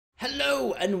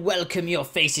Hello and welcome your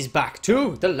faces back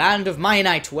to the land of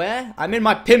Mianite, where I'm in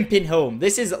my pimping home.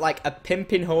 This is like a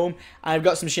pimping home, and I've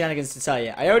got some shenanigans to tell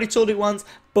you. I already told it once,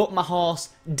 but my horse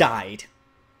died.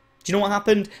 Do you know what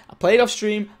happened? I played off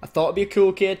stream, I thought I'd be a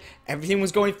cool kid, everything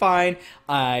was going fine,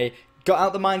 I got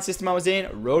out the mine system I was in,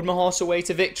 rode my horse away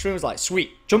to victory, was like,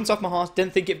 sweet, jumped off my horse,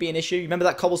 didn't think it'd be an issue. You remember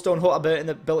that cobblestone hut I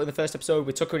built in the first episode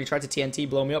with Tucker and he tried to TNT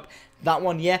blow me up? That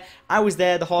one, yeah. I was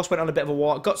there, the horse went on a bit of a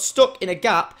walk, got stuck in a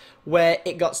gap where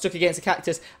it got stuck against a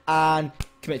cactus and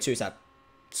committed suicide.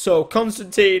 So,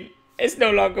 Constantine is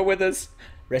no longer with us.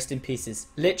 Rest in pieces.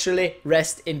 Literally,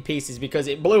 rest in pieces, because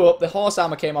it blew up, the horse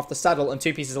armor came off the saddle and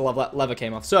 2 pieces of leather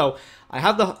came off. So, I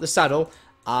have the saddle,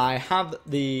 I have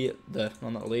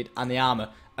well, not the lead, and the armor,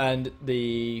 and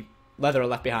the leather are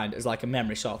left behind as like a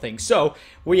memory sort of thing. So,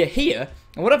 we are here,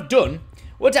 and what I've done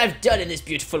in this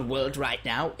beautiful world right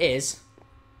now is,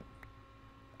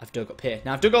 I've dug up here.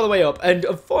 Now, I've dug all the way up, and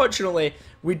unfortunately,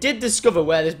 we did discover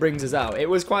where this brings us out. It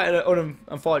was quite an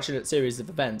unfortunate series of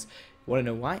events. Want to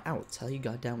know why? I'll tell you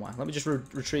goddamn why. Let me just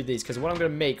retrieve these, because what I'm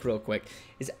going to make real quick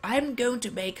is I'm going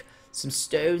to make some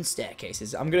stone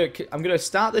staircases. I'm gonna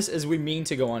start this as we mean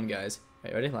to go on, guys.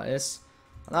 Right, ready? Like this,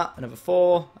 like that. Another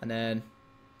 4, and then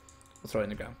we'll throw it in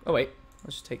the ground. Oh wait,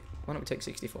 let's just take. Why don't we take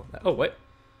 64? Oh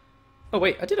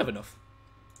wait, I did have enough.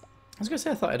 I was gonna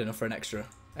say I thought I had enough for an extra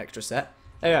set.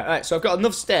 Alright, so I've got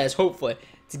enough stairs, hopefully,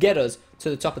 to get us to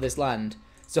the top of this land.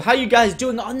 So how you guys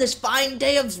doing on this fine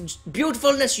day of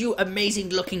beautifulness, you amazing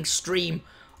looking stream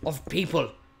of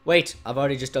people? Wait, I've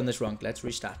already just done this wrong. Let's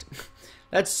restart.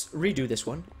 Let's redo this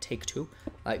one. Take 2.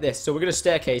 Like this. So we're going to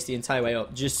staircase the entire way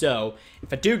up. Just so,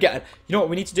 if I do get it, you know what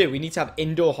we need to do? We need to have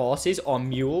indoor horses or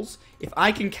mules. If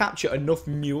I can capture enough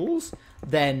mules,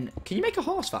 then... Can you make a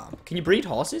horse farm? Can you breed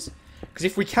horses? Because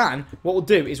if we can, what we'll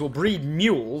do is we'll breed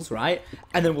mules, right?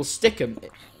 And then we'll stick them...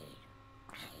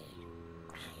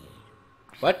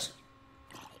 What?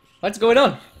 What's going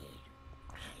on?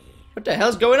 What the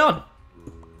hell's going on?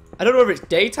 I don't know if it's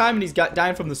daytime and he's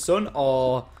dying from the sun,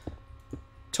 or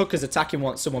Tucker's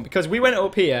attacking someone, because we went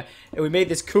up here and we made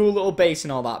this cool little base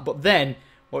and all that, but then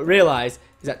what we realised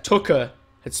is that Tucker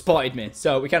had spotted me,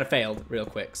 so we kind of failed real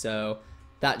quick, so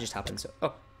that just happened. So,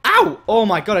 oh, ow! Oh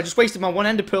my god, I just wasted my 1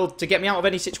 ender pearl to get me out of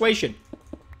any situation.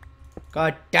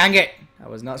 God dang it! That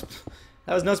was not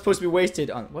supposed to be wasted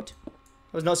on... What?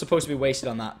 I was not supposed to be wasted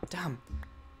on that. Damn.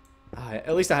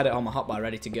 At least I had it on my hotbar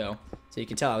ready to go. So you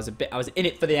can tell I was in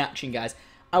it for the action, guys.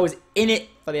 I was in it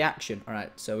for the action.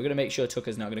 Alright, so we're going to make sure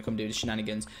Tucker's not going to come do the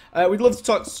shenanigans. We'd love to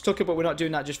talk to Tucker, but we're not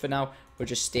doing that just for now. We're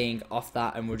just staying off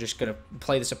that, and we're just going to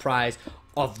play the surprise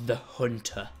of the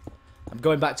hunter. I'm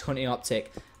going back to hunting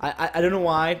Optic. I don't know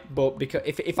why, but because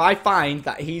if I find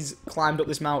that he's climbed up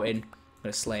this mountain, I'm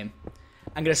going to slay him.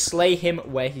 I'm going to slay him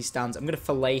where he stands. I'm going to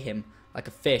fillet him like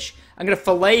a fish. I'm going to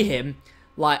fillet him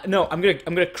like... No, I'm going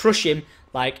to crush him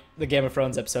like the Game of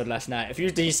Thrones episode last night.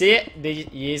 Did you see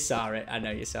it? You saw it. I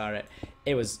know you saw it.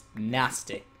 It was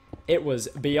nasty. It was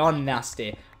beyond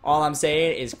nasty. All I'm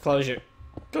saying is close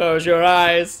your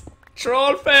eyes.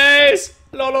 Troll face!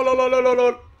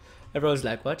 Lol. Everyone's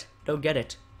like, what? Don't get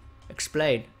it.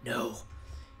 Explain. No.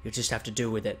 You just have to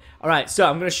do with it. Alright, so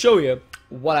I'm going to show you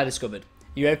what I discovered.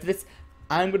 You ready for this?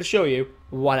 I'm going to show you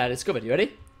what I discovered. You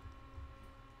ready?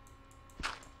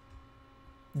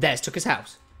 There's Tucker's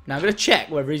house. Now I'm going to check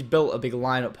whether he's built a big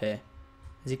line up here.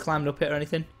 Has he climbed up it or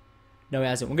anything? No, he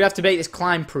hasn't. We're going to have to make this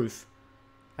climb proof.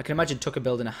 I can imagine Tucker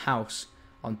building a house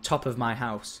on top of my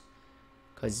house.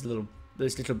 Because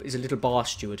he's a little bar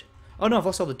steward. Oh no, I've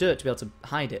lost all the dirt to be able to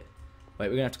hide it. Wait,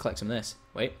 we're going to have to collect some of this.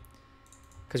 Wait.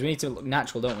 Because we need to look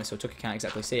natural, don't we? So Tucker can't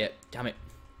exactly see it. Damn it.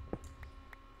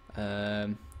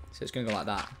 So it's going to go like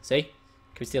that. See? Can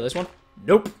we steal this one?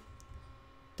 Nope.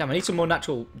 Damn, I need some more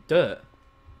natural dirt.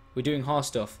 We're doing horse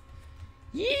stuff.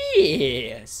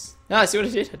 Yes! Ah, see what I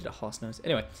did? I did a horse nose.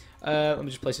 Anyway, let me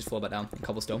just place this floor back down in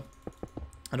cobblestone.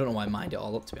 I don't know why I mined it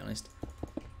all up, to be honest.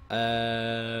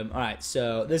 Alright,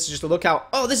 so this is just a lookout.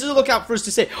 Oh, this is a lookout for us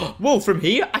to see. Whoa, from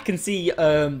here I can see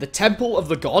the Temple of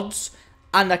the Gods,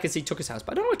 and I can see Tucker's house,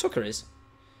 but I don't know where Tucker is.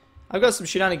 I've got some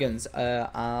shenanigans.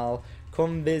 I'll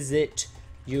come visit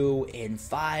you in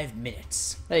 5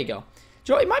 minutes. There you go.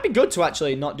 Do you know, it might be good to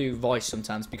actually not do voice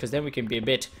sometimes, because then we can be a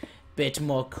bit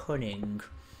more cunning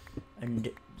and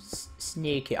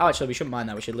sneaky. Oh, actually, we shouldn't mind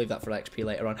that. We should leave that for XP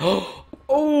later on. Oh,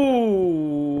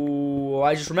 Oh,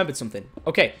 I just remembered something.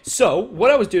 Okay, so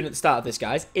what I was doing at the start of this,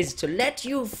 guys, is to let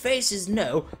you faces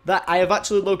know that I have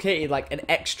actually located like an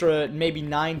extra maybe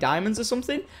 9 diamonds or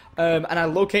something. And I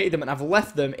located them and I've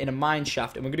left them in a mine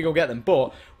shaft and we're going to go get them. But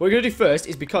what we're going to do first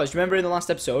is because, remember in the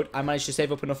last episode, I managed to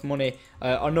save up enough money,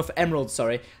 enough emeralds,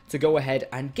 sorry, to go ahead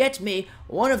and get me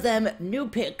one of them new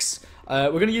picks. We're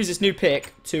going to use this new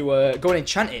pick to go and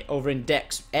enchant it over in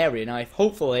Deck's area. Now,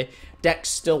 hopefully Deck's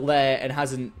still there and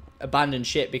hasn't abandoned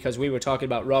shit because we were talking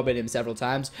about robbing him several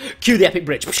times. Cue the epic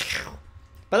bridge.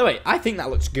 By the way, I think that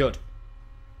looks good.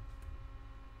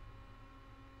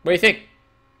 What do you think?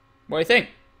 What do you think?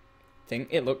 I think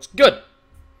it looks good.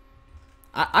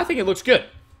 I think it looks good.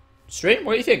 Stream,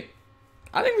 what do you think?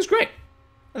 I think it looks great.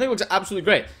 I think it looks absolutely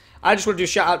great. I just want to do a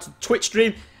shout out to Twitch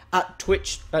stream at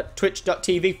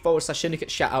twitch.tv/syndicate.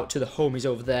 Shout out to the homies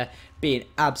over there being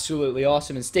absolutely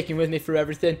awesome and sticking with me through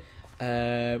everything.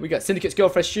 We got Syndicate's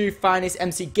Girlfriend Shoe, Finest,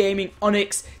 MC Gaming,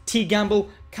 Onyx, T Gamble,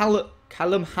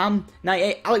 Callum Ham,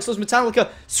 98, Alex Loves Metallica,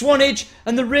 Swanage,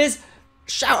 and the Riz.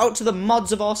 Shout out to the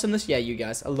mods of awesomeness. Yeah, you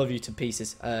guys, I love you to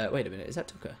pieces. Wait a minute, is that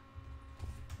Tucker?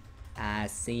 I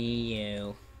see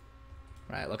you.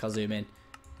 Right, look, I'll zoom in.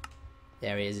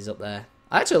 There he is, he's up there.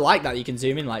 I actually like that you can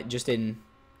zoom in, like, just in...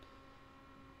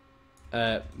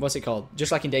 what's it called?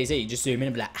 Just like in DayZ, just zoom in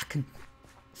and be like, I can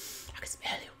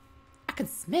smell you. I can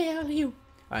smell you.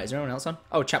 Alright, is there anyone else on?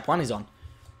 Oh, Chap 1 is on.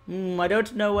 I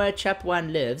don't know where Chap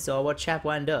 1 lives or what Chap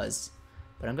 1 does,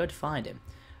 but I'm going to find him.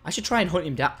 I should try and hunt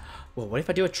him down. Well, what if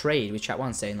I do a trade with Chap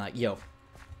 1 saying like, yo,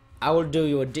 I will do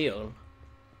you a deal,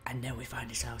 and then we find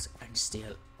his house and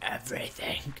steal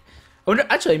everything. I wonder,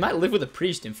 actually, he might live with a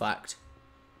priest, in fact.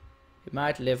 He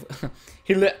might live...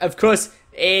 of course,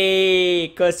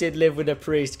 of course he'd live with a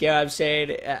priest. Get what I'm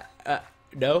saying?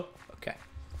 No? Okay.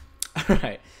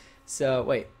 Alright. So,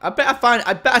 wait. I bet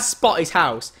I spot his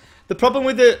house. The problem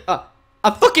with the... I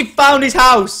fucking found his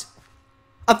house!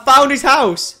 I found his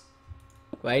house!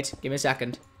 Wait, give me a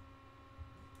second.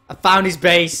 I found his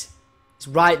base. It's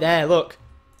right there, look.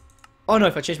 Oh no,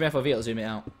 if I change my FOV, it'll zoom it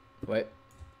out. Wait.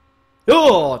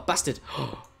 Oh, bastard!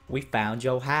 We found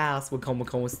your house. We're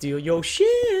gonna steal your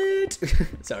shit.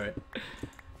 Sorry.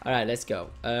 Alright, let's go.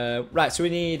 Right, so we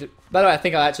need... By the way, I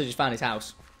think I actually just found his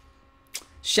house.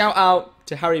 Shout out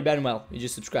to Harry Benwell. You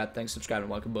just subscribed. Thanks for subscribing.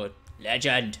 Welcome, bud.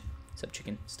 Legend. Except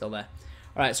chicken. Still there.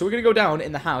 Alright, so we're going to go down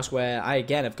in the house where I,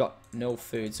 again, have got no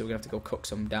food. So we're going to have to go cook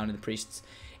some down in the priest's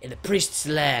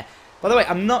lair. By the way,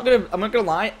 I'm not gonna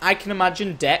lie. I can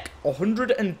imagine Deck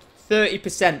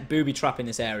 130% booby trapping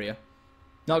this area.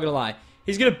 Not going to lie.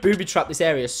 He's going to booby trap this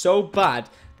area so bad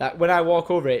that when I walk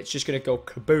over it, it's just going to go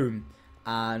kaboom.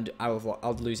 And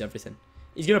I'll lose everything.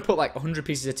 He's going to put like 100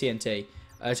 pieces of TNT.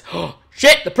 Oh,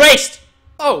 shit, the priest!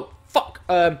 Oh, fuck.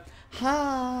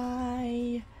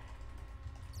 Hi.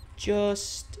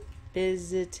 Just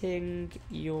visiting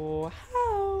your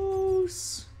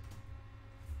house.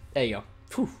 There you go.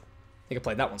 Whew. I think I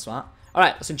played that one smart.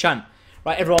 Alright, let's enchant.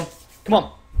 Right, everyone, come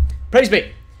on. Praise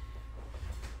be.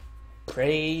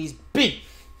 Praise be.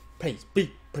 Praise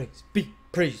be. Praise be.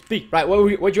 Praise be. Right, what do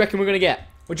you reckon we're going to get?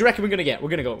 What do you reckon we're going to get? We're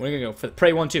going to go for the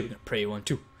pray 1-2. We're going to pray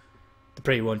 1-2. The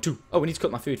pray 1-2. Oh, we need to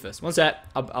cook my food first. One sec.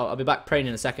 I'll be back praying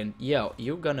in a second. Yo,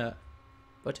 you're gonna...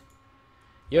 What?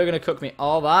 You're gonna cook me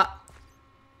all that.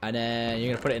 And then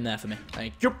you're gonna put it in there for me.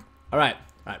 Thank you. Alright.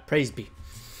 Alright, praise be.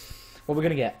 What are we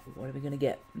gonna get? What are we gonna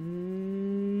get?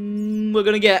 We're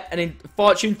gonna get an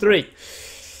Fortune 3.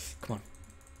 Come on.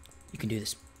 You can do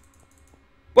this.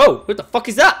 Whoa! What the fuck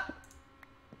is that?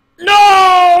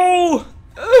 No!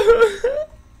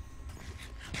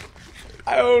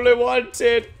 I only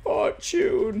wanted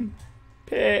Fortune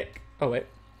pick. Oh wait.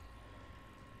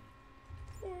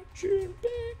 Fortune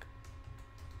pick.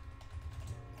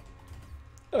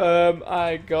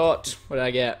 I got... What did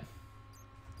I get?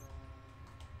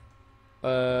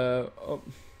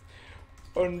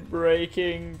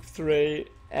 Unbreaking 3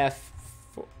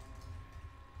 F4.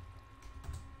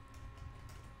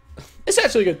 It's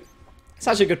actually good. It's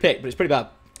actually a good pick, but it's pretty bad.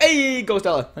 Hey, Ghost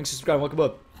Ella. Thanks for subscribing. Welcome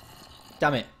up.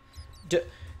 Damn it.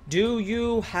 Do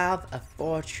you have a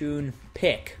fortune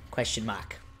pick? Question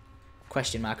mark.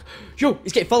 Question mark. Yo,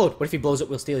 he's getting followed. What if he blows up?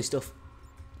 We'll steal his stuff.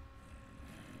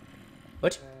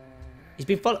 What? He's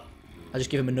been followed. I'll just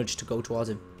give him a nudge to go towards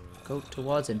him. Go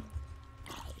towards him.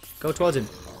 Go towards him.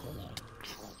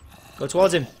 Go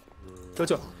towards him. Go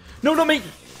to... No, not me!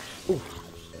 Ooh.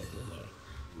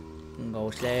 I'm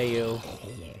gonna slay you.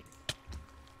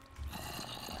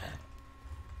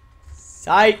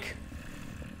 Psych!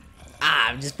 Ah,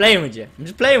 I'm just playing with you. I'm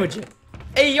just playing with you.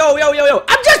 Hey, yo, yo, yo, yo.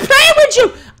 I'm just playing with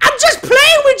you! I'm just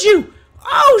playing with you!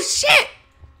 Oh, shit!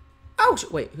 Oh,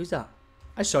 wait, who's that?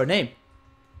 I saw a name.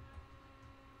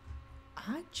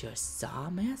 I just saw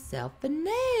myself a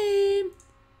name.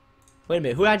 Wait a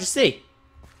minute, who did I just see?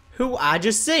 Who I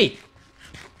just see?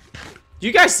 Do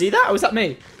you guys see that, or was that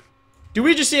me? Do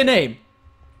we just see a name?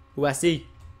 Who I see?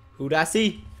 Who do I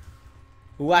see?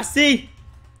 Who I see?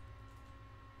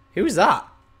 Who's that?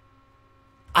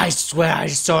 I swear I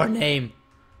just saw a name.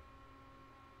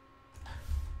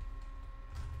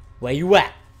 Where you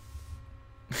at?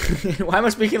 Why am I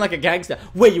speaking like a gangster?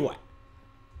 Where you at?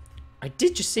 I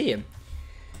did just see him.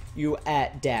 You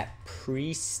at that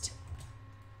priest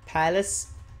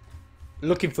palace?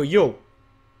 Looking for you.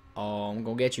 Oh, I'm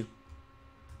gonna get you.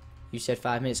 You said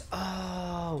 5 minutes.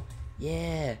 Oh,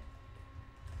 yeah.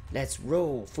 Let's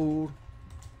roll, fool.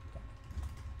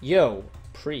 Yo,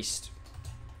 priest.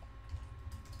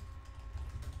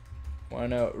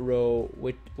 Wanna roll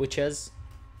witches?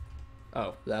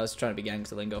 Oh, I was trying to be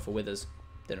gangster lingo for withers.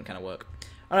 Didn't kind of work.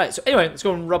 Alright, so anyway, let's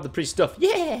go and rob the priest stuff.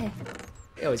 Yeah!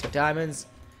 Oh, he's got diamonds.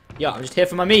 Yo, I'm just here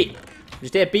for my meat. I'm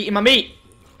just here beating my meat.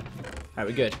 Alright,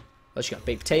 we're good. Let's got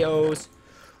baked potatoes.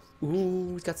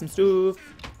 Ooh, he's got some stuff.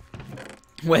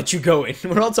 Where'd you going?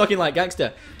 We're all talking like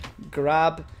gangster.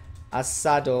 Grab a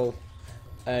saddle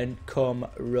and come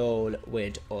roll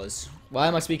with us. Why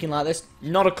am I speaking like this?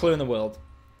 Not a clue in the world.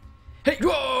 Hey,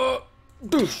 oh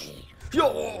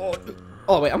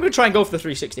wait, I'm gonna try and go for the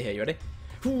 360 here. You ready?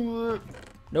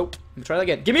 Nope. I'm gonna try that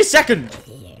again. Give me a second.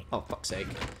 Oh, fuck's sake.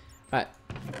 Alright.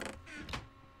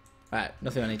 Alright,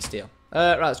 nothing I need to steal.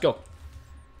 Right, let's go.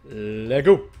 Let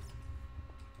go.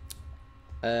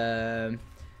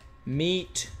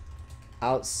 Meet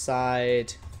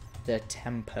outside the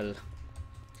temple.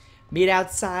 Meet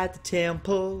outside the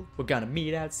temple. We're gonna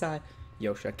meet outside.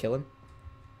 Yo, should I kill him?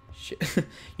 Shit.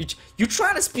 you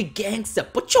trying to speak gangster,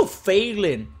 but you're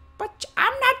failing. But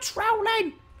I'm not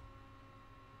trolling.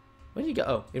 Where did he go?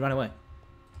 Oh, he ran away.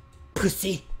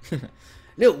 Pussy.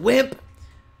 Little wimp.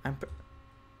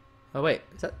 Oh, wait.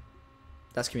 Is that...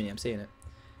 That's community. I'm seeing it.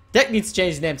 Deck needs to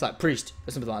change his name to like priest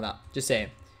or something like that. Just saying.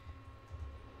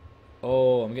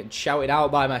 Oh, I'm getting shouted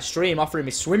out by my stream, offering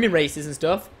me swimming races and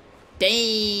stuff.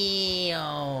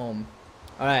 Damn.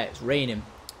 Alright, it's raining.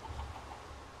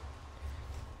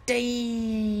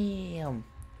 Damn.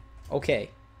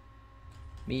 Okay.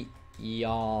 Meet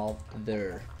y'all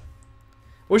there.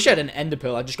 Wish I had an ender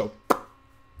pearl. I'd just go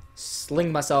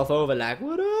sling myself over like,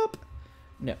 what up?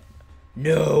 No.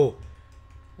 No.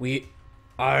 We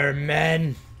are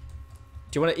men.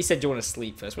 Do you want to, he said, do you want to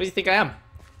sleep first? What do you think I am?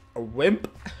 A wimp?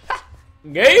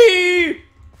 Gay!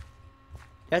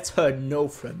 That's heard no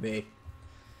from me.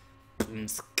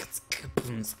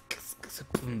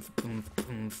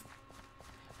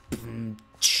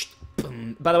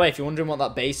 By the way, if you're wondering what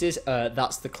that bass is,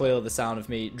 that's clearly the sound of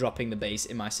me dropping the bass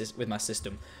in my with my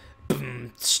system.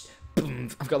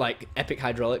 I've got like epic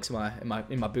hydraulics in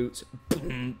my boots.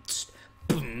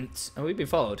 And we've been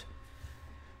followed.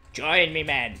 Join me,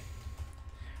 men,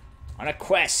 on a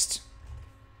quest.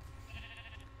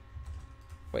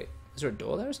 Wait, is there a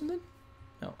door there or something?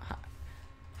 No.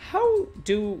 How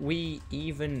do we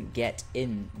even get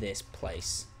in this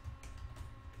place?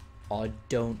 Or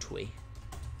don't we?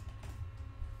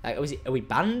 Like, are we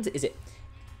banned? Is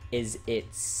it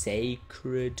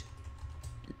sacred?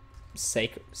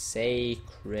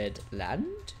 Sacred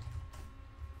land?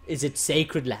 Is it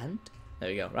sacred land? There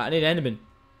we go. Right, I need an enderman.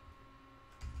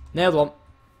 Nailed one.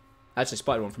 I actually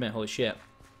spotted one from here. Holy shit.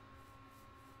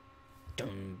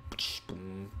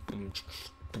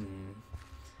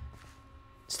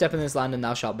 Step in this land and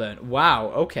thou shalt burn. Wow,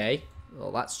 okay.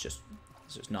 Well, that's just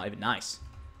not even nice.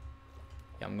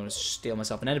 Yeah, I'm gonna steal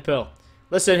myself an ender pearl.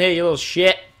 Listen here, you little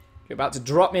shit. You're about to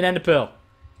drop me an ender pearl.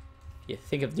 You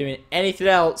think of doing anything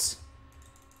else?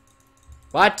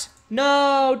 What?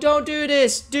 No, don't do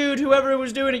this. Dude, whoever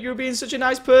was doing it, you were being such a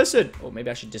nice person. Oh, maybe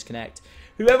I should disconnect.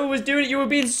 Whoever was doing it, you were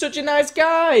being such a nice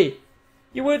guy.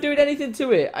 You weren't doing anything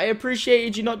to it. I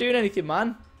appreciated you not doing anything,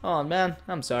 man. Oh, man.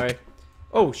 I'm sorry.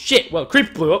 Oh, shit. Well,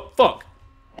 creeper blew up. Fuck.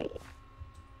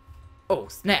 Oh,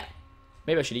 snap.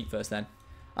 Maybe I should eat first, then.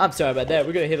 I'm sorry about that.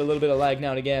 We're going to hit a little bit of lag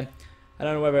now and again. I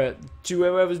don't know whether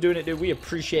whoever's doing it, dude, we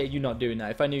appreciate you not doing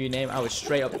that. If I knew your name, I would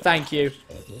straight up thank you.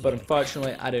 But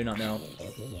unfortunately, I do not know.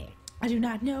 I do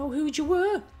not know who you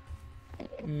were.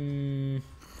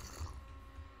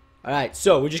 Alright,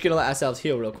 so we're just going to let ourselves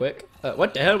heal real quick.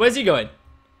 What the hell? Where's he going?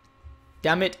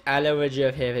 Damn it, I love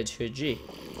your heritage, he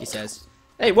says.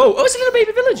 Hey, whoa. Oh, it's a little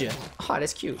baby villager. Oh,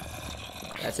 that's cute.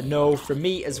 That's a no from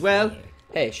me as well.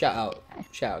 Hey, shout out.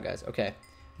 Shout out, guys. Okay.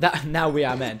 Now we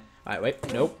are men. Alright,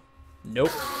 wait. Nope.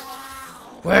 Nope.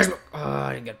 Where's my... Oh,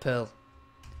 I didn't get a pearl.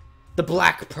 The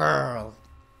black pearl.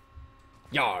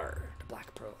 Yar. The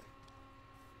black pearl.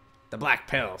 The Black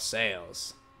Pearl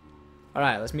sails.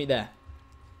 Alright, let's meet there.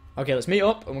 Okay, let's meet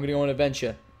up and we're gonna go on an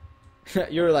adventure.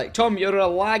 You're like, Tom, you're a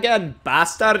lagging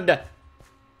bastard.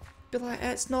 Be like,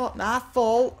 it's not my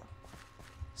fault.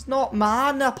 It's not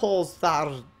my nipples that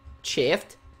are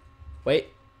chafed. Wait,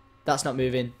 that's not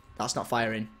moving. That's not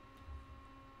firing.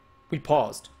 We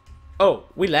paused. Oh,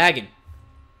 we lagging.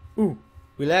 Ooh,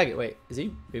 we lagging. Wait, is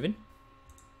he moving?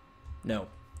 No.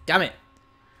 Damn it.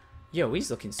 Yo,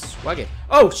 he's looking swaggy.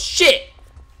 Oh, shit!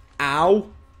 Ow.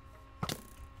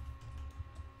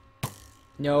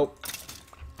 Nope.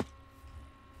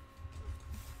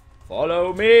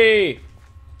 Follow me.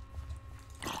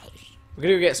 We're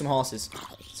gonna go get some horses.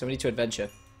 So we need to adventure.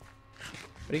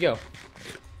 Where'd he go?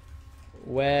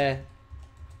 Where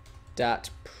that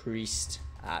priest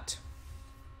at?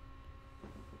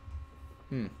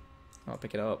 I'll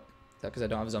pick it up. Is that because I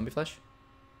don't have zombie flesh?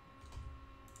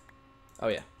 Oh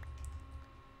yeah.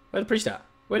 Where'd the priest at?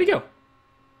 Where'd he go?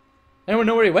 Anyone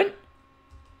know where he went?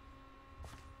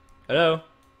 Hello?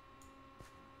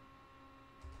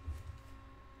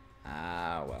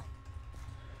 Ah, well.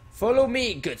 Follow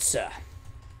me, good sir.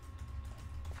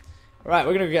 Alright,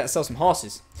 we're gonna go get ourselves some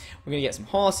horses. We're gonna get some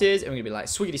horses, and we're gonna be like,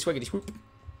 swiggity, swiggity, swoop.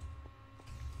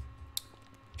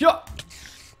 Yeah!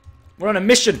 We're on a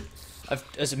mission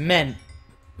as men.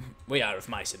 We are of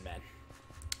mice and men.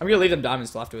 I'm gonna leave them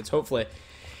diamonds till afterwards, hopefully.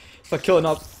 If I kill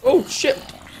enough. Oh, shit!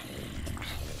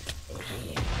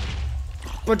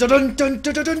 Am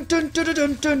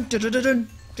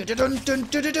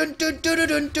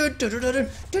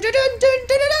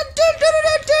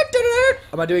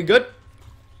I doing good?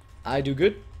 I do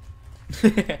good.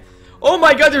 Oh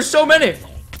my god, there's so many!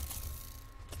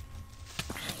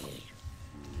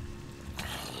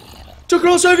 Tucker,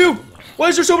 I'll save you! Why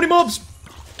is there so many mobs?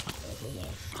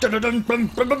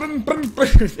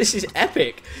 This is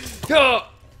epic.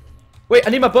 Wait, I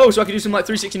need my bow so I can do some like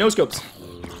 360 no scopes.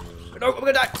 No, I'm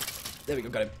gonna die. There we go,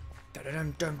 got him.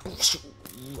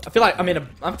 I feel like I'm in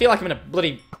a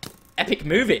bloody epic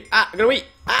movie. Ah, I'm gonna wait.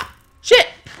 Ah, shit!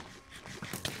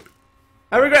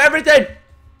 I regret everything.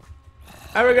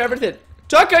 I regret everything.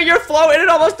 Tucker, you're floating and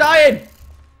almost dying.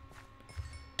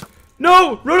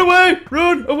 No, run away,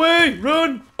 run away,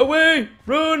 run away,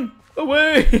 run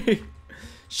away.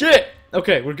 Shit.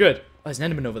 Okay, we're good. Oh, there's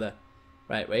an enderman over there.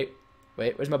 Right, wait.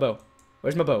 Where's my bow?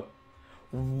 Where's my bow?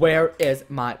 Where is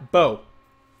my bow?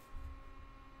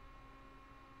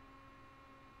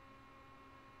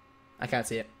 I can't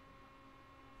see it.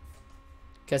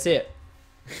 Can't see it.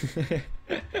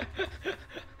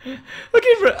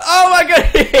 Looking for. Oh my god!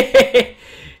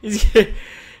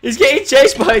 he's getting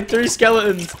chased by 3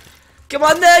 skeletons. Come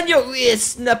on then, you wee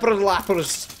snapper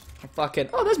lappers. Fucking.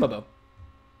 Oh, there's my bow.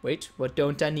 Wait, what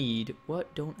don't I need?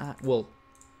 What don't I? Wool.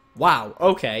 Wow.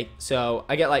 Okay, so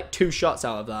I get like 2 shots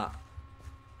out of that.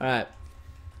 All right.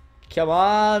 Come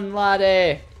on,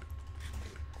 laddie.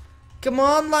 Come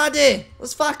on, laddie.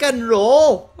 Let's fucking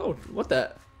roll. Oh, what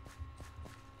the?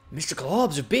 Mystical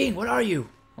orbs of being. What are you?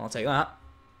 I'll take that.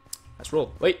 Let's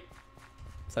roll. Wait.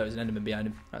 I thought it was an enderman behind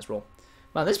him. Let's roll.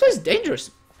 Man, this place is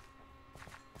dangerous.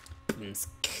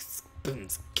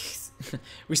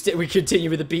 we continue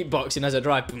with the beatboxing as I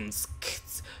drive.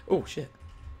 Oh shit.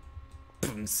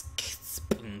 Is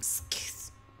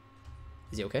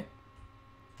he okay?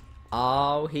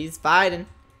 Oh, he's fighting.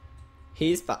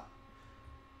 He's fighting.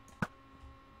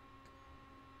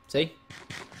 See?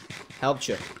 Helped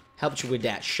you. Helped you with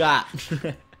that shot.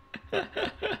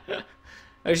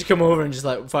 I should come over and just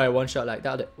like fire 1 shot like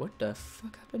that. What the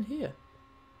fuck happened here?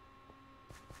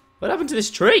 What happened to this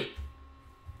tree?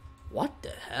 What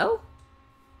the hell?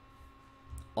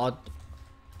 Odd.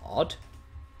 Odd.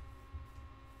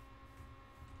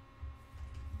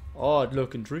 Odd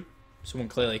looking tree. Someone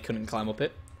clearly couldn't climb up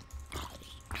it.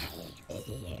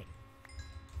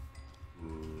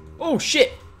 Oh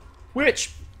shit!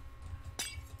 Witch!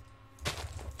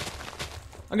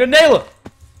 I'm gonna nail her!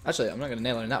 Actually, I'm not gonna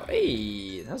nail her in that way.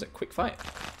 Hey, that was a quick fight.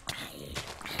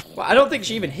 Well, I don't think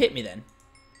she even hit me then.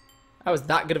 That was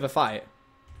that good of a fight.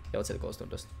 Yeah, let's hit the glowstone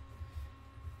dust.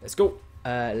 Let's go.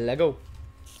 Lego.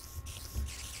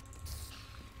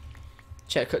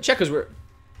 Checkers were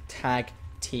tag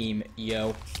team,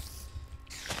 yo.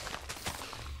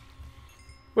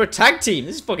 We're a tag team.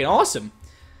 This is fucking awesome.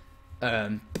 Yeah,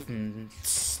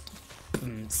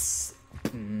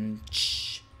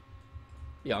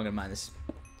 I'm gonna mine this.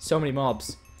 So many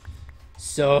mobs.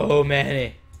 So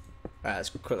many. Alright, let's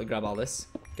quickly grab all this.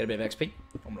 Get a bit of XP.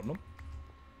 Nom, nom, nom.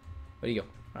 Where do you go?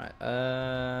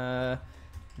 Alright,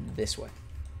 this way.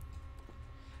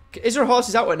 Is there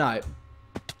horses out at night?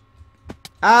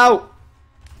 Ow!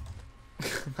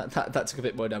 that took a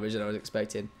bit more damage than I was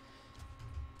expecting.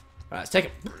 Right, let's take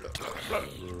it.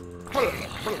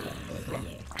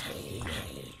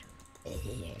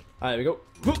 Alright, there we go.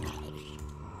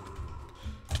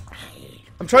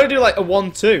 I'm trying to do like a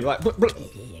 1-2. Like,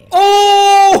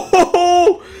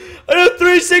 oh! I did a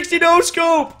 360 no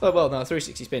scope! Oh, well, no,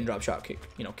 360 spin, drop shot, kick,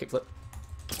 you know, kick flip.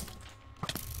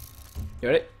 You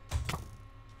ready?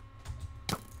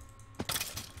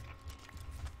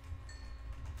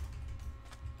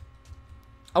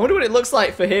 I wonder what it looks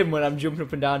like for him when I'm jumping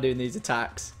up and down doing these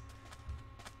attacks.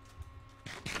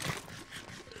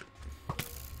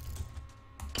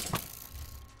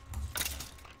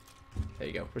 There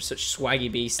you go. We're such swaggy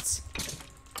beasts.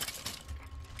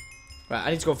 Right,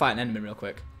 I need to go fight an enemy real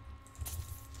quick.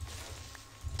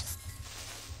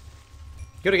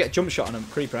 You gotta get jump shot on a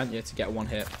creeper, aren't you, to get 1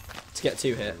 hit. To get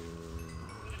 2 hit.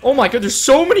 Oh my god, there's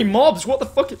so many mobs! What the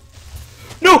fuck is...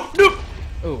 No! No!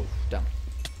 Oh, damn.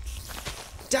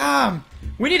 Damn!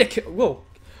 We need a kill... Whoa.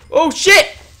 Oh,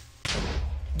 shit!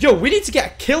 Yo, we need to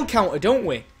get a kill counter, don't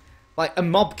we? Like, a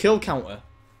mob kill counter.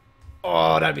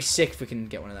 Oh, that'd be sick if we can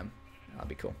get one of them. That'd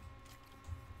be cool.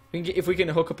 If we can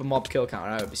hook up a mob kill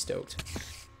counter, I would be stoked.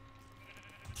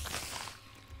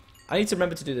 I need to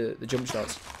remember to do the jump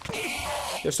shots.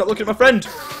 Yo, stop looking at my friend!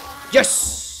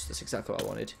 Yes! That's exactly what I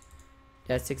wanted.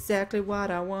 That's exactly what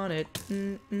I wanted.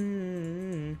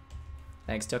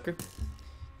 Thanks, Tucker.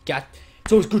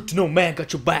 It's always good to know a man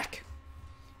got your back.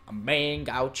 A man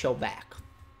got your back.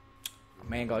 A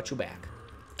man got your back.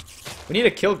 We need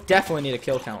a kill, definitely need a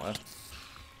kill counter.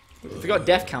 If we got a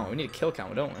death counter, we need a kill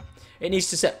counter, don't we? It needs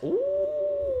to set... Ooh.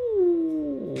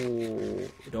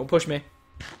 Don't push me.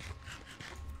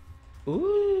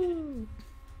 Ooh.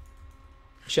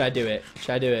 Should I do it?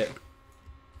 Should I do it?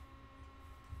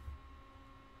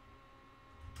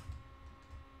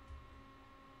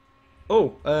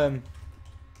 Oh,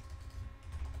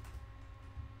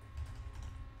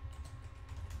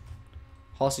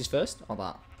 horses first? Or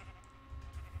that?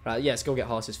 Right, yeah, let's go get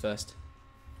horses first.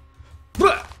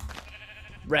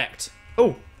 Wrecked.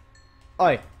 Oh!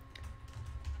 Oi.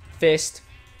 Fist.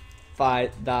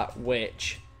 Fight that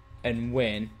witch. And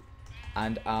win.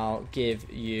 And I'll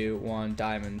give you 1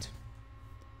 diamond.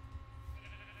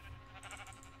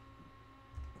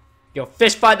 Yo,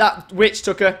 fist fight that witch,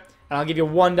 Tucker. And I'll give you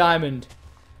 1 diamond.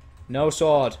 No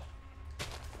sword.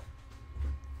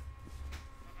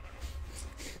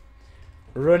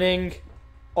 Running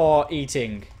or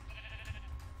eating.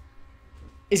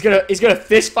 He's gonna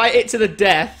fist fight it to the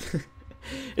death.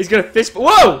 He's gonna fist.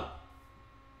 Whoa!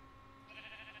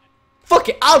 Fuck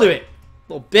it, I'll do it,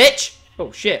 little bitch.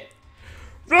 Oh shit!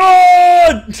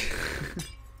 Run!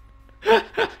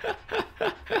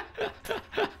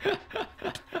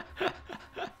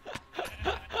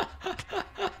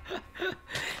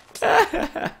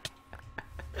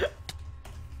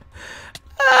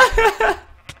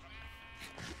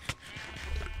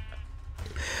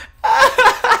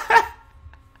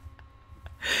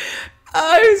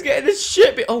 I was getting this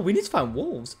shit. Oh, we need to find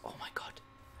wolves. Oh my god.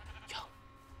 Yo.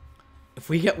 If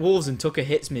we get wolves and Tucker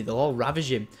hits me, they'll all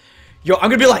ravage him. Yo, I'm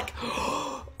gonna be like,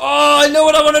 oh, I know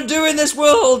what I want to do in this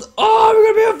world. Oh, I'm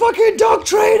gonna be a fucking dog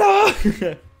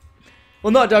trainer.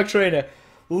 Well, not dog trainer.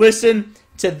 Listen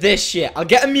to this shit. I'll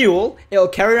get a mule. It'll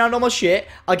carry around all my shit.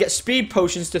 I'll get speed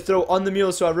potions to throw on the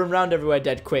mule so I run around everywhere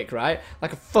dead quick, right?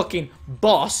 Like a fucking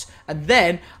boss. And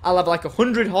then I'll have like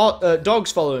 100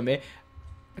 dogs following me.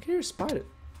 I can hear a spider.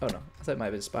 Oh no, I thought it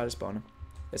might be a spider spawning.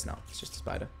 It's not. It's just a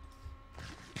spider.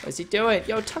 What is he doing?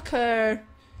 Yo, Tucker.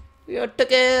 Yo,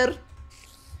 Tucker.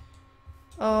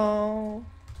 Oh.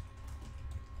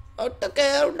 Oh,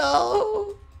 Tucker,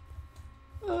 no.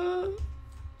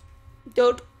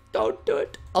 Don't do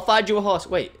it. I'll find you a horse.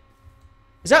 Wait.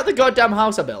 Is that the goddamn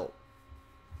house I built?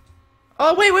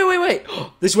 Oh, wait.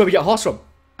 This is where we get a horse from.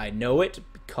 I know it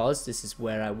because this is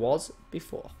where I was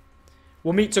before.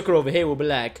 We'll meet Tucker over here. We'll be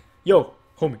like, yo,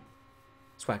 homie.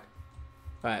 Swag.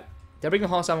 Alright. Did I bring the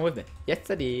horse armor with me? Yes,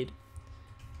 I did.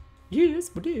 Yes,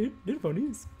 I did.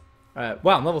 Alright.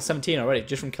 Wow, I'm level 17 already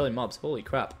just from killing mobs. Holy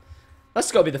crap.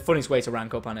 That's got to be the funniest way to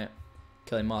rank up on it.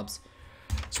 Killing mobs.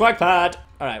 Swag pad.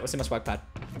 Alright, what's in my swag pad?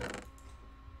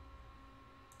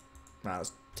 Right,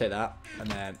 let's take that. And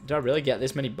then, did I really get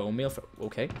this many bone meal? For,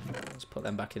 okay. Let's put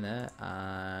them back in there.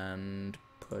 And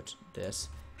put this.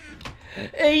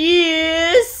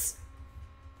 Yes!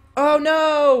 Oh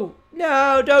no!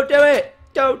 No, don't do it!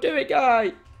 Don't do it,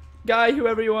 guy! Guy,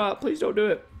 whoever you are, please don't do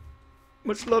it.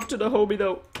 Much love to the homie,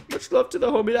 though. Much love to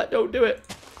the homie that don't do it.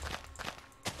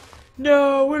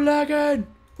 No, we're lagging!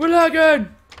 We're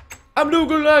lagging! I'm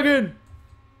Lugal lagging!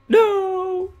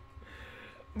 No!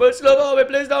 Much love, homie,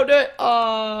 please don't do it!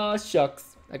 Aw,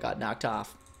 shucks. I got knocked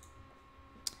off.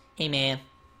 Hey, man.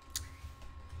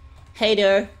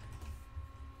 Hater.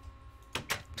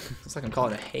 It's like I'm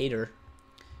calling a hater.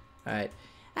 Alright.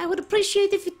 I would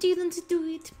appreciate if you didn't do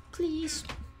it. Please.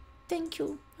 Thank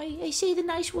you. I say the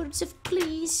nice words of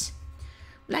please.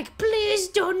 Like, please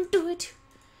don't do it.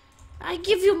 I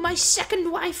give you my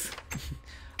second wife.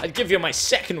 I'd give you my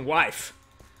second wife.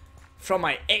 From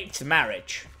my 8th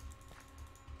marriage.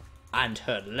 And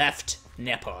her left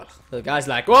nipple. The guy's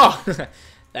like, whoa!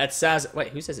 That sounds... Wait,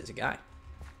 who says it's a guy?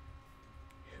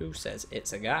 Who says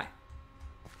it's a guy?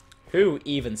 Who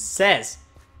even says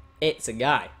it's a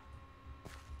guy?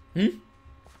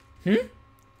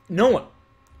 No one.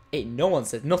 Ain't no one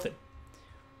said nothing.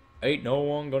 Ain't no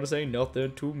one gonna say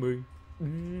nothing to me.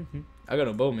 I got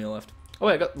no bone meal left. Oh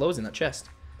wait, I got loads in that chest.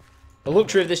 The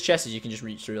luxury of this chest is you can just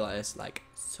reach through like this, like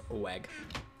swag.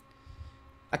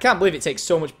 I can't believe it takes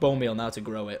so much bone meal now to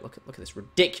grow it. Look at this,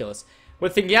 ridiculous. We're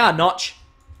thinking, yeah, Notch.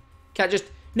 Can't just,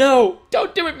 no,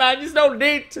 don't do it, man. There's no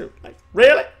need to. Like,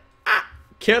 really? Ah,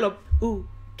 kill him. Ooh,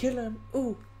 kill him.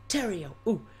 Ooh, Terrio.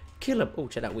 Ooh, kill him. Ooh,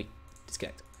 check that. We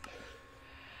disconnect.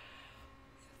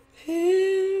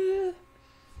 Here,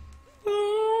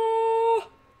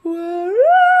 wherever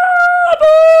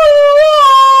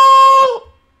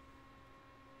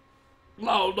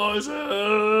loud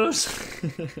noises.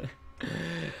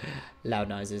 Loud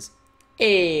noises.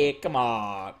 Hey, come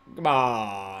on. Come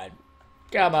on.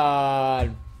 Come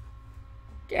on.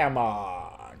 Come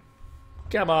on.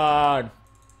 Come on.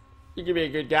 You can be a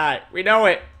good guy. We know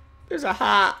it. There's a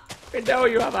heart. We know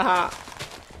you have a heart.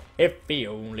 If he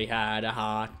only had a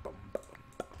heart.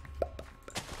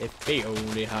 If he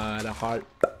only had a heart.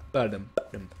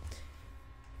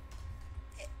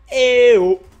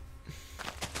 Ew.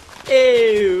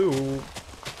 Ew.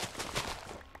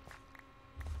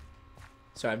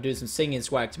 Sorry, I'm doing some singing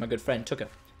swag to my good friend Tucker.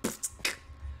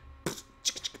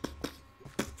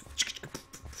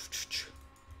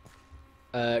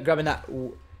 Grabbing that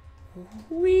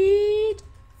weed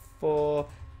for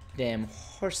them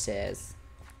horses.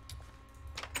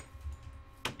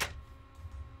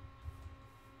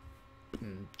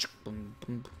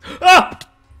 Ah!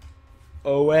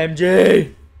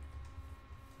 OMG!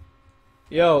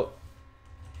 Yo,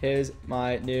 here's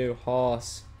my new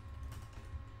horse.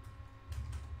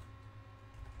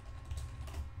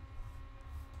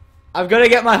 I've got to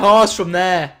get my horse from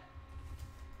there.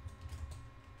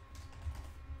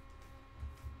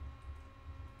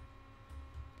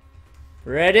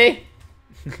 Ready?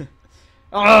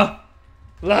 Ah,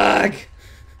 lag.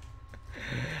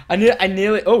 I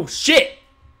nearly. Oh shit!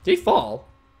 Did he fall?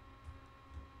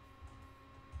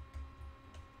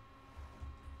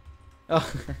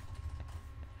 Oh.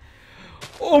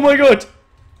 Oh my god!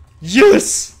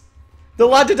 Yes! The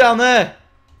ladder down there.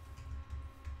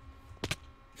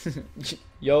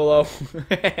 YOLO.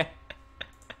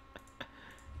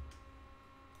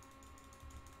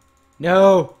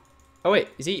 No. Oh wait,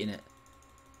 he's eating it.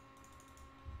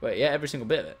 Wait, yeah, every single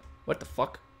bit of it. What the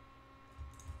fuck?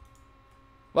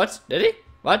 What? Did he?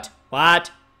 What? What?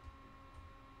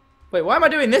 Wait, why am I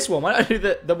doing this one? Why don't I do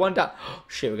the one down? Oh,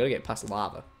 shit, we gotta get past the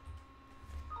lava.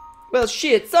 Well,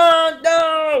 shit, son!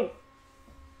 No!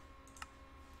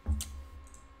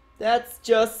 That's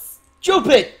just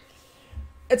stupid!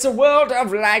 It's a world of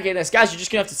lagginess. Guys, you're just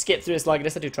gonna have to skip through this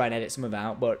lagginess. I do try and edit some of it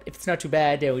out, but if it's not too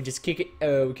bad, we just kick it.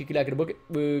 We kick it like in a bucket.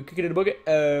 We kick it in a bucket.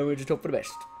 We just hope for the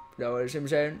best. You know what I'm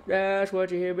saying? That's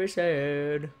what you hear me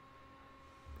saying.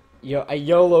 Yo, I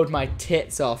YOLO'd my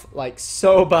tits off, like,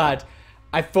 so bad.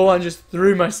 I full on just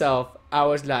threw myself. I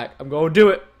was like, I'm gonna do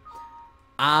it.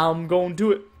 I'm gonna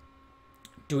do it.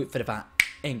 Do it for the van.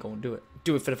 Ain't gonna do it.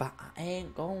 Do it for the van. I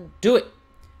ain't gonna do it.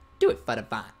 Do it for the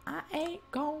van. I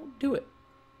ain't gonna do it.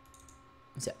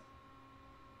 What's that?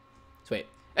 Sweet.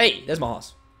 Hey, there's my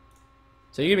horse.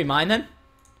 So you're gonna be mine then?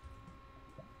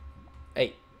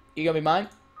 Hey, you gonna be mine?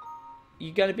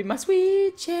 You gonna be my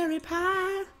sweet cherry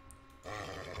pie?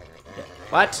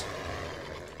 What?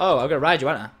 Oh, I'm gonna ride you,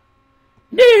 aren't I?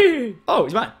 No! Oh,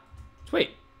 he's mine.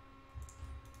 Sweet.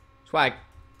 Swag.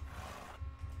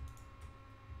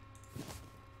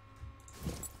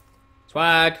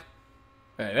 Swag.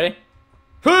 Alright, ready?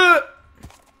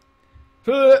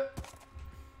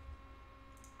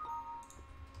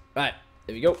 Right,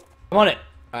 there we go. I'm on it.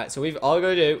 Alright, so all we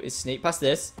gotta do is sneak past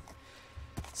this.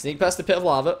 Sneak past the pit of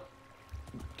lava.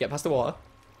 Get past the water.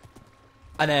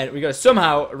 And then we gotta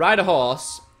somehow ride a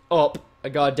horse up a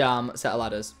goddamn set of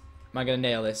ladders. Am I gonna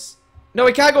nail this? No,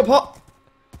 we can't go pop.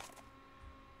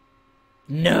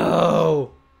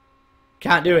 No.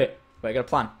 Can't do it. Wait, I got a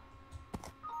plan.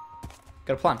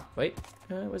 Got a plan. Wait.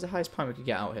 Where's the highest point we could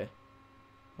get out here?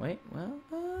 Wait, well,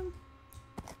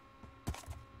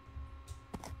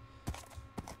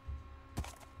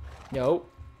 Yo.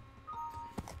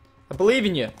 I believe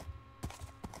in you.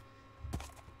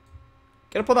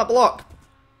 Get up on that block.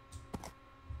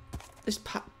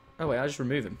 Oh wait, I'll just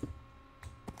remove him.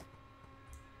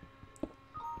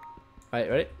 Right,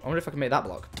 ready? I wonder if I can make that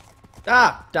block.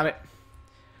 Ah, damn it.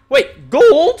 Wait,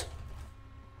 gold?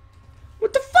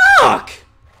 What the fuck?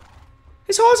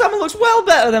 His horse armor looks well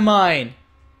better than mine.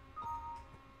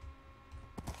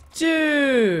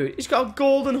 Dude, he's got a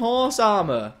golden horse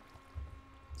armor.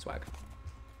 Swag.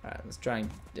 Alright, let's try and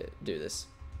do this.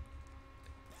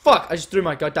 Fuck, I just threw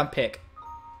my goddamn pick.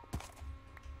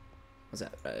 What's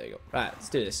that? Right, there you go. Right, let's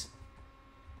do this.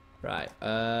 Right,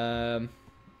 I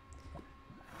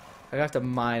have to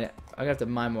mine it. I have to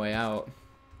mine my way out.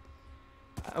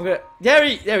 I'm gonna. There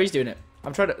he's doing it.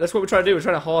 I'm trying to. That's what we're trying to do. We're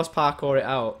trying to horse parkour it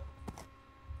out.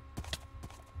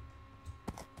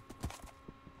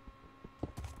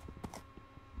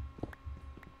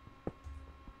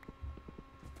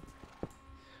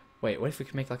 Wait, what if we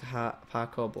can make like a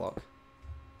parkour block?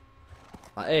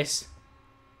 Like this.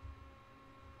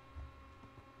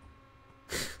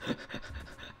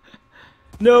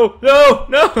 No, no,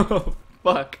 no!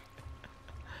 Fuck.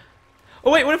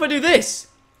 Oh wait, what if I do this?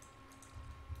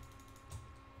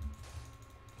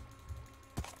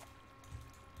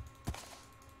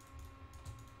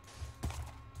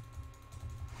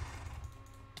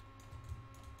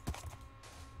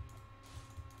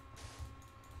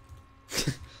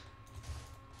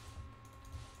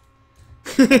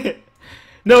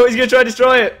 No, he's gonna try to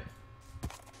destroy it.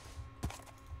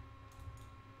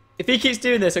 If he keeps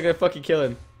doing this, I'm gonna fucking kill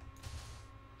him.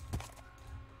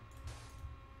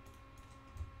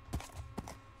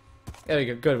 There we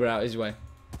go. Good, we're out his way.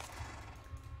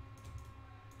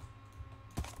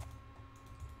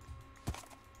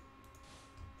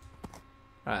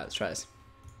 Alright, let's try this.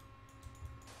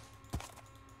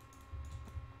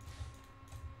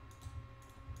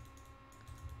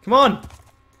 Come on!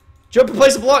 Jump and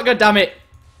place a block, goddammit!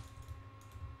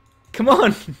 Come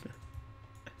on!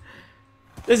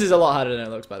 This is a lot harder than it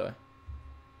looks, by the way.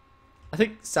 I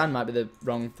think sand might be the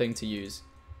wrong thing to use.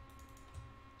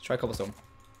 Let's try cobblestone.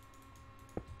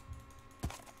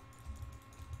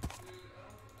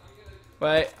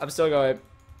 Wait, I'm still going.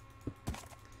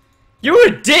 You were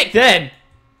a dick then!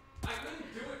 I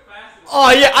couldn't do it fast enough.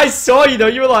 Oh yeah, I saw you though.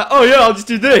 You were like, oh yeah, I'll just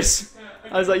do this.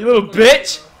 I was like, you little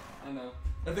bitch. I know.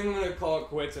 I think I'm gonna call it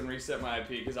quits and reset my IP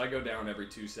because I go down every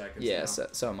 2 seconds. Yeah,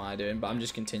 so am I doing, but I'm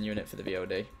just continuing it for the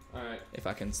VOD. Alright. If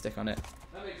I can stick on it.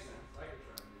 That makes sense. I can try and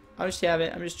do that. I'll just have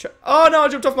it. I'm just trying. Oh no, I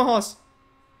jumped off my horse.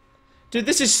 Dude,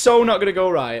 this is so not gonna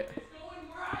go right. It's going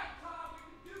right, Tom.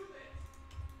 We can do this.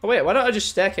 Oh wait, why don't I just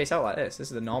staircase out like this? This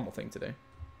is the normal thing to do. Why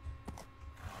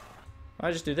don't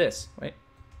I just do this? Wait.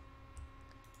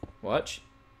 Watch.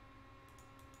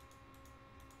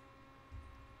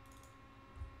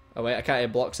 Oh wait, I can't hear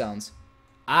block sounds.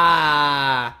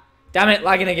 Ah! Damn it,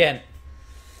 lagging again.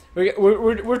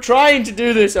 We're trying to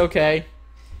do this, okay?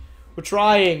 We're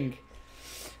trying.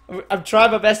 I'm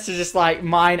trying my best to just like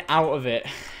mine out of it.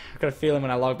 I've got a feeling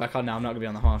when I log back on now, I'm not gonna be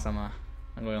on the horse, am I?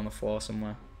 I'm going on the floor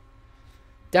somewhere.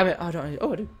 Damn it! I don't.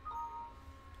 Oh, I do.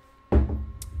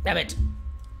 Damn it!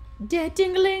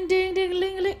 Ding-a-ling,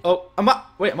 ding-a-ling. Oh,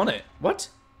 wait, I'm on it. What?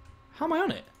 How am I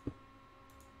on it?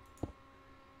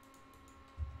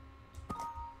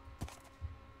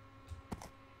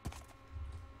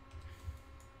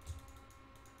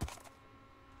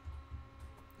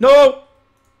 No!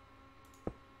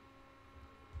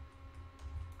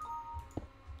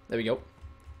 There we go.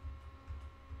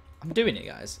 I'm doing it,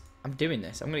 guys. I'm doing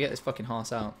this. I'm gonna get this fucking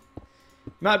horse out.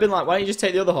 You might have been like, why don't you just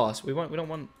take the other horse? We don't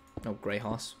want no grey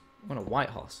horse. We want a white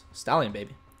horse. Stallion,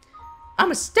 baby.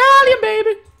 I'm a stallion,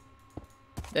 baby!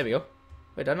 There we go.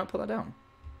 Wait, did I not put that down?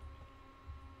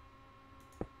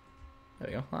 There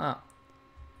we go. Like that.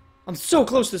 I'm so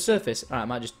close to the surface. Alright, I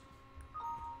might just...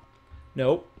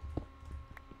 Nope.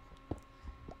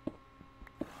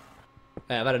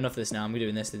 Hey, I've had enough of this now. I'm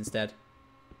doing this instead.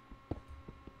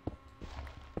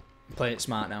 I'm playing it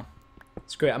smart now.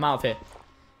 Screw it. I'm out of here.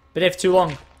 Been here for too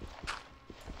long.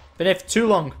 Been here for too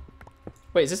long.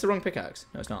 Wait, is this the wrong pickaxe?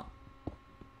 No, it's not.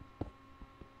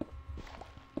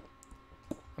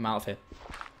 I'm out of here.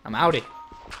 I'm outie.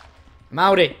 I'm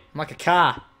outie. I'm like a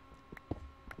car.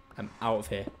 I'm out of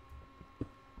here.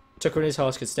 Tucker and his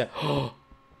horse could stay. Oh,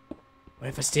 what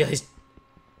if I steal his...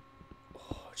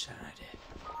 Oh, just had an idea.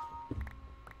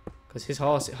 Because his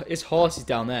horse is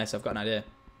down there, so I've got an idea.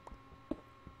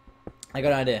 I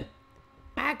got an idea.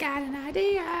 I got an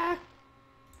idea.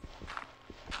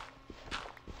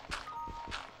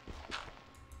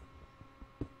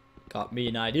 Got me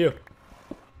an idea.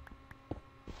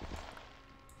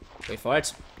 Wait for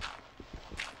it.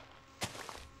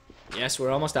 Yes,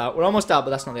 we're almost out. We're almost out,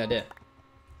 but that's not the idea.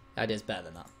 The idea is better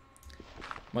than that.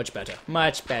 Much better.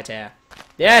 Much better.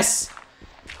 Yes!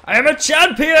 I am a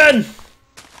champion!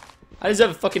 I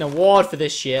deserve a fucking award for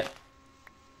this shit.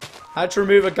 I had to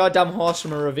remove a goddamn horse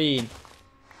from a ravine.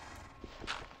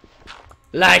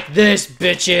 Like this,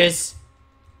 bitches!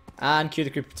 And cue the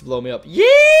creeper to blow me up.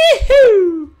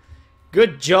 Yee-hoo!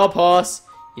 Good job, horse.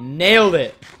 You nailed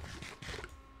it.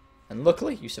 And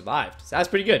luckily, you survived. So that's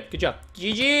pretty good. Good job.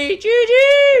 GG!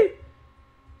 GG!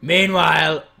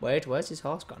 Meanwhile... Wait, where's his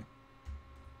horse gone?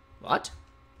 What?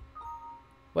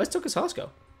 Where's Tucker's horse go?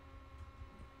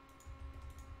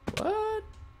 What?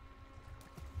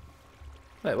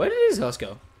 Wait, where did his horse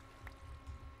go?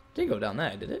 Didn't go down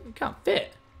there, did it? It can't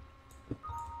fit.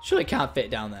 Surely it can't fit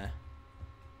down there.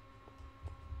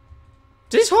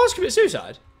 Did his horse commit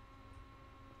suicide?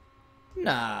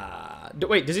 Nah.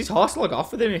 Wait, does his horse log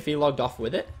off with him if he logged off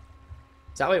with it?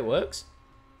 Is that how it works?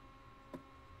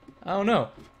 I don't know.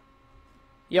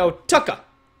 Yo, Tucker!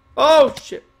 Oh,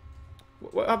 shit.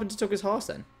 What happened to Tucker's horse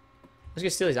then? Let's go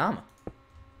steal his armor.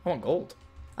 I want gold.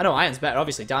 I know iron's better,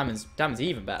 obviously. Diamond's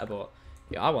even better, but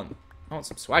yeah, I want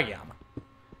some swaggy armor.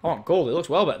 I want gold. It looks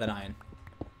well better than iron.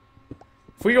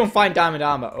 If we go and find diamond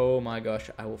armor, oh my gosh,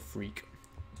 I will freak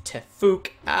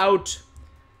Tefook out.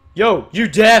 Yo, you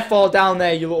dare fall down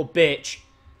there, you little bitch.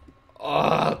 Oh,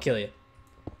 I'll kill you.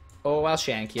 Oh, I'll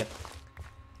shank you.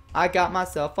 I got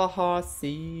myself a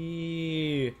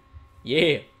horsey.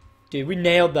 Yeah. Dude, we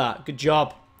nailed that. Good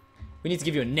job. We need to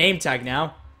give you a name tag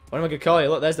now. What am I going to call you?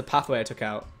 Look, there's the pathway I took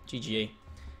out. GG.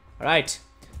 Alright.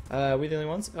 We the only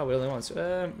ones? Oh, we're the only ones.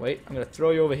 Wait, I'm going to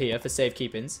throw you over here for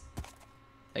safekeepings.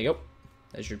 There you go.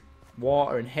 There's your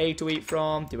water and hay to eat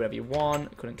from. Do whatever you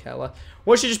want. Couldn't care less.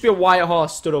 What should just be a white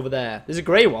horse stood over there? There's a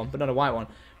grey one, but not a white one.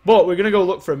 But we're going to go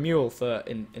look for a mule for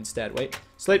instead. Wait.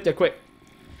 Sleep there, quick.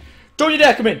 Don't you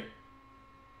dare come in!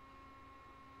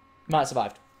 Might have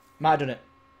survived. Might have done it.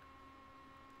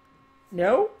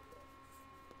 No?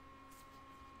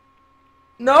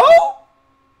 No?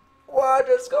 What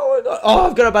is going on? Oh,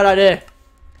 I've got a bad idea.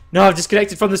 No, I've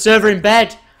disconnected from the server in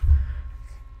bed.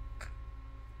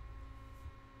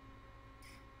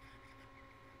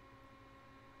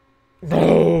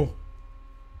 No.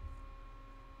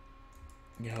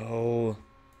 No.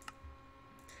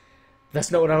 That's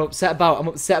not what I'm upset about. I'm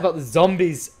upset about the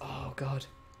zombies. Oh, God.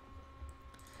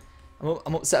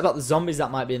 I'm upset about the zombies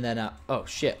that might be in there now. Oh,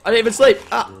 shit. I didn't even sleep.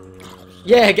 Ah.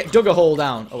 Yeah, dug a hole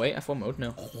down. Oh, wait. F1 mode?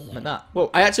 No. I meant that. Whoa,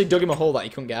 I actually dug him a hole that he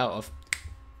couldn't get out of.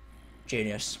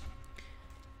 Genius.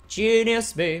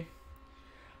 Genius me.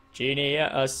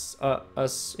 Genius.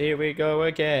 Us. Here we go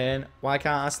again. Why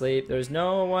can't I sleep? There's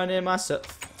no one in my...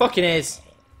 Fucking is.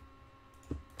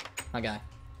 My guy.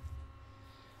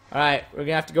 Alright, we're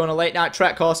gonna have to go on a late night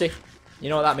trek, horsey. You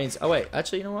know what that means. Oh, wait.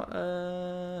 Actually, you know what?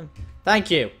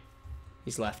 Thank you.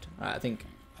 He's left. Alright, I think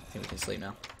we can sleep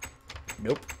now.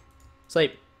 Nope.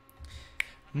 Sleep.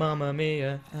 Mamma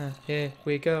mia, here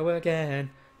we go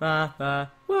again. Why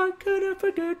could I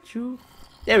forget you?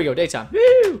 There we go, daytime.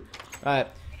 Woo! Alright.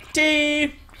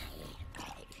 Tea!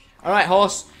 Alright,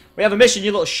 horse. We have a mission,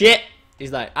 you little shit.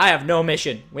 He's like, I have no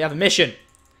mission. We have a mission.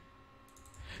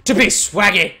 To be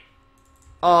swaggy!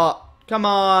 Oh, come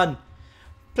on.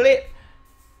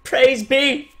 Praise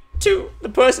be to the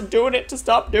person doing it to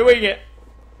stop doing it.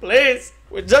 Please.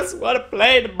 We just want to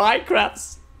play the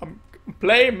Minecrafts. I'm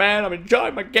playing, man. I'm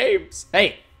enjoying my games.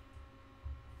 Hey.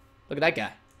 Look at that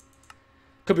guy.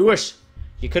 Could be worse.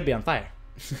 You could be on fire.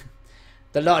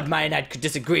 The Lord Mianite could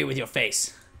disagree with your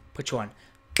face. Put you on.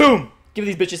 Boom. Give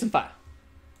these bitches some fire.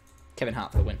 Kevin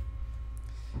Hart for the win.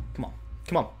 Come on.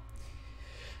 Come on.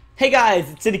 Hey guys,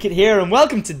 it's Syndicate here, and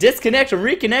welcome to Disconnect and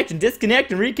Reconnect and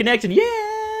Disconnect and Reconnect and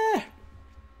yeah!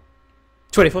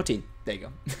 2014. There you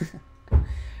go.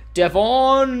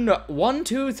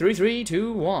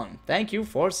 Devon123321. Thank you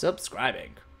for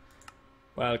subscribing.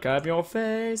 Welcome your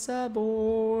face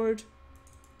aboard.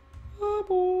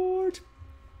 Aboard.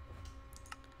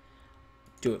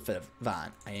 Do it for the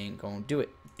vine. I ain't gonna do it.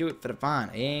 Do it for the vine.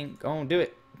 I ain't gonna do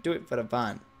it. Do it for the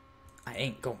vine. I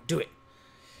ain't gonna do it.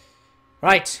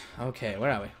 Right. Okay,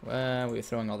 where are we? We're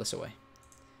throwing all this away.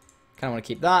 Kind of want to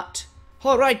keep that.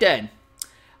 Alright then.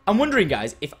 I'm wondering,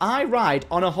 guys, if I ride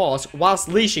on a horse whilst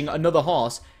leashing another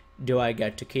horse, do I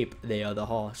get to keep the other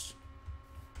horse?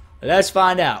 Let's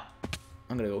find out.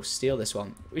 I'm going to go steal this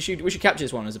one. We should capture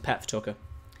this one as a pet for Tucker.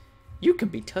 You can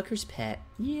be Tucker's pet.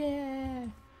 Yeah.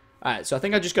 Alright, so I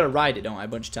think I just got to ride it, don't I, a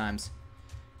bunch of times.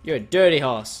 You're a dirty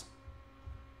horse.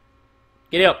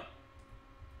 Get up.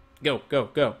 Go, go,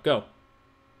 go, go.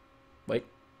 Wait.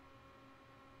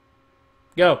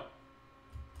 Go.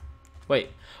 Wait.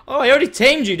 Oh, I already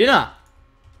tamed you, didn't I?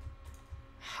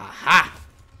 Ha-ha.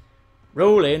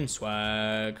 Roll in.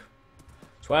 Swag.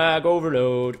 Swag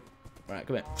overload. Right,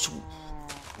 come here.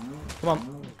 Come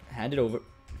on. Hand it over.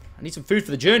 I need some food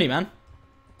for the journey, man.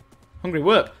 Hungry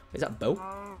work. Is that a bow? Is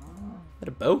that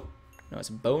a bow? No, it's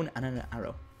a bone and an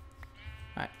arrow.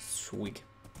 Alright, swig.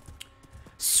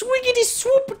 Swiggity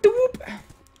swoop de whoop.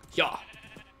 Yeah.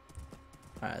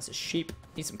 Alright, that's a sheep.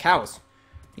 Need some cows.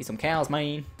 Need some cows,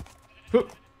 man. Hoop.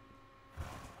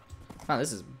 Man,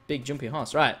 this is a big jumpy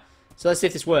horse. Right. So let's see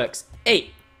if this works.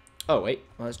 8. Oh, wait.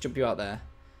 Well, let's jump you out there.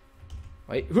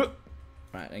 Wait. Hoop.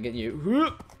 Right, and get you.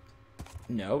 Hoop.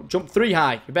 No. Jump 3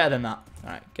 high. You're better than that.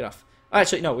 Alright, get off.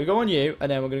 Actually, no. We go on you,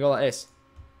 and then we're going to go like this.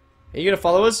 Are you going to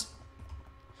follow us?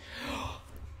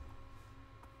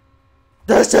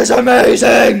 This is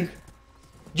amazing!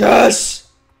 Yes!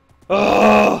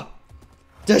 Oh!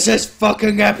 This is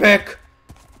fucking epic!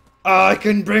 I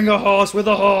can bring a horse with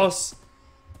a horse!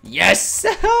 Yes!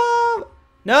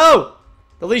 No!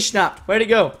 The leash snapped. Where'd it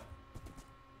go?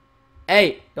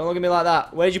 Hey, don't look at me like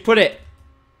that. Where'd you put it?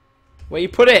 Where you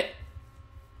put it?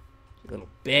 You little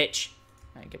bitch.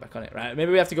 Alright, get back on it. Right,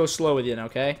 maybe we have to go slow with you now,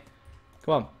 okay?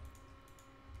 Come on.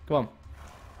 Come on.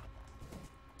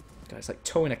 God, it's like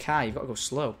towing a car. You've got to go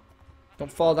slow.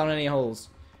 Don't fall down any holes.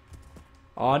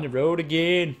 On the road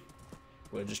again.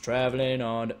 We're just traveling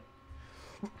on.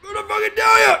 I'm gonna fucking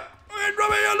tell you! I ain't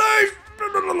rubbing your leash!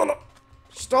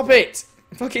 Stop it!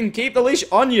 Fucking keep the leash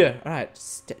on you. Alright,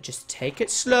 just take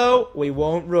it slow. We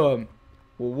won't run.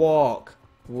 We'll walk.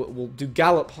 We'll do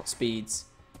gallop speeds.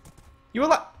 You were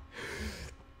like...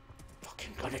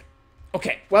 Fucking got it.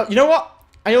 Okay, well, you know what?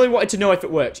 I only wanted to know if it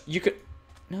worked. You could...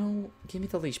 No, give me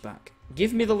the leash back.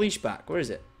 Give me the leash back. Where is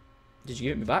it? Did you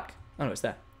give it me back? Oh, no, it's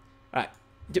there. Alright.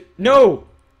 No!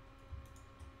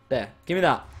 There. Give me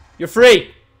that. You're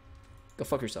free! Go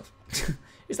fuck yourself.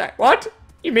 He's like, what?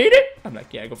 You made it? I'm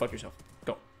like, yeah, go fuck yourself.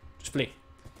 Go. Just flee.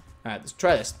 Alright, let's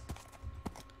try this.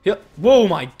 Here. Whoa,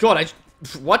 my god.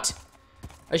 What?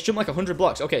 I just jumped like 100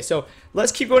 blocks. Okay, so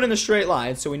let's keep going in the straight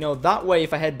line so we know that way,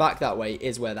 if I head back that way,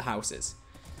 is where the house is.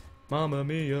 Mamma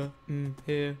mia,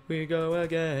 here we go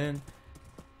again.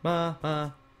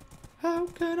 Mama, how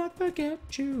can I forget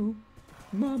you?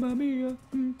 Mamma mia,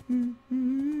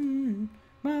 mama.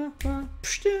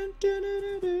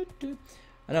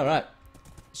 I know, right?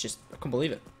 It's just, I couldn't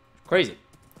believe it. Crazy.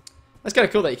 That's kind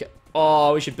of cool that you can...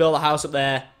 Oh, we should build a house up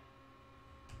there.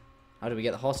 How do we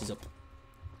get the horses up?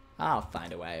 I'll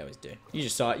find a way, I always do. You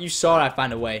just saw it. You saw it, I'd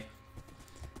find a way.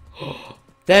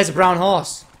 There's a brown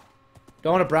horse. Do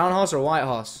I want a brown horse or a white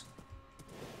horse?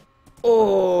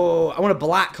 Oh, I want a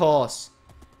black horse.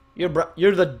 You're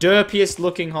the derpiest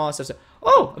looking horse I've seen.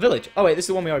 Oh, a village. Oh, wait, this is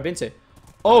the one we already been to.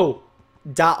 Oh,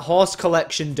 that horse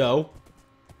collection dough.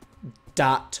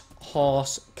 That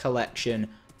horse collection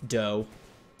dough.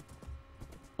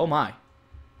 Oh, my.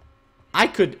 I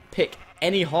could pick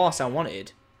any horse I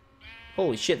wanted.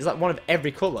 Holy shit, there's like one of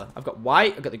every colour. I've got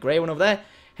white, I've got the grey one over there.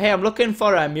 Hey, I'm looking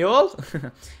for a mule.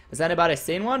 Has anybody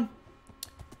seen one?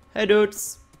 Hey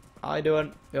dudes, how you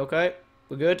doing? You okay?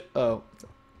 We're good? Oh,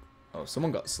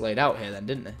 someone got slayed out here then,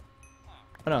 didn't they?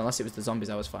 Oh no, unless it was the zombies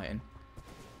I was fighting.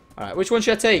 Alright, which one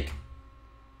should I take?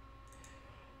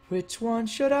 Which one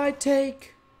should I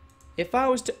take? If I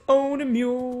was to own a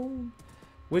mule,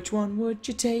 which one would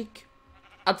you take?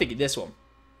 I'm thinking this one.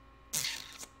 That's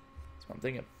what I'm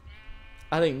thinking.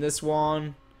 I think this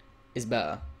one is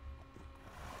better.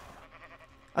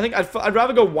 I think I'd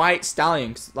rather go white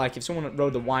stallion. Like if someone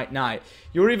rode the white knight,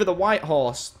 you were either the white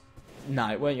horse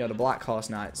knight, weren't you, or the black horse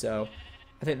knight? So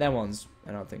I think them ones.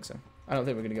 I don't think so. I don't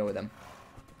think we're gonna go with them.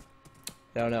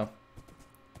 I don't know.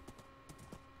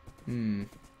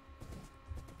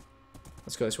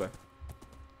 Let's go this way.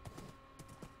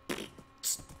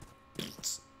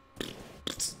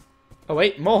 Oh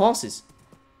wait, more horses.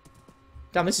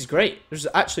 Damn, this is great. There's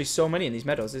actually so many in these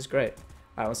meadows. This is great.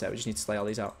 Alright, one sec. We just need to slay all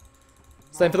these out.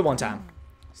 Slaying for the one time.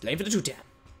 Slaying for the 2 time.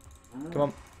 Come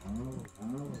on.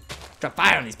 Drop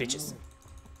fire on these bitches.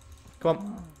 Come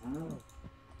on.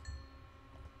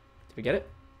 Did we get it?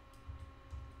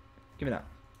 Give me that.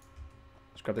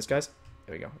 Let's grab this, guys.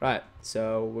 There we go. Right.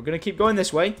 So we're going to keep going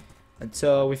this way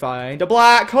until we find a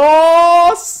black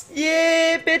horse.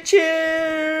 Yeah,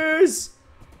 bitches.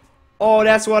 Oh,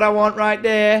 that's what I want right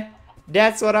there.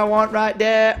 That's what I want right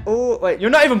there. Oh, wait. You're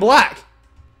not even black.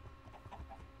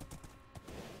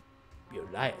 You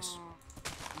liars.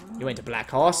 You ain't a black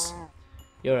horse.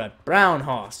 You're a brown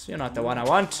horse. You're not the one I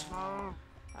want.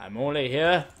 I'm only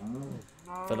here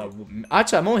for the...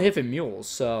 Actually, I'm only here for mules,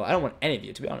 so I don't want any of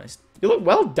you, to be honest. You look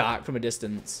well dark from a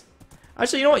distance.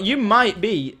 Actually, you know what? You might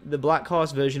be the black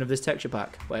horse version of this texture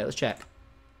pack. Wait, let's check.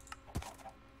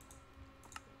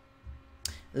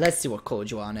 Let's see what colour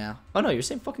you are now. Oh no, you're the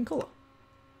same fucking colour.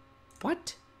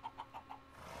 What?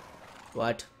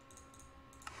 What?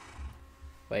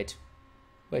 Wait.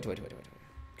 Wait.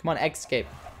 Come on, escape.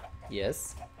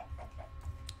 Yes.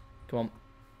 Come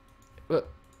on.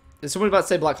 There's someone about to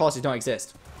say black horses don't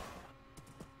exist.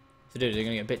 If they do, they're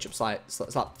gonna get a bitch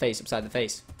slap face upside the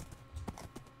face.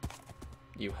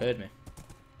 You heard me.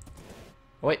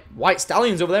 Oh, wait, white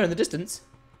stallions over there in the distance.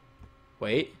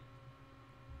 Wait.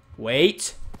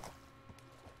 Wait.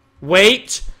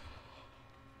 Wait.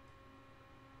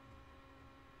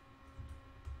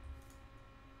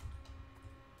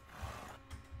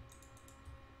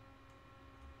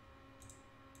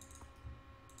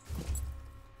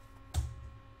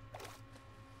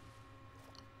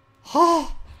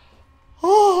 Oh.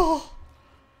 Oh.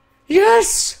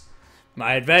 Yes.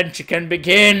 My adventure can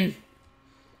begin.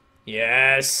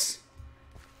 Yes.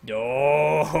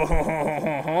 Oh.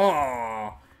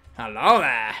 Hello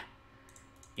there.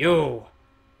 You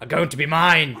are going to be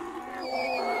mine.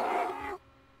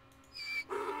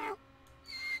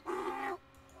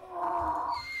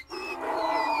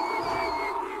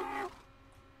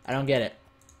 I don't get it.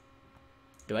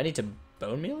 Do I need to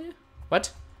bone meal you?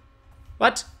 What?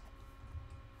 What?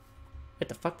 What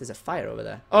the fuck? There's a fire over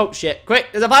there. Oh shit. Quick!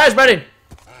 There's a fire spreading!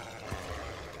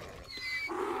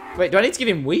 Wait, do I need to give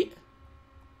him wheat?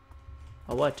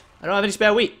 Or what? I don't have any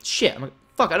spare wheat. Shit.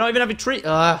 Fuck, I don't even have a tree.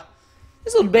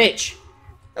 This little bitch.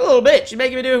 That little bitch. She's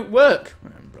making me do work.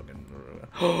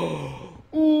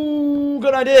 Ooh,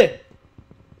 good idea.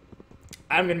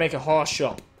 I'm gonna make a horse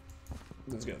shop.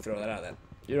 I'm just gonna throw that out there.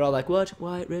 You're all like, what?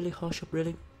 Why? Really? Horse shop?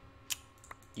 Really?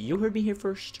 You heard me here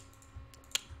first.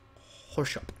 Horse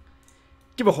shop.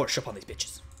 Give a horse shop on these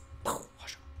bitches. Horse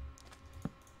shop.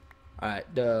 Alright,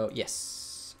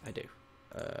 yes, I do.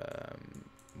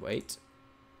 Wait.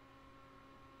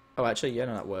 Oh, actually, yeah,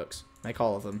 no, that works. Make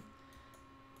all of them.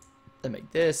 Then make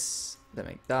this, then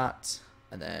make that,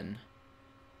 and then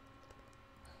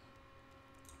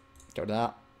go to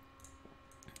that.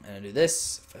 And do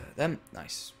this for them.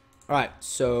 Nice. Alright,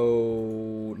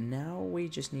 so now we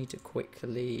just need to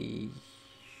quickly...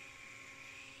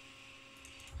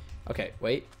 Okay,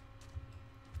 wait.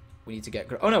 We need to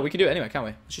get... Oh no, we can do it anyway, can't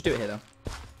we? Let's just do it here though.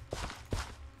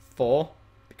 4.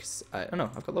 Because I don't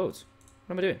know, I've got loads.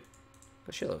 What am I doing? I've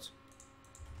got shitloads.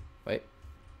 Wait.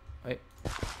 Wait.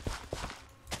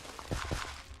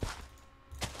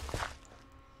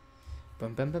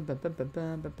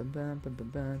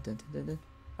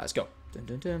 Let's go.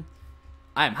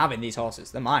 I am having these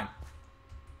horses. They're mine.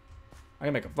 I'm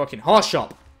gonna make a fucking horse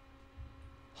shop.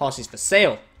 Horses for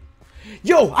sale.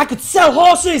 Yo, I could sell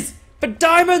horses for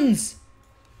diamonds.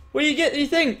 What do you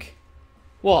think?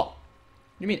 What? What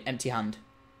do you mean empty hand?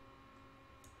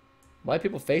 Why are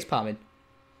people face palming?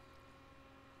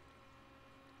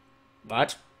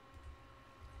 What?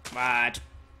 What?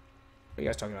 What are you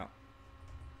guys talking about?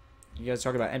 You guys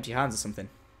talking about empty hands or something?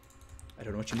 I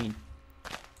don't know what you mean.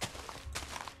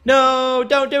 No,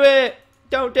 don't do it.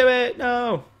 Don't do it.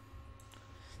 No.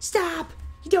 Stop.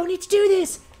 You don't need to do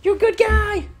this. You're a good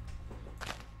guy.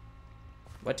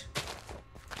 What?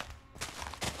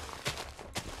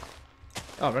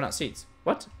 Oh, I've run out of seeds.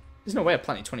 What? There's no way of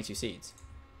planting 22 seeds.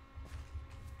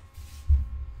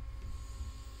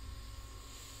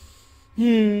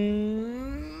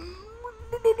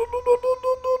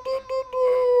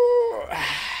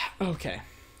 Okay.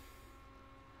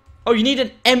 Oh, you need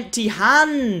an empty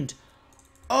hand.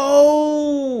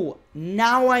 Oh,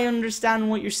 now I understand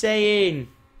what you're saying.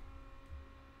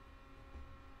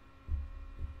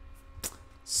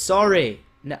 Sorry.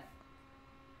 No.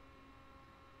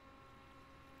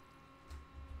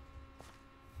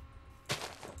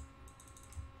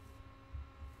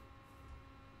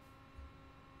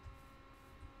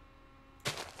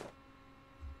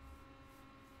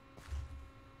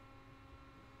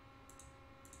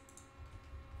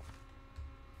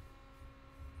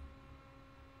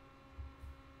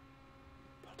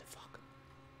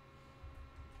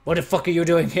 What the fuck are you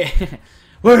doing here?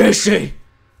 Where is she?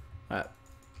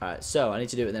 Alright, so I need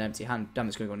to do it with an empty hand. Damn,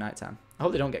 it's gonna go nighttime. I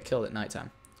hope they don't get killed at nighttime.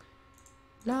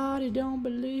 Lottie don't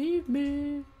believe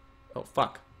me. Oh,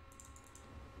 fuck.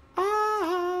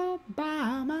 All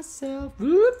by myself.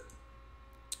 Whoop.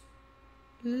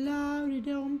 Lottie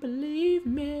don't believe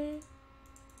me.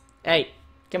 Hey,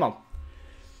 come on.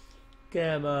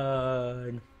 Come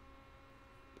on.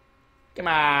 Come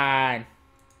on.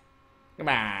 Come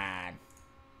on.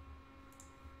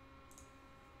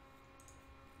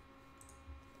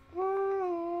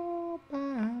 All by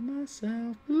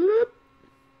myself. Whoop.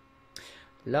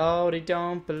 Lordy,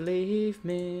 don't believe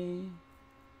me.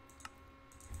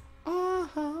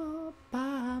 All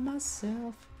by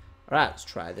myself. Alright, let's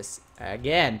try this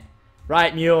again.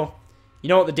 Right, Mule. You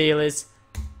know what the deal is.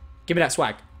 Give me that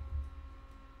swag.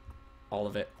 All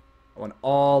of it. I want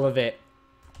all of it.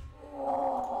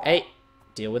 Hey,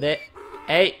 deal with it.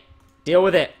 Hey, deal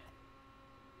with it.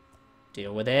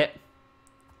 Deal with it.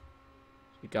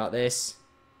 You got this.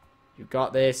 You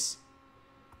got this.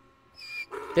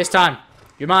 This time,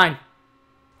 you're mine.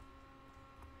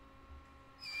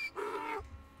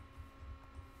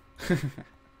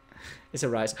 It's a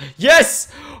rise.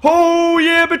 Yes! Oh,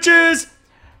 yeah, bitches!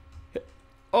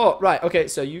 Oh, right, okay,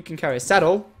 so you can carry a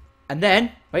saddle. And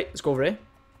then, wait, let's go over here.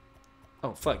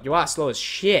 Oh, fuck, you are slow as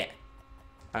shit.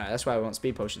 Alright, that's why we want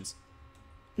speed potions.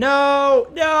 No!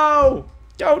 No!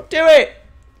 Don't do it!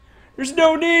 There's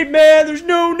no need, man! There's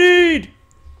no need!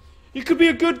 You could be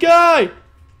a good guy!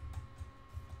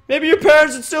 Maybe your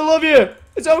parents would still love you!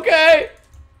 It's okay!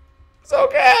 It's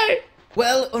okay!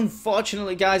 Well,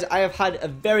 unfortunately, guys, I have had a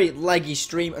very laggy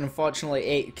stream, and unfortunately,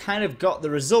 it kind of got the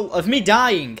result of me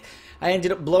dying. I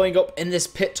ended up blowing up in this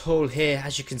pit hole here,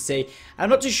 as you can see. I'm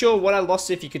not too sure what I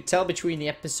lost, if you could tell between the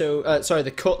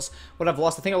the cuts, what I've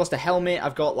lost. I think I lost a helmet,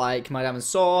 I've got, like, my diamond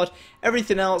sword,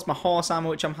 everything else, my horse armor,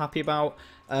 which I'm happy about,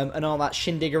 and all that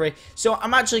shindiggery. So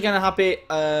I'm actually kind of happy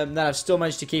that I've still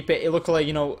managed to keep it. It looked like,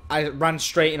 you know, I ran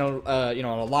straight in a,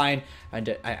 on a line,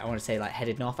 and I want to say, like,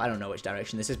 headed north. I don't know which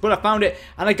direction this is, but I found it,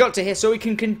 and I got to here, so we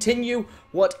can continue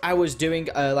what I was doing.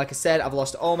 Like I said, I've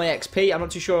lost all my XP. I'm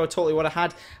not too sure totally what I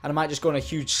had, and I might just go on a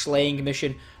huge slaying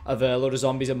mission of a load of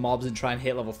zombies and mobs and try and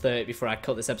hit level 30 before I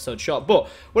cut this episode short. But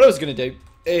what I was going to do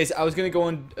is I was going to go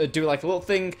and do like a little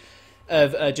thing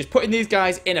of just putting these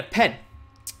guys in a pen.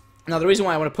 Now, the reason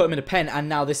why I want to put them in a pen, and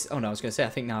now this... Oh, no, I was going to say, I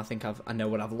know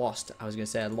what I've lost. I was going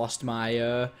to say I lost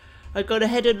my... I got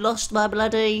ahead and lost my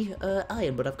bloody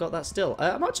iron, but I've got that still.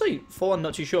 I'm actually full on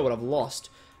not too sure what I've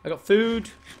lost. I got food.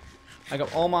 I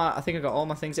got all my... I think I got all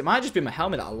my things. It might just be my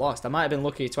helmet that I lost. I might have been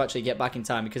lucky to actually get back in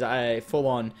time because I full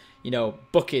on, you know,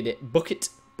 booked it. There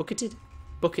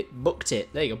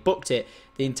you go, booked it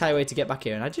the entire way to get back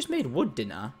here. And I just made wood,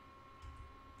 didn't I?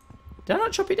 Did I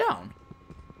not chop it down?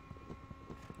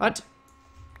 What?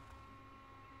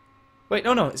 Wait,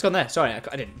 no, it's gone there. Sorry, I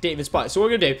didn't even spot it. So what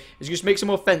we're going to do is just make some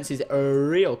more fences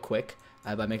real quick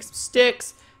by making some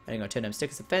sticks. And I'm going to turn them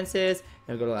sticks into fences.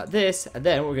 And we're going to go like this. And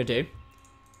then what we're going to do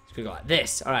is going to go like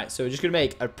this. Alright, so we're just going to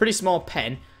make a pretty small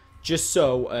pen just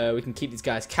so we can keep these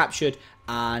guys captured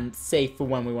and safe for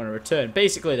when we want to return.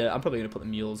 Basically, I'm probably going to put the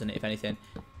mules in it, if anything.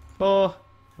 4,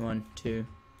 1, 2.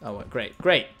 Oh, great.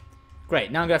 Now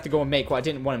I'm going to have to go and make what I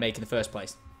didn't want to make in the first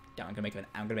place. I'm gonna make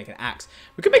an axe.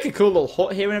 We could make a cool little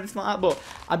hut here and everything like that, but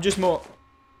I'm just more...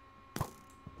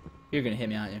 You're gonna hit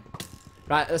me, aren't you?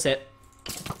 Right, that's it.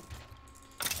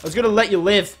 I was gonna let you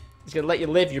live. I was gonna let you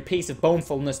live your piece of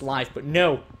bonefulness life, but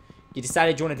no. You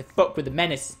decided you wanted to fuck with the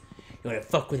menace. You want to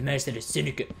fuck with the menace of the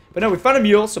Syndicate. But no, we found a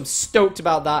mule, so I'm stoked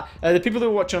about that. The people who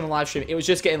were watching on the live stream, it was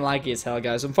just getting laggy as hell,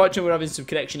 guys. Unfortunately, we're having some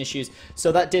connection issues,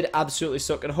 so that did absolutely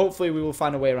suck, and hopefully we will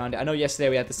find a way around it. I know yesterday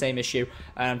we had the same issue,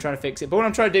 and I'm trying to fix it. But what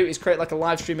I'm trying to do is create like a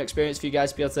live stream experience for you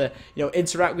guys to be able to, you know,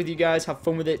 interact with you guys, have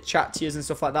fun with it, chat to you and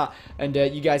stuff like that, and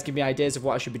you guys give me ideas of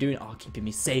what I should be doing. Oh, keeping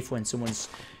me safe when someone's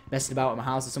messing about at my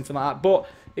house or something like that. But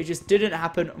it just didn't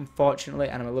happen, unfortunately,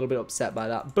 and I'm a little bit upset by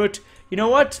that. But you know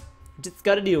what? Just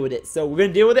gotta deal with it. So we're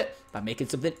gonna deal with it by making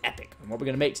something epic. And what we're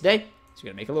gonna make today is we're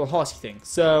gonna make a little horsey thing.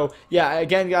 So yeah,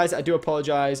 again, guys, I do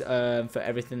apologize for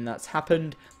everything that's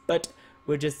happened, but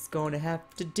we're just gonna have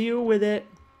to deal with it.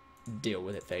 Deal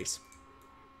with it, face.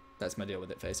 That's my deal with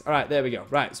it, face. All right, there we go.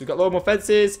 Right, so we've got a lot more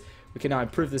fences. We can now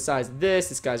improve the size of this.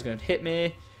 This guy's gonna hit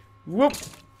me. Whoop!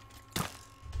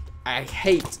 I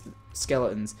hate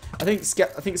skeletons. I think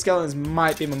skeletons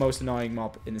might be my most annoying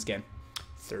mob in this game.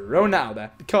 Throwing that out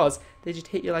there because they just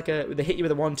hit you like they hit you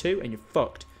with a 1-2 and you're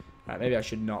fucked. Right, maybe I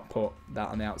should not put that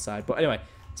on the outside. But anyway,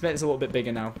 let's make this a little bit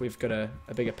bigger now. We've got a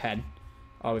bigger pen.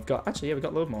 Oh, we've got we've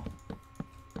got a load more.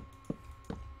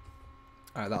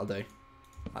 Alright, that'll do.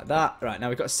 Like that. Right, now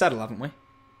we've got a saddle, haven't we?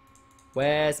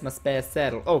 Where's my spare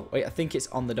saddle? Oh, wait, I think it's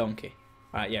on the donkey.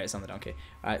 Alright, yeah, it's on the donkey.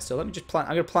 Alright, so let me just plant.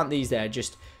 I'm gonna plant these there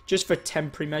just for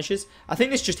temporary measures. I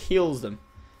think this just heals them.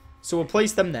 So we'll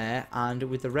place them there, and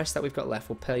with the rest that we've got left,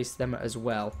 we'll place them as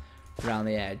well around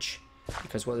the edge.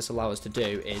 Because what this allows us to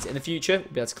do is, in the future,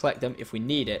 we'll be able to collect them if we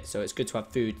need it. So it's good to have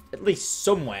food, at least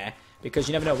somewhere, because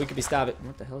you never know, we could be starving.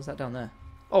 What the hell is that down there?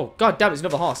 Oh, god damn, it's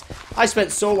another horse. I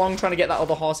spent so long trying to get that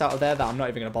other horse out of there that I'm not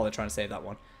even going to bother trying to save that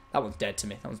one. That one's dead to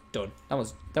me. That one's done.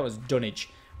 That was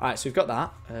dunnage. Alright, so we've got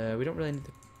that. We don't really need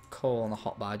the coal on the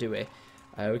hotbar, do we?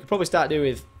 We could probably start doing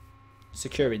with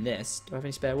securing this. Do I have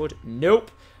any spare wood?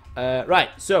 Nope. Right,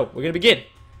 so we're going to begin.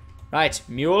 Right,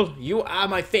 Mule, you are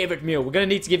my favorite mule. We're going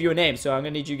to need to give you a name, so I'm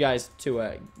going to need you guys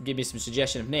to give me some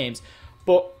suggestion of names.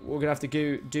 But what we're going to have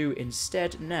to do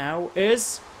instead now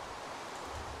is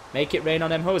make it rain on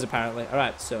them hoes, apparently.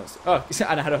 Alright, so... Oh,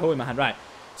 and I had a hoe in my hand. Right.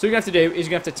 So what you're going to have to do is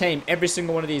you're going to have to tame every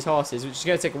single one of these horses, which is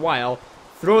going to take a while.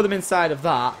 Throw them inside of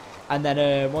that, and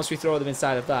then once we throw them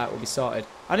inside of that, we'll be sorted.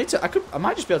 I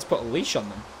might just be able to put a leash on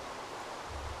them.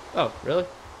 Oh, really?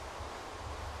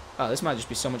 Oh, this might just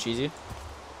be so much easier.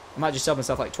 I might just sell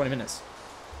myself like 20 minutes.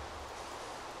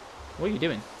 What are you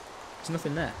doing? There's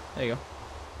nothing there. There you go.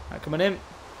 Alright, come on in.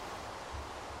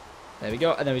 There we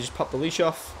go. And then we just pop the leash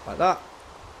off like that.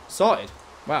 Sorted.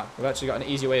 Wow, we've actually got an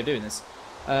easier way of doing this.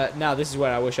 Now, this is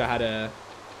where I wish I had a...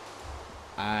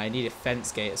 I need a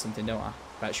fence gate or something, don't I?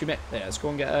 Right, should we make... There, let's go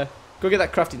and get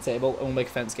that crafting table and we'll make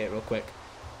a fence gate real quick.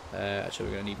 Actually,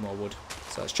 we're going to need more wood.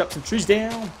 So let's chop some trees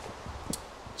down.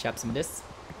 Chop some of this.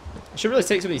 I should really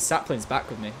take some of these saplings back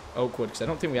with me. Oak wood, because I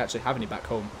don't think we actually have any back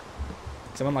home.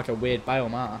 Because I'm on like a weird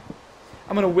biome, aren't I?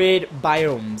 I'm on a weird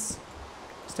biomes.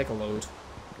 Let's take a load.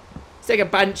 Let's take a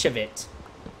bunch of it.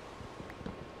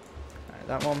 Alright,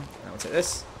 that one. Then we'll take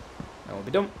this. That will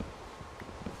be done.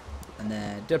 And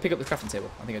then, did I pick up the crafting table?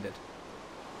 I think I did.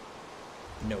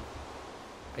 No.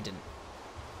 I didn't.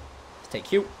 Let's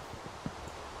take you.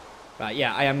 Right,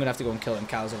 yeah, I am going to have to go and kill them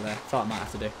cows over there. Thought I might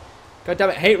have to do. God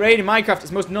damn it, hate rain in Minecraft. It's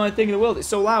the most annoying thing in the world. It's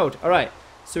so loud. Alright,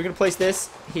 so we're going to place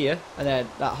this here. And then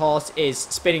that horse is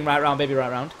spinning right round, baby, right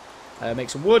round.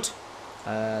 Make some wood.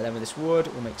 Then with this wood,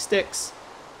 we'll make sticks.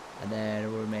 And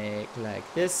then we'll make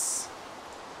like this.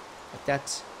 Like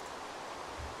that.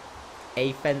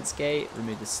 A fence gate.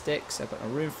 Remove the sticks. I've got no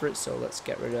room for it, so let's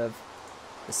get rid of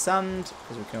the sand.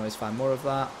 Because we can always find more of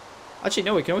that. Actually,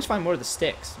 no, we can always find more of the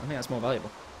sticks. I think that's more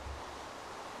valuable.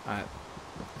 Alright.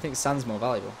 I think sand's more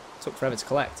valuable. Took forever to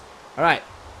collect. Alright,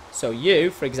 so you,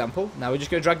 for example, now we're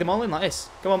just going to drag them all in like this.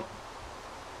 Come on.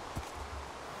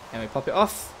 And we pop it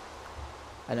off.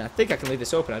 And I think I can leave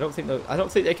this open. I don't think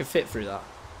they can fit through that.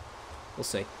 We'll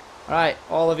see. Alright,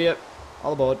 all of you,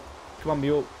 all aboard. Come on,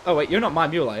 Mule. Oh wait, you're not my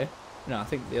mule, are you? No, I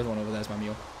think the other one over there is my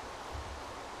mule.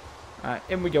 Alright,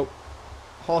 in we go.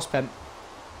 Horse pen.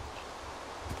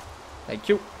 Thank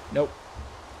you. Nope.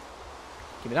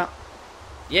 Give me that.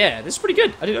 Yeah, this is pretty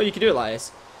good. I didn't know you could do it like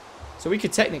this. So we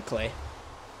could technically...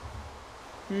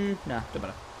 nah, don't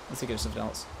matter. Let's think of something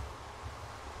else.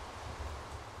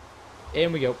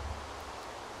 In we go.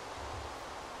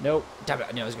 Nope. Damn it,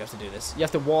 I knew I was going to have to do this. You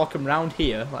have to walk them round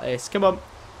here like this. Come on.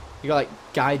 You got to,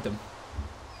 like, guide them.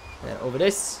 And then over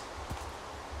this.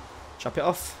 Chop it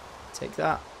off. Take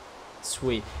that.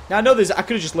 Sweet. Now, I know I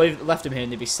could have just left them here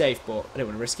and they'd be safe, but I didn't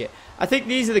want to risk it. I think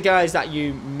these are the guys that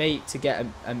you mate to get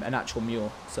an actual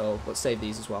mule. So, let's save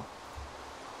these as well.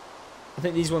 I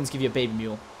think these ones give you a baby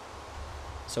mule.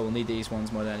 So we'll need these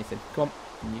ones more than anything. Come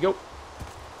on. In you go.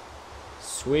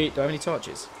 Sweet. Do I have any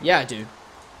torches? Yeah, I do.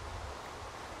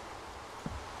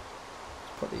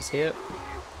 Put these here.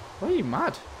 Why are you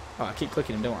mad? Oh, I keep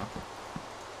clicking them, don't I?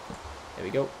 There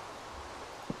we go.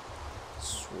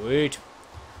 Sweet.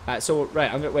 Alright, so,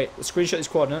 right, I'm going to, wait, let's screenshot these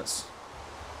coordinates.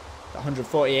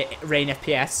 148 rain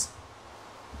FPS.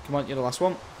 Come on, you're the last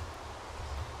one.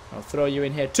 I'll throw you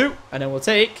in here too, and then we'll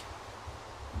take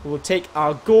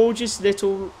our gorgeous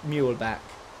little mule back.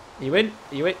 Are you in?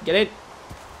 Are you in? Get in.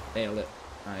 Nailed it.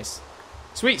 Nice.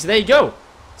 Sweet, so there you go.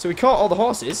 So we caught all the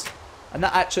horses, and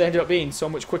that actually ended up being so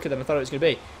much quicker than I thought it was going to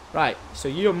be. Right, so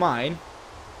you're mine.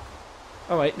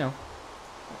 Oh, wait, no.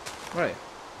 Where are you?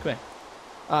 Come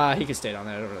here. He can stay down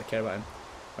there. I don't really care about him.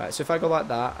 Right, so if I go like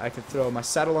that, I can throw my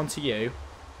saddle onto you.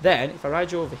 Then, if I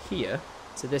ride you over here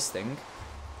to this thing,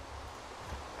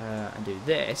 and do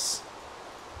this,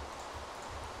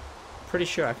 pretty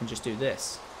sure I can just do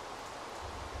this.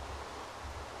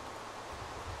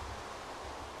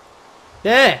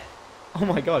 There! Oh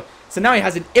my god. So now he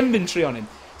has an inventory on him.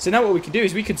 So now what we can do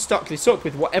is we can stock this up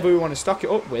with whatever we want to stock it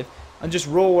up with and just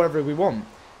roll wherever we want.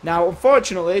 Now,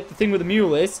 unfortunately, the thing with the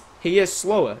mule is he is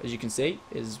slower, as you can see.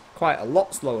 Is quite a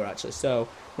lot slower, actually. So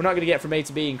we're not going to get from A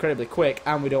to B incredibly quick,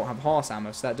 and we don't have horse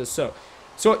armor, so that does so.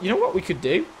 So, you know what we could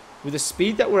do? With the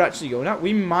speed that we're actually going at,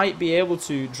 we might be able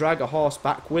to drag a horse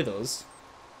back with us.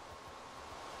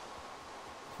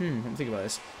 Let me think about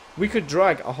this. We could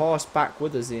drag a horse back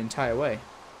with us the entire way.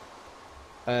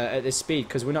 At this speed,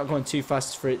 because we're not going too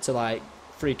fast for it to, like,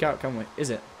 freak out, can we?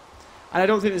 Is it? And I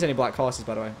don't think there's any black horses,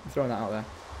 by the way. I'm throwing that out there.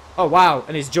 Oh, wow.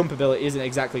 And his jump ability isn't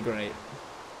exactly great.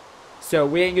 So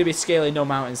we ain't going to be scaling no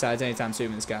mountainsides anytime soon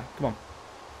with this guy. Come on.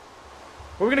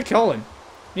 What are we going to call him?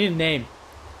 We need a name.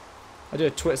 I'll do a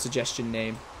Twitter suggestion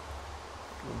name.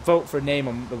 vote for a name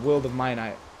on the World of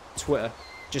Mianite Twitter.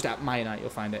 Just at Mianite, you'll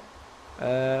find it.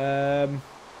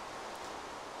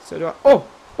 So do I... Oh!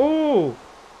 Oh!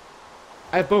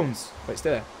 I have bones. Wait, stay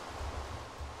there.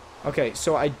 Okay,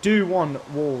 so I do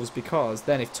want wolves because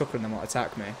then if Tucker and them will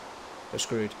attack me, they're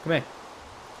screwed. Come here.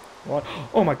 What?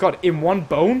 Oh my god, in one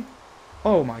bone?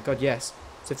 Oh my god, yes.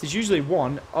 So if there's usually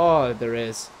one... Oh, there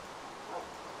is.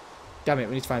 Damn it,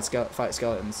 we need to fight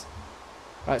skeletons.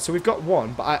 Alright, so we've got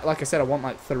one, but like I said, I want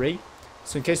like 3.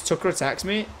 So in case Tucker attacks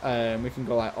me, we can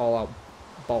go like all out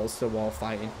balls to the wall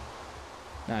fighting.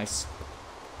 Nice.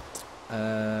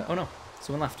 Oh no,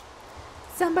 someone left.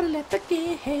 Somebody left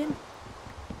again.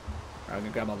 Alright, I'm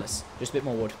gonna grab all this. Just a bit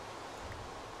more wood.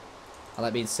 I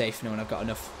like being safe knowing I've got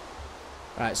enough.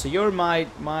 Alright, so you're my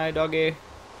doggy.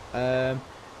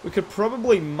 We could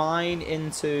probably mine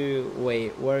into...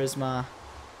 Wait, where is my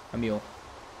mule?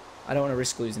 I don't want to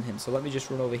risk losing him, so let me just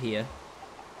run over here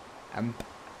and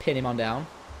pin him on down.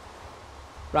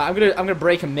 Right, I'm gonna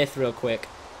break a myth real quick.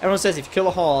 Everyone says if you kill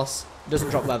a horse, it doesn't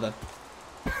drop leather.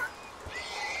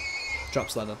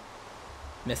 Drops leather.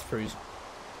 Myth proves.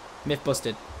 Myth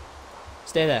busted.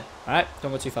 Stay there, alright?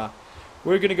 Don't go too far.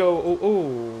 We're gonna go...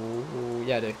 Oh,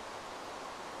 yeah, I do.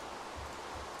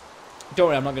 Don't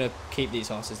worry, I'm not gonna keep these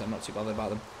horses. I'm not too bothered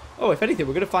about them. Oh, if anything,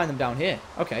 we're gonna find them down here.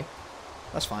 Okay,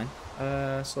 that's fine.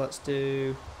 So let's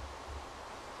do...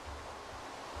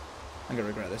 I'm gonna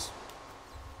regret this.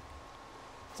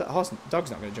 Is that horse? Dog's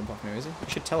not gonna jump off me, is he?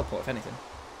 He should teleport, if anything.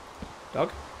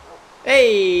 Dog?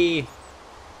 Hey!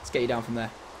 Let's get you down from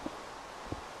there.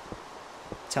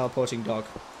 Teleporting dog.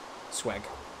 Swag.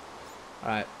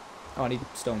 Alright. Oh, I need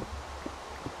stone.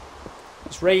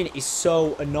 This rain is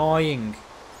so annoying.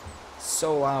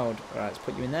 So loud. Alright, let's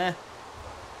put you in there.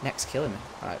 Next, killing me.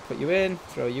 Alright, put you in.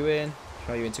 Throw you in.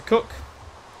 Throw you in to cook.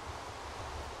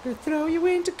 I'm gonna throw you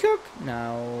in to cook.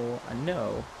 Now, I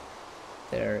know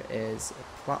there is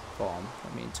a platform.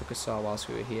 I mean, took a saw whilst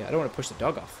we were here. I don't want to push the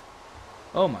dog off.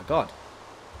 Oh my god.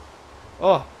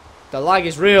 Oh, the lag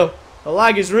is real. The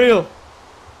lag is real.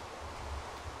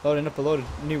 Loading up a load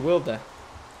of new world there.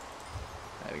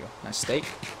 There we go. Nice steak.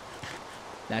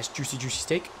 Nice juicy, juicy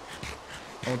steak.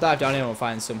 And we'll dive down here and we'll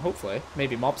find some, hopefully,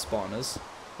 maybe mob spawners.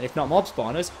 And if not mob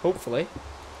spawners, hopefully,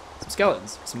 some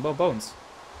skeletons, some more bones.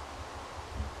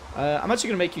 I'm actually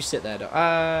going to make you sit there,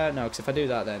 though. No, because if I do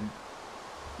that, then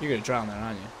you're going to drown there,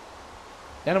 aren't you?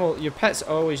 The animal, your pets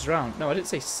always drown. No, I didn't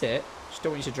say sit. I just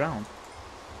don't want you to drown.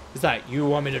 Is that, you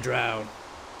want me to drown?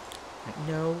 Like,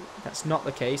 no, that's not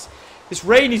the case. This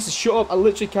rain needs to shut up. I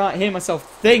literally can't hear myself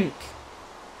think.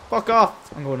 Fuck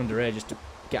off. I'm going under here just to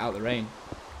get out of the rain.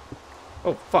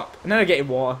 Oh, fuck. And then I get in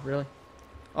water, really?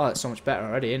 Oh, that's so much better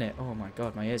already, isn't it? Oh my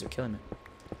god, my ears are killing me.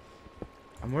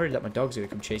 I'm worried that my dog's going to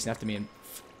come chasing after me and...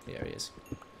 There he is.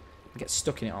 I get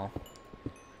stuck in it all.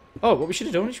 Oh, what we should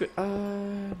have done is...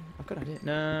 I've got an idea.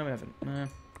 No, we haven't. No.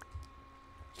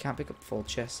 You can't pick up full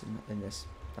chests in this.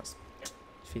 That's...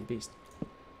 Feed the beast.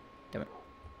 Damn it.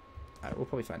 Alright, we'll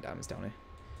probably find diamonds down here.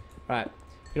 Alright.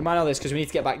 We're gonna mine all this because we need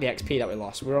to get back the XP that we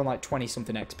lost. We were on like 20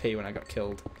 something XP when I got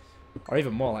killed. Or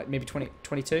even more, like maybe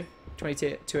 22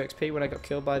 XP when I got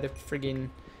killed by the friggin'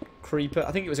 creeper.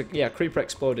 I think it was a creeper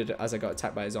exploded as I got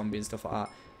attacked by a zombie and stuff like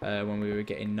that when we were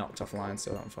getting knocked offline,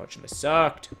 so that unfortunately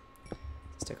sucked.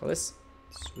 Let's take all this.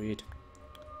 Sweet.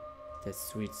 That's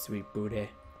sweet, sweet booty.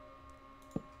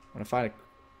 I want to find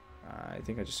a... I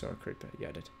think I just saw a creeper. Yeah,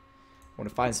 I did. I want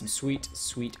to find some sweet,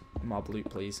 sweet mob loot,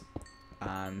 please.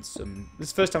 And some... This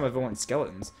is the first time I've ever wanted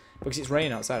skeletons. Because it's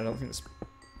raining outside, I don't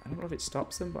know if it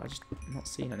stops them, but I'm not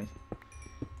seeing any.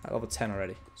 At level 10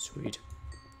 already. Sweet.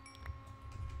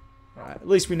 Alright, at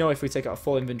least we know if we take out a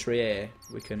full inventory here,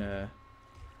 we can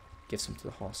give some to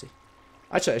the horsey.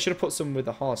 Actually, I should have put some with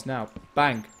the horse now.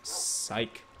 Bang.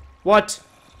 Psych. What?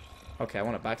 Okay, I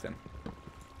want it back then.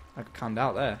 I got canned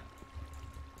out there.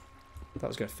 That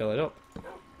was going to fill it up.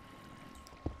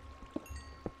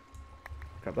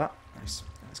 Grab that. Nice.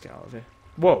 Let's get out of here.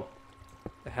 Whoa.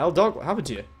 The hell, dog? What happened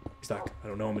to you? He's like, I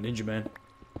don't know, I'm a ninja man.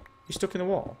 You stuck in the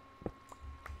wall?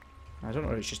 I don't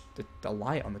know, it's just the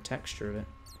light on the texture of it.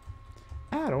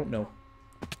 I don't know.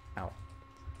 Ow. Have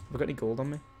I got any gold on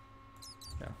me?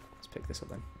 No. Let's pick this up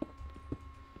then.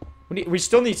 We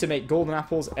still need to make golden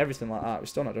apples, everything like that. We've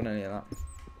still not done any of that.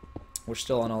 We're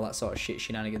still on all that sort of shit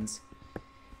shenanigans.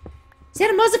 Is that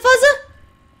a muzzer fuzzer?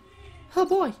 Oh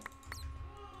boy.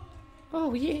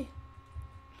 Oh yeah.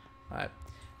 Alright.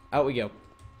 Out we go.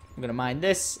 I'm gonna mine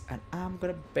this, and I'm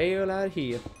gonna bail out of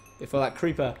here before that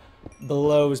creeper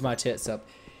blows my tits up.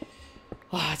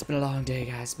 Oh, it's been a long day,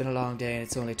 guys. It's been a long day, and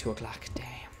it's only 2 o'clock. Damn.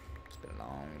 It's been a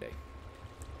long day.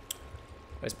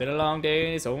 It's been a long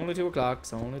day. It's only 2 o'clock.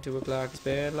 It's only 2 o'clock. It's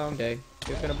been a long day.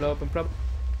 You're gonna blow up and prob.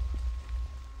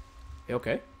 You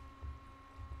okay?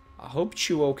 I hope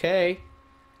you okay.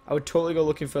 I would totally go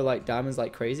looking for like diamonds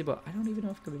like crazy, but I don't even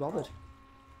know if I can be bothered.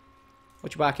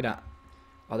 What you barking at?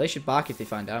 Oh, they should bark if they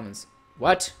find diamonds.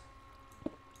 What?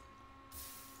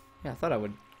 Yeah, I thought I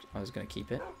was gonna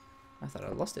keep it. I thought I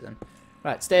lost it then.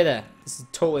 Right, stay there. This is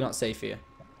totally not safe for you.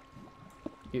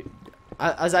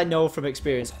 As I know from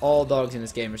experience, all dogs in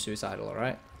this game are suicidal,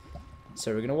 alright?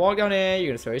 So we're gonna walk down here, you're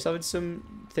gonna throw yourself into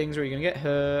some things where you're gonna get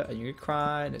hurt, and you're gonna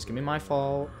cry, and it's gonna be my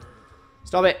fault.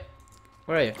 Stop it!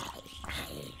 Where are you?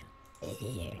 Oh,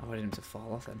 I wanted him to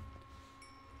fall off then.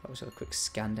 I'll just have a quick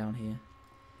scan down here.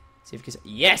 See if we can...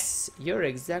 Yes! You're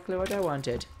exactly what I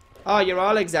wanted. Oh, you're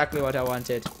all exactly what I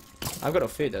wanted. I've got no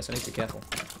food though, so I need to be careful.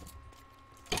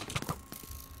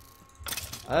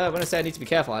 When I say I need to be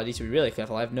careful, I need to be really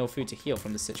careful. I have no food to heal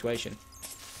from this situation.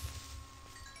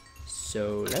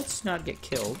 So, let's not get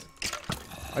killed.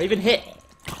 Or even hit!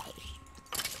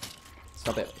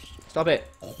 Stop it. Stop it!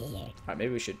 Alright,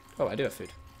 maybe we should... Oh, I do have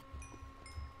food.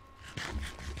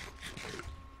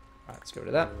 Alright, let's get rid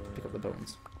of that. Pick up the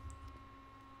bones.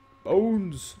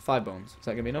 Bones! 5 bones. Is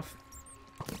that gonna be enough?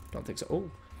 Don't think so. Oh.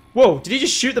 Whoa! Did he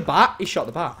just shoot the bat? He shot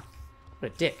the bat.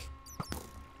 What a dick.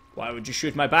 Why would you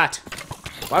shoot my bat?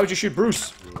 Why would you shoot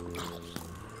Bruce?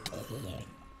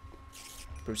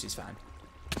 Bruce is fine.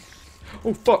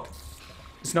 Oh, fuck!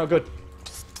 It's not good.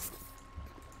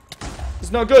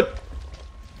 It's not good!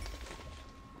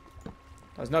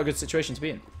 That was not a good situation to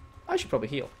be in. I should probably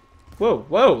heal. Whoa,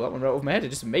 whoa! That went right over my head. It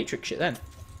did some Matrix shit then.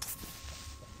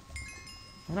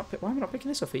 Why am I not picking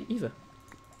this up either?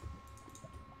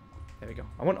 There we go.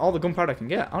 I want all the gunpowder I can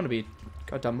get. I want to be a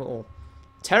goddamn little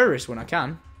terrorist when I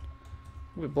can.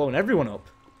 We're blowing everyone up.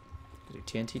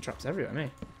 TNT traps everywhere,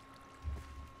 me.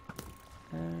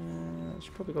 I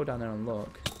should probably go down there and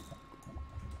look. I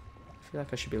feel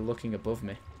like I should be looking above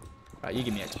me. Right, you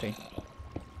give me XP.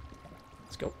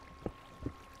 Let's go.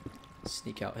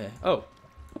 Sneak out here. Oh!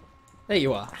 There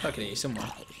you are. I can hear you somewhere.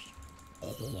 I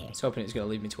was hoping it was going to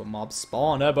lead me to a mob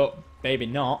spawner, but maybe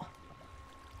not.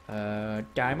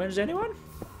 Diamonds, anyone?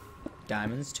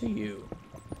 Diamonds to you.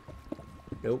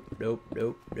 Nope, nope,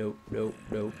 nope, nope, nope,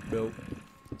 nope, nope.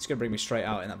 It's going to bring me straight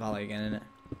out in that valley again, isn't it?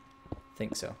 I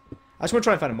think so. I just want to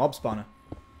try and find a mob spawner.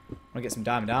 I want to get some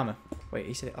diamond armor. Wait,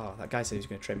 he said... Oh, that guy said he was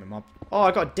going to trade me a mob. Oh,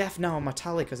 I got death now on my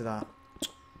tally because of that.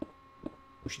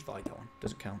 We should void that one.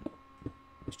 Doesn't count. It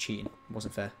was cheating. It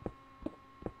wasn't fair.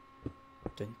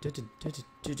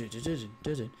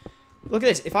 Look at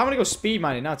this. If I want to go speed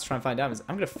mining now to try and find diamonds,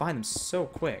 I'm going to find them so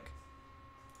quick.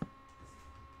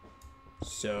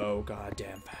 So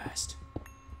goddamn fast.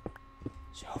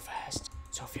 So fast.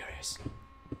 So furious.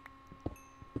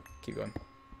 Keep going.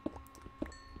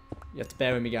 You have to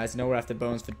bear with me, guys. I know we're after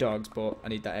bones for dogs, but I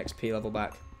need that XP level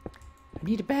back. I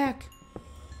need it back.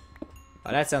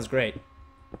 Oh, that sounds great.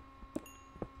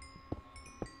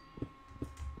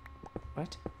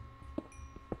 What?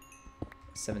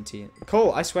 17.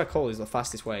 Coal. I swear coal is the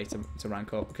fastest way to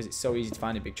rank up because it's so easy to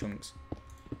find in big chunks.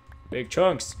 Big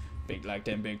chunks. Big like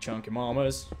them big chunky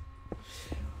mamas.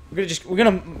 We're just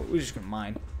gonna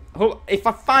mine. If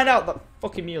I find out that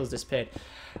fucking Mule's disappeared,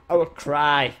 I will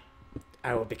cry.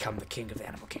 I will become the king of the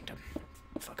animal kingdom.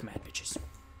 Fuck mad bitches.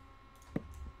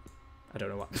 I don't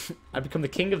know what. I become the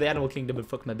king of the animal kingdom and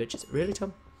fuck my bitches. Really,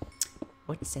 Tom?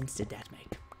 What sense did that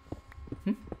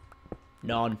make?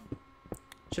 None.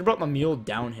 Should have brought my mule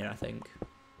down here, I think.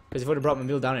 Because if I would have brought my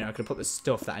mule down here, I could have put the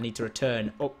stuff that I need to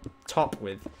return up top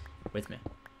with me.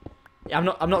 Yeah,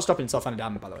 I'm not stopping until I find a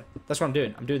diamond, by the way. That's what I'm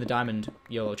doing. I'm doing the diamond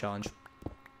YOLO challenge.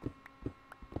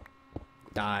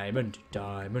 Diamond,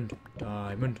 diamond,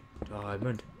 diamond,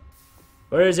 diamond.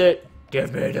 Where is it?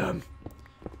 Give me them.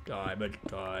 Diamond,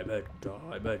 diamond,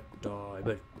 diamond,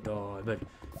 diamond, diamond,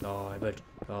 diamond,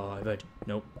 diamond.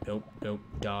 Nope, nope, nope.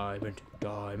 Diamond,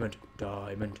 diamond,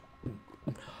 diamond.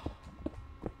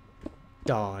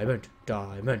 Diamond,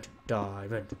 diamond,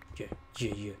 diamond. Yeah,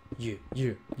 yeah, yeah, yeah,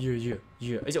 yeah, yeah, yeah,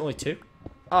 yeah. Is it only 2?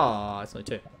 Ah, it's only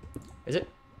 2. Is it?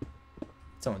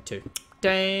 It's only 2.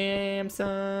 Damn,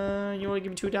 son, you only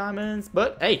give me 2 diamonds?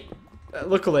 But hey,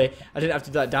 luckily I didn't have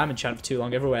to do that diamond chant for too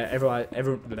long. Everyone.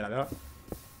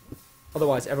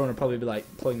 Otherwise, everyone would probably be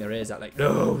like pulling their ears out, like,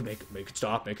 no, make it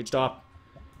stop, make it stop.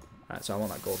 Alright, so I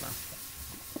want that gold now.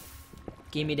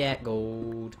 Give me that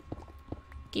gold.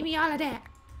 Give me all of that.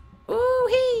 Ooh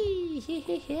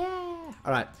hee, yeah.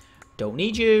 All right, don't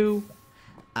need you.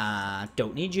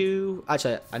 Don't need you.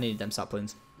 Actually, I needed them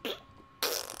saplings.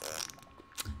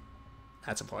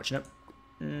 That's unfortunate.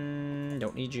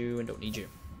 Don't need you and don't need you.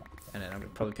 And then I'm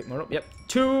gonna probably pick more up. Yep.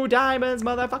 2 diamonds,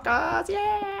 motherfuckers!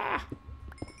 Yeah!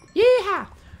 Yeah!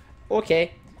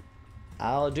 Okay.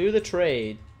 I'll do the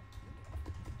trade.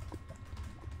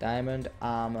 Diamond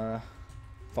armor.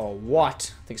 For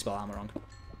what? I think I spelled armor wrong.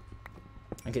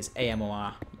 I think it's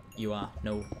AMOR. UR.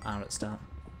 No R at the start.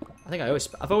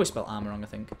 I've always spelled armor wrong, I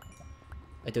think.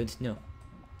 I don't know.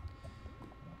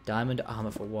 Diamond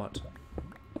armor for what?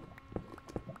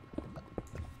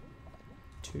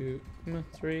 2,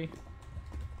 3.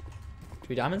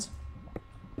 3 diamonds?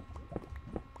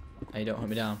 Oh, you don't hunt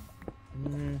me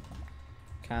down.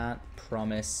 Can't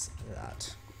promise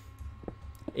that.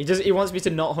 He wants me to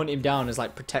not hunt him down as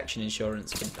like protection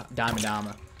insurance for diamond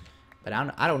armor. But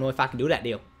I don't know if I can do that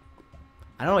deal.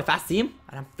 I don't know if I see him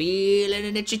and I'm feeling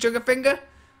an itchy trigger finger.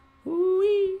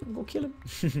 Ooh-wee, I'm gonna kill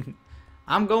him.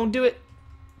 I'm gonna do it.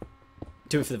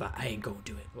 Do it for the vibe. I ain't gonna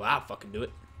do it. Well, I'll fucking do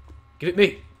it. Give it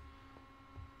me.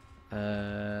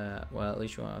 Well, at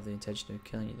least you won't have the intention of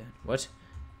killing you then. What?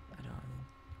 I don't.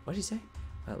 What did he say?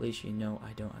 Well, at least you know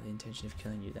I don't have the intention of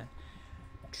killing you then.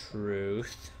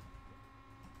 Truth.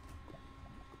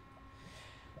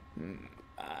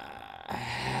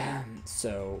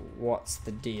 So, what's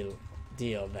the deal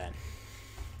then?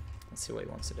 Let's see what he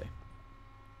wants to do.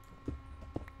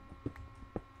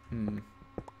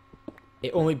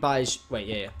 It only buys... Wait,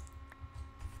 yeah.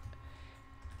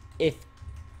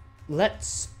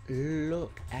 Let's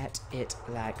look at it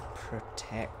like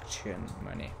protection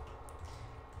money.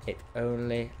 It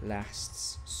only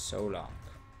lasts so long.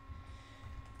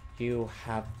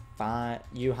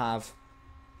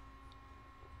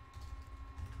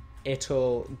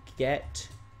 It'll get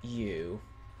you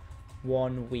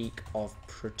 1 week of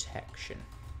protection.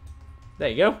 There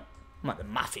you go. I'm like the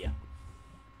mafia.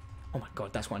 Oh my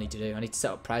god, that's what I need to do. I need to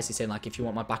set up prices saying like, if you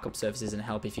want my backup services and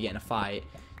help if you get in a fight,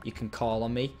 you can call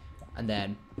on me and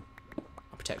then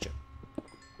I'll protect you.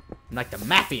 I'm like the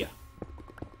mafia.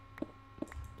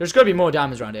 There's got to be more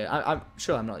diamonds around here. I'm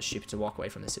sure I'm not as stupid to walk away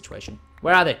from this situation.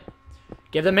 Where are they?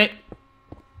 Give them it.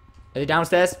 Are they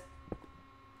downstairs?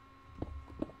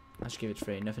 I'll just give it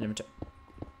free. Nothing in return.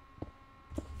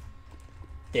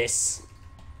 This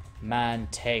man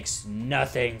takes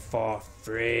nothing for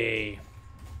free.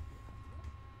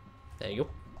 There you go.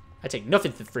 I take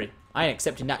nothing for free. I ain't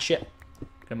accepting that shit.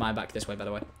 Gonna mine back this way, by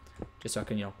the way. Just so I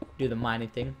can, you know, do the mining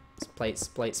thing. Play it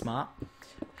smart.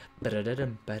 Let's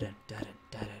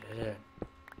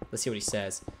see what he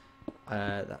says.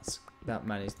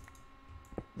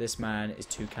 This man is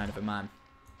too kind of a man.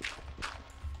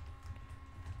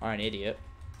 Or an idiot.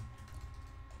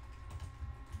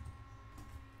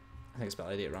 I think I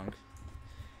spelled idiot wrong.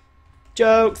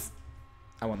 Jokes!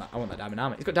 I want that diamond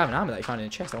armor. He's got diamond armor that he found in a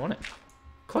chest. I want it.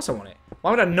 Of course I want it. Why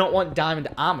would I not want diamond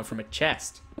armor from a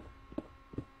chest?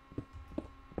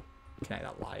 Connect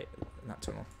that light in that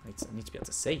tunnel. I need to be able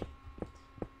to see.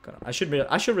 God, I should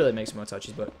really make some more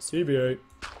touches, but CBA.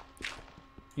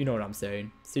 You know what I'm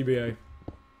saying. CBA.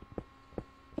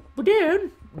 But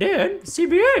Dan,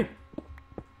 CBA.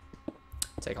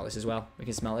 Take all this as well. We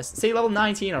can smell this. See, level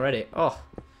 19 already. Oh,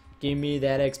 give me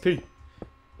that XP.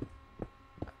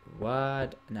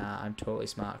 What? Nah, I'm totally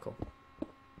smarticle.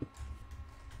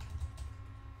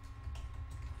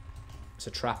 It's a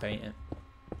trap, ain't it?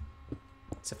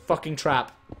 It's a fucking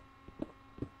trap.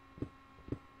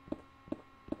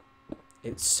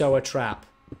 It's so a trap.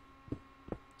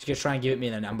 She's gonna try and give it me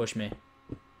and then ambush me.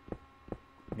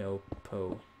 No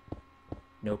po.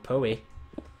 No poe.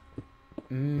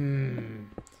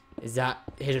 Is that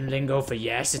hidden lingo for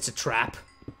yes, it's a trap?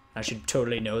 I should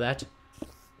totally know that.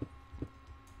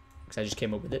 Because I just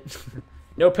came up with it.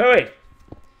 No poe!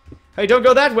 Hey, don't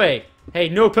go that way! Hey,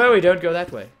 no poe, don't go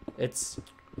that way. It's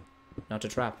not a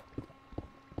trap.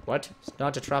 What? It's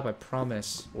not a trap, I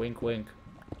promise. Wink, wink.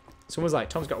 Someone's like,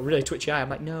 Tom's got a really twitchy eye. I'm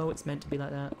like, no, it's meant to be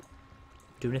like that.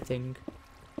 Doing a thing.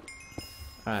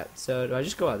 Alright, so do I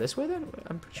just go out this way then?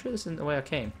 I'm pretty sure this isn't the way I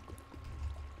came.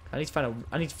 I need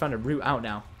to find a route out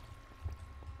now.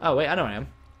 Oh wait, I know where I am.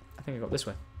 I think I got this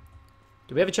way.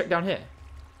 Did we ever check down here?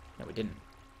 No, we didn't.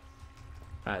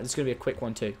 Alright, this is gonna be a quick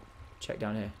one too. Check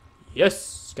down here.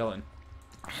 Yes! Skeleton.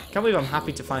 Can't believe I'm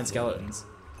happy to find skeletons.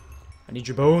 I need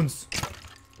your bones.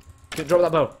 Drop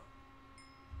that bow.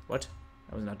 What?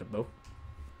 That was not a bow.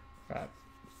 Right. I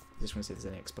just want to see if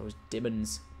there's any exposed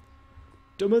diamonds.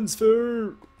 Diamonds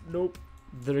for... Nope.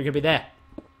 They're gonna be there.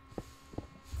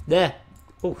 There.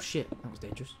 Oh shit, that was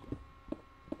dangerous.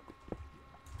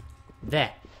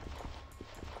 There.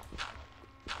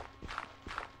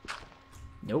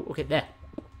 No, okay, there.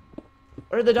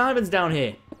 Where are the diamonds down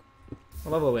here?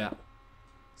 What level are we at?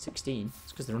 16.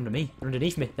 It's because they're under me. They're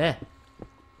underneath me. There.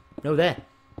 No, there.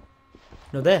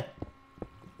 No, there.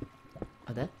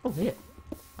 Oh, there? Oh, there.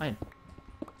 Iron.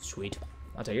 Sweet.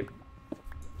 I'll take it.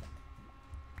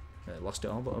 Lost it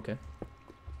all, but okay.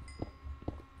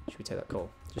 Should we take that coal?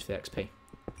 Just for the XP.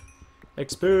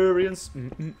 Experience.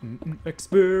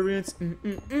 Experience.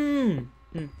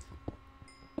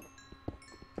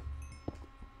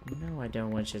 No, I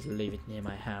don't want you to leave it near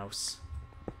my house.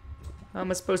 How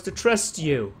am I supposed to trust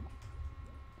you?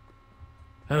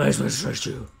 How am I supposed to trust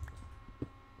you?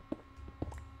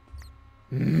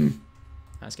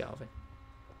 Let's get out of it.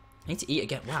 I need to eat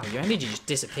again. Wow, your energy just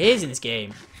disappears in this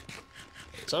game.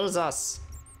 Jesus.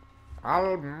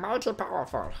 Almighty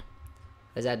powerful.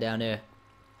 What's that down here?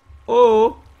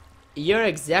 Oh, you're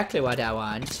exactly what I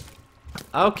want.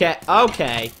 Okay,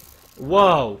 okay.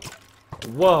 Whoa.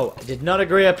 Whoa. I did not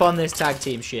agree upon this tag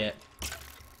team shit.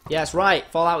 Yes, right.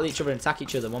 Fall out with each other and attack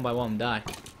each other one by one and die.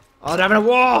 Oh, they're having a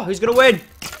war. Who's going to win?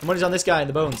 The money's on this guy in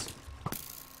the bones.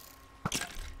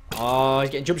 Oh,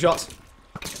 he's getting jump shots.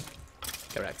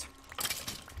 Correct.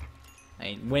 I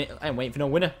ain't waiting for no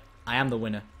winner. I am the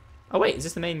winner. Oh, wait. Is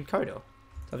this the main corridor?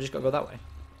 So I've just got to go that way. I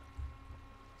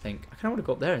think. I kind of want to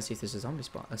go up there and see if there's a zombie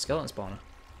spawn, a skeleton spawner.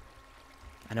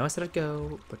 I know I said I'd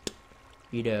go, but,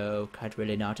 you know, can't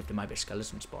really not if there might be a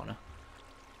skeleton spawner.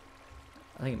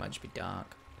 I think it might just be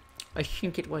dark. I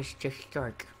think it was just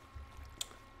dark.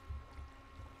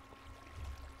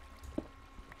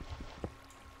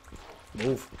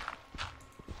 Move.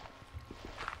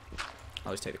 I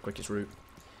always take the quickest route.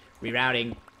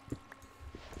 Rerouting.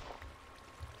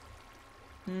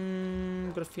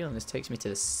 Got a feeling this takes me to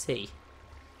the sea.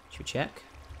 Should we check?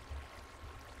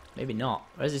 Maybe not.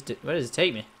 Where does it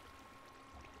take me?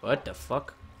 What the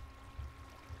fuck?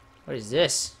 What is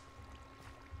this?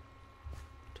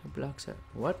 2 blocks out.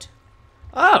 What?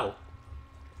 Oh!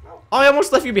 Oh, I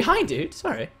almost left you behind, dude.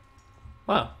 Sorry.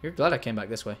 Wow, you're glad I came back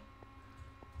this way.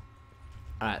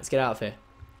 Alright, let's get out of here.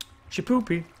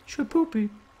 Shapoopy. Shapoopy.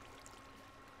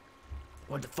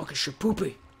 What the fuck is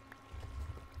shapoopy?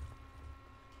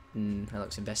 That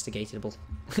looks investigatable.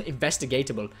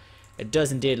 Investigatable. It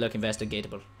does indeed look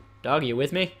investigatable. Dog, are you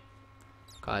with me?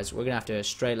 Guys, we're gonna have to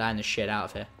straight line this shit out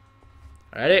of here.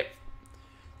 Ready?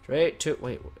 Straight to...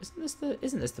 Wait,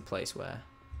 isn't this the place where...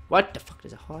 What the fuck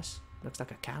is a horse? Looks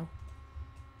like a cow. I'm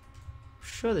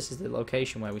sure this is the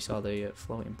location where we saw the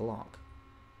floating block.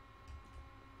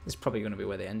 This is probably gonna be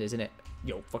where they end, isn't it?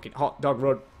 Yo, fucking hot dog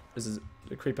road. This is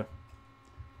a creeper.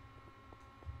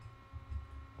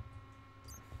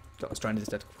 Let's try and do this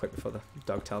dead quick before the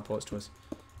dog teleports to us.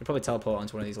 He'll probably teleport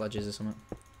onto one of these ledges or something.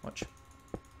 Watch.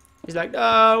 He's like,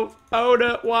 no!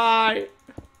 Owner, why?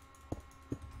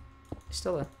 He's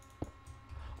still there.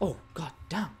 Oh, god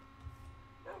damn.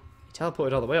 He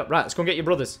teleported all the way up. Right, let's go and get your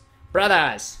brothers.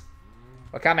 Brothers!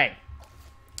 We're coming.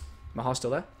 My horse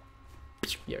still there?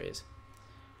 Here he is.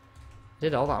 I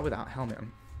did all that without helmet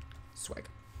on. Swag.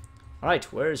 Alright,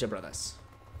 where's your brothers?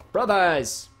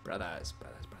 Brothers! Brothers,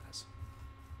 brothers, brothers.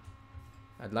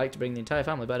 I'd like to bring the entire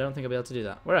family, but I don't think I'll be able to do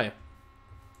that. Where are you?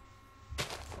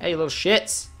 Hey, you little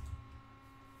shits!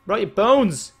 Brought your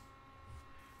bones!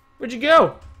 Where'd you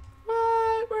go?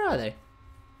 What? Where are they?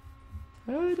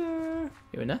 Hi there.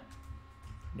 You in there?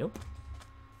 Nope.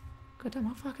 God damn,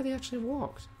 how far can they actually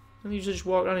walk? Don't they usually just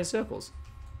walk around in circles?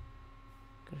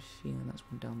 Got a feeling that's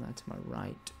one down there to my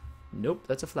right. Nope,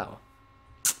 that's a flower.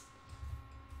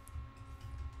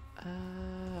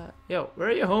 Yo, where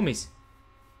are your homies?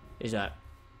 Is that?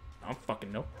 I don't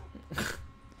fucking know.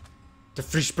 The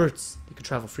free spurts. They can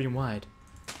travel free and wide.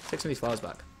 Take some of these flowers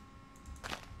back.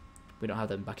 We don't have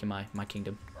them back in my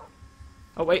kingdom.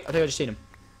 Oh wait, I think I just seen him.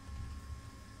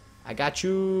 I got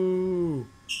you.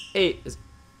 Hey,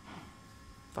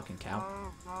 fucking cow.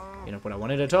 You know what I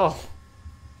wanted at all.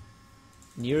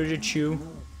 Near to chew.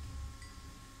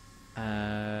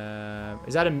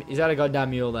 Is that a goddamn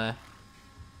mule there?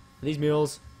 Are these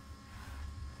mules?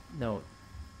 No.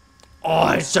 Oh,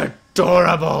 it's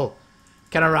adorable.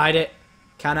 Can I ride it?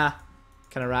 Can I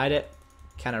ride it?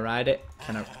 Can I ride it?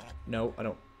 Can I? No, I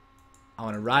don't. I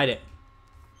want to ride it.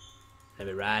 Let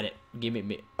me ride it. Give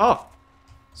me. Oh,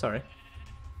 sorry.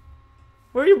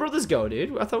 Where do your brothers go,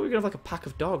 dude? I thought we were gonna have like a pack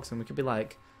of dogs and we could be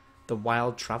like the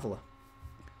wild traveler.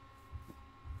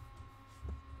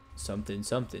 Something,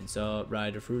 something. So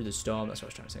rider through the storm. That's what I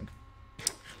was trying to sing.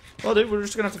 Well, dude, we're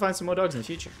just gonna have to find some more dogs in the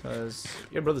future because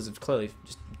your brothers have clearly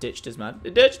just ditched us, man. They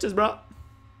ditched us, bro.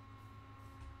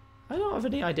 I don't have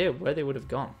any idea where they would have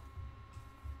gone.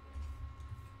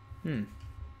 They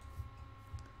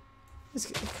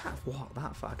can't walk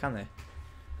that far, can they?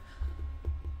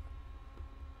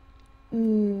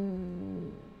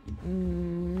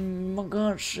 I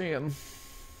can't see him.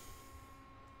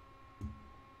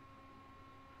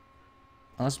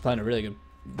 Unless we're playing a really good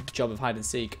job of hide and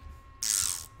seek.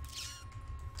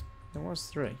 There was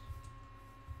 3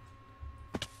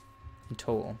 in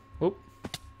total. Oop.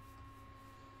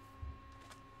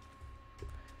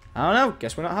 I don't know.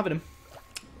 Guess we're not having him.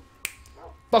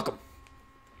 Fuck him.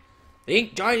 They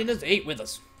ain't joining us. They ain't with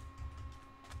us.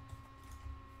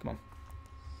 Come on.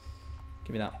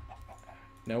 Give me that.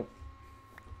 Nope.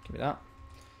 Give me that.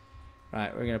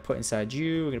 Right, we're going to put inside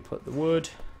you. We're going to put the wood.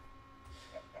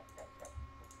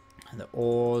 And the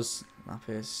ores.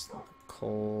 Lapis.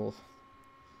 Coal.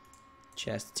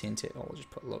 Chest. Tinted. Oh, we'll just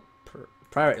put a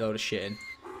priority load of shit in.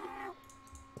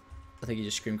 I think he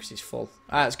just screamed because he's full.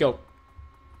 Alright, let's go.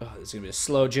 Oh, this is going to be a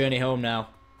slow journey home now.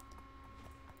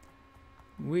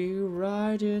 We're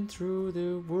riding through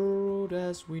the world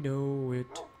as we know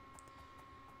it.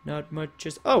 Not much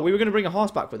just... Oh, we were going to bring a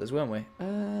horse back with us, weren't we?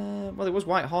 Well, there was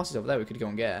white horses over there we could go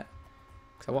and get.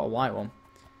 Because I want a white one.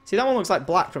 See, that one looks like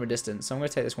black from a distance, so I'm going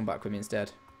to take this one back with me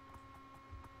instead.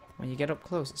 When you get up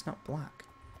close, it's not black.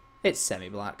 It's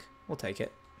semi-black. We'll take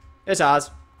it. It's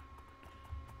ours.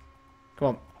 Come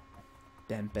on.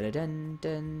 Dun, dun, dun, dun,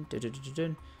 dun, dun, dun,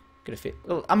 dun. Gonna fit.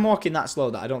 Oh, I'm walking that slow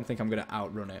that I don't think I'm going to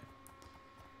outrun it.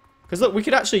 Because look, we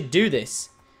could actually do this.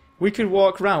 We could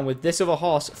walk around with this other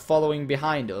horse following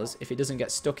behind us if it doesn't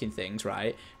get stuck in things,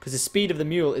 right? Because the speed of the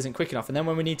mule isn't quick enough. And then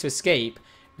when we need to escape,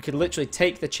 we could literally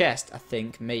take the chest, I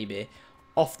think, maybe,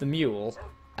 off the mule.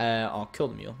 Or kill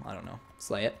the mule. I don't know.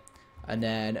 Slay it. And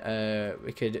then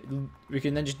we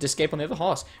can then just escape on the other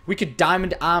horse. We could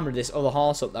diamond armor this other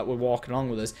horse up that we're walking along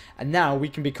with us. And now we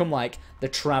can become like the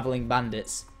traveling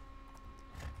bandits.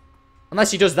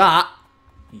 Unless he does that.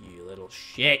 You little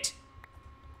shit.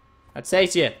 I'd say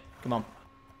to you. Come on.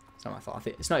 It's not my fault.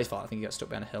 It's not his fault. I think he got stuck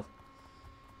behind a hill.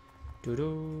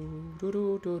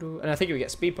 And I think if we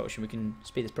get speed potion, we can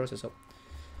speed this process up.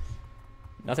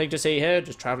 Nothing to see here.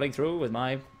 Just traveling through with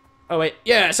my... Oh, wait.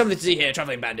 Yeah, something to see here.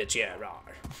 Traveling bandits. Yeah, rawr.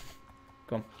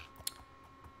 Come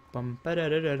on. We'll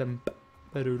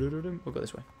go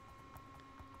this way.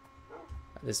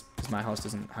 Because my horse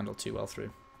doesn't handle too well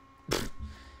through.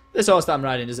 This horse that I'm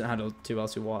riding doesn't handle too well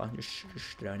through water. Just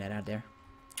throwing that out there.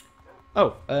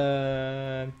 Oh,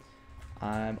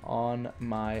 I'm on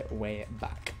my way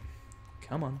back.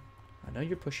 Come on. I know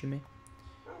you're pushing me.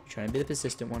 You're trying to be the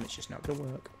persistent one. It's just not going to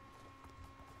work.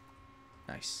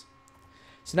 Nice.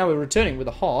 So now we're returning with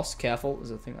a horse. Careful.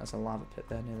 I think that's a lava pit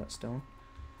there near that stone.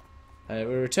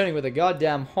 We're returning with a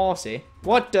goddamn horsey.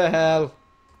 What the hell?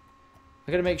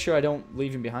 I got to make sure I don't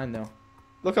leave him behind, though.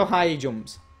 Look how high he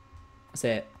jumps. That's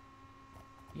it.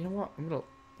 You know what? I'm gonna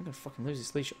fucking lose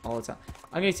this leash all the time.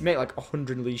 I'm gonna need to make like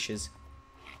 100 leashes.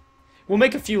 We'll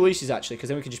make a few leashes actually, because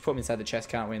then we can just put them inside the chest,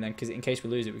 can't we? And then, because in case we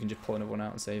lose it, we can just pull another one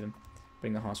out and save him.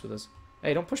 Bring the horse with us.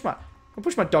 Hey, don't push my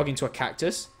dog into a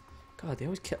cactus. God, they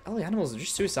always kill. All the animals are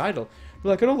just suicidal. They're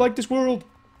like, I don't like this world.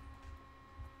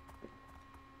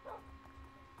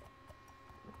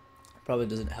 Probably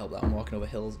doesn't help that I'm walking over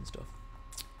hills and stuff.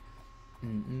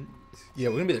 Yeah,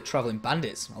 we're gonna be the traveling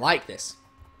bandits. I like this.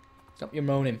 Stop your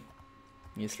moaning.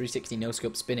 Your 360 no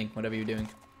scope spinning, whatever you're doing.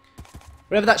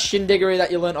 Whatever that shindiggery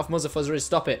that you learnt off Muzza Fuzzer is,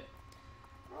 stop it.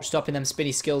 We're stopping them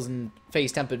spinny skills and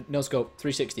phase tempered no scope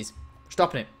 360s. We're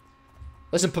stopping it.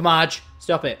 Listen, Pomage,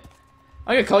 stop it.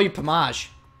 I'm gonna call you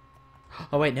Pomage.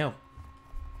 Oh wait, no.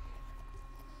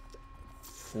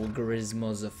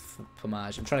 Fulgarismos of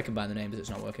Pomage. I'm trying to combine the names, it's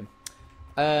not working.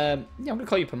 Yeah, I'm gonna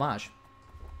call you Pomage.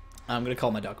 I'm gonna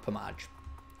call my dog Pomage.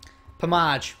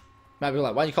 Pomage. Might be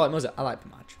like, why do you call it Muzza? I like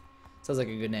Pomage. Sounds like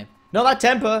a good name. Not that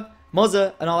temper,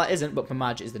 Muzza, and all that isn't, but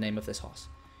Pomage is the name of this horse.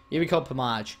 You'll be called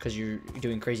Pomage because you're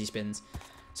doing crazy spins.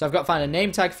 So I've got to find a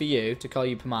name tag for you to call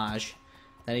you Pomage.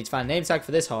 Then I need to find a name tag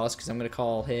for this horse because I'm going to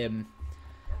call him...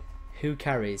 Who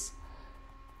carries?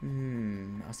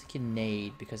 I was thinking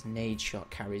Nade because Nade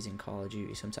shot carries in Call of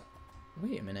Duty sometimes.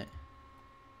 Wait a minute.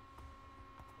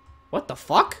 What the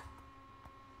fuck?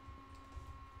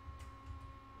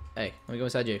 Hey, let me go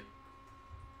inside you.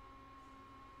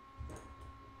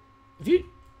 Have you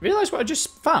realised what I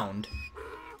just found?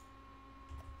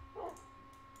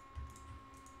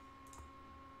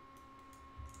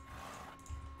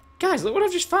 Guys, look what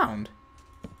I've just found.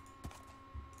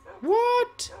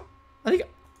 What? I think...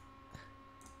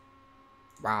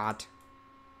 Rod.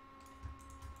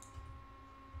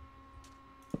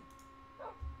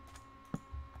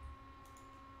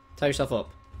 Tie yourself up.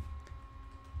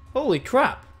 Holy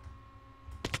crap.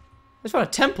 I just found a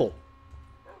temple.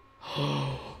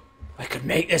 I could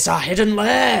make this our hidden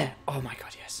lair. Oh my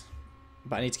god, yes.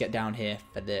 But I need to get down here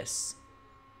for this.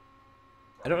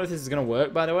 I don't know if this is going to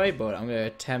work, by the way, but I'm going to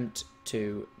attempt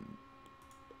to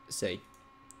see.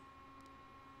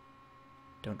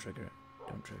 Don't trigger it.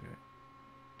 Don't trigger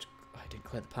it. Oh, I didn't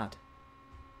clear the pad.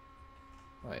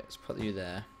 Right, let's put you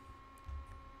there.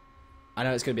 I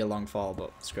know it's going to be a long fall,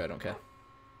 but screw it, I don't care.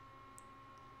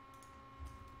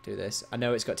 Do this. I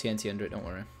know it's got TNT under it, don't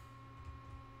worry.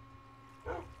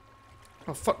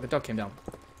 Oh, fuck, the dog came down.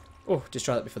 Oh, just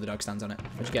try that before the dog stands on it.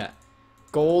 What'd you get?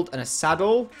 Gold and a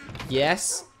saddle.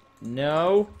 Yes.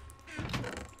 No.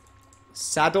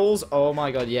 Saddles. Oh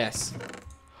my god, yes.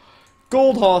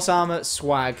 Gold horse armor.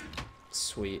 Swag.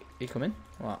 Sweet. Are you coming?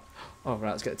 What? Oh,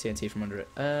 right, let's get the TNT from under it.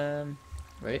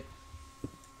 Wait.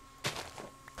 I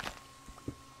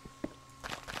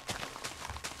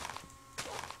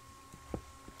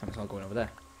think it's all going over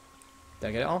there. Did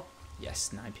I get it all?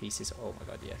 Yes, 9 pieces. Oh my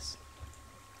god, yes.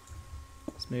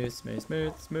 Smooth, smooth,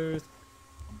 smooth, smooth.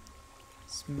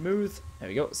 Smooth. There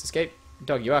we go. Let's escape.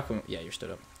 Dog, you are coming. Yeah, you're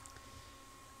stood up.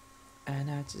 And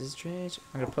that's strange.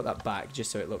 I'm gonna put that back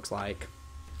just so it looks like.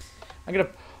 I'm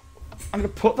gonna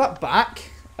put that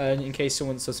back, in case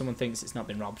someone thinks it's not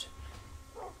been robbed.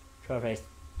 Show our face.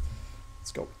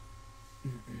 Let's go.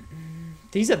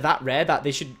 These are that rare that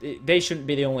they shouldn't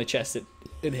be the only chests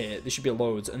in here. There should be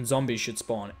loads, and zombies should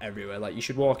spawn everywhere. Like you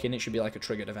should walk in, it should be like a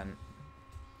triggered event.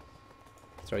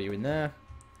 Throw you in there.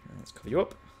 Let's cover you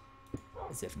up.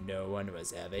 As if no one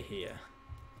was ever here.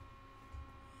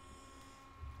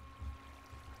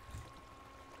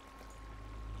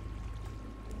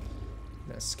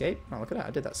 Let's escape. Oh, look at that.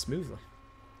 I did that smoothly.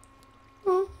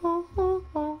 There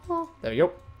we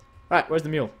go. Right, where's the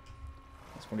mule?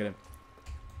 Let's go get him.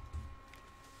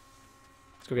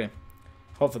 Let's go get him.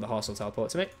 Hopefully the horse will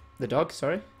teleport to me. The dog,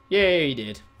 sorry. Yay, he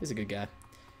did. He's a good guy.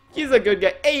 He's a good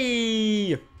guy.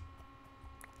 Hey!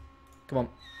 Come on.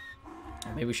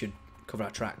 Maybe we should cover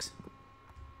our tracks.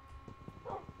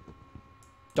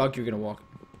 Dog, you're gonna walk.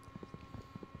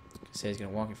 Say he's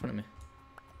gonna walk in front of me.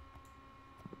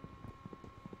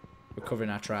 We're covering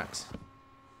our tracks.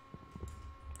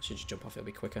 I should just jump off, it'll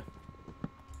be quicker.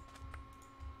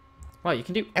 Wow, you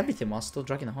can do everything while still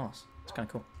dragging the horse. It's kind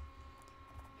of cool.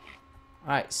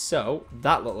 Alright, so,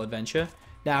 that little adventure.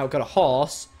 Now, we've got a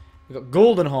horse. We've got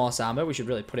golden horse armor. We should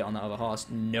really put it on that other horse.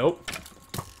 Nope.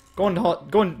 Go on,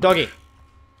 doggy.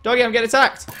 Doggy, I'm getting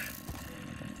attacked.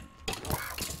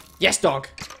 Yes, dog.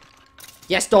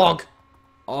 Yes, dog.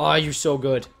 Oh, you're so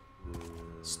good.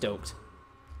 Stoked.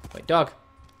 Wait, dog.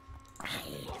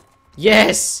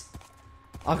 Yes!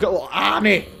 I've got a little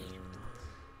army.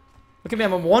 Look at me,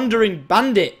 I'm a wandering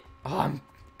bandit. Oh, I'm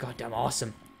goddamn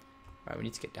awesome. Right, we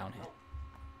need to get down here.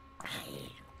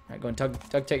 Right, go on, Tug,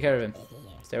 take care of him.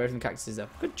 Stay away from the cactuses, though.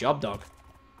 Good job, dog.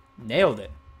 Nailed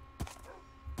it.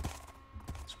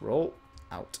 Let's roll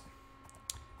out.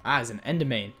 Ah, there's an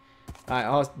enderman.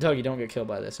 Alright, Doug, you don't get killed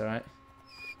by this, alright?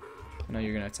 I know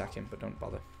you're going to attack him, but don't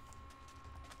bother.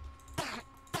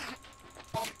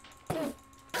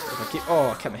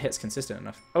 I kept my hits consistent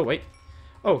enough. Oh, wait.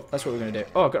 Oh, that's what we're going to do.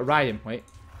 Oh, I've got to ride him. Wait.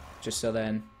 Just so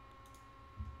then...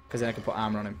 Because then I can put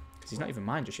armor on him. Because he's not even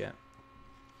mine just yet.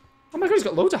 Oh my god, he's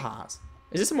got loads of hearts.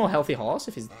 Is this a more healthy horse?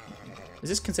 Is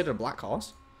this considered a black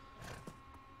horse?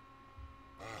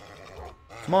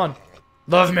 Come on.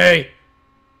 Love me!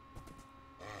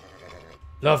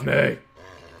 Love me!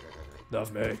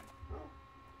 Love me.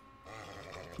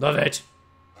 Love it!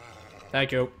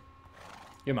 Thank you.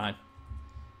 You're mine.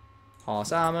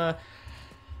 Horse armor.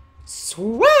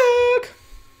 Swag!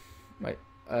 Wait.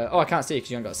 Oh, I can't see because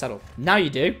you haven't got a saddle. Now you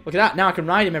do. Look at that. Now I can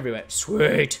ride him everywhere.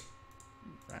 Sweet!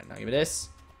 Right, now give me this.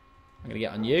 I'm going to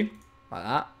get on you. Like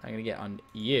that. I'm going to get on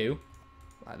you.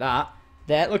 Like that.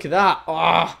 There. Look at that.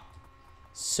 Oh!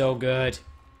 So good.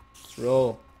 Let's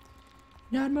roll.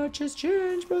 Not much has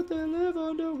changed, but they live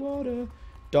underwater.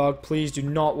 Dog, please do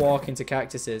not walk into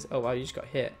cactuses. Oh, wow, you just got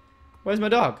hit. Where's my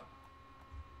dog?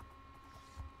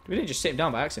 We didn't just sit him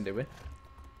down by accident, did we?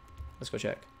 Let's go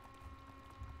check.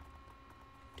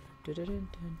 I'm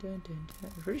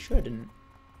pretty sure I didn't.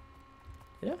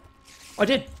 Did I? Oh, I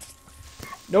did.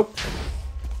 Nope.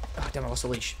 Oh, damn, I lost the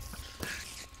leash.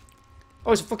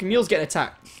 Oh, it's a fucking mule's getting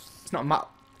attacked. It's not a mat.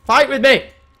 Fight with me!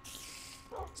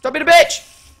 Stop being a bitch!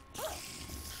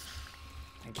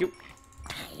 Thank you.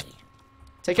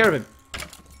 Take care of him.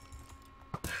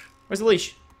 Where's the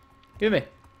leash? Give it me.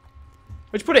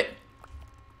 Where'd you put it?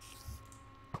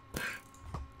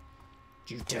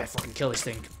 You dare fucking kill this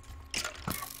thing.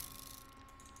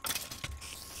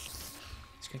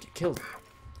 He's gonna get killed.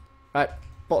 Right,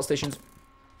 bottle stations.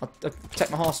 I'll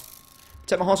protect my horse.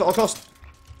 Protect my horse at all costs.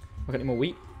 I've got any more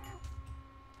wheat?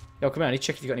 Yo, come here, I need to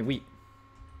check if you got any wheat.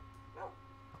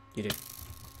 You do.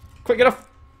 Quick, get off!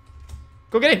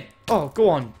 Go get him! Oh, go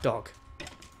on, dog.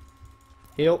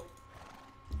 Heal.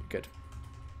 Good. Did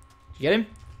you get him?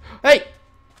 Hey!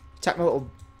 Attack my little...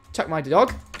 Attack my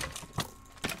dog.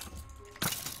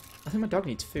 I think my dog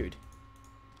needs food.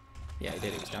 Yeah, he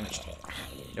did. He was damaged.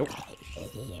 Nope.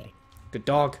 Good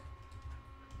dog.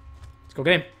 Let's go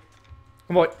get him.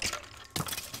 Come on.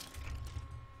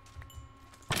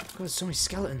 God, there's so many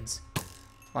skeletons.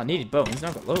 Well, I needed bones. Now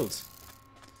I've got loads.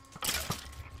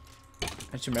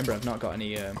 I just remember I've not got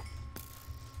any...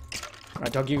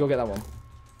 Right, dog, you go get that one.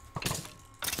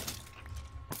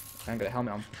 I ain't got a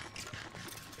helmet on.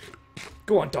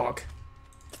 Go on, dog.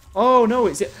 Oh, no,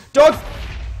 it's it. Dog!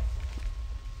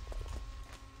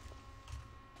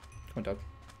 Come on, dog.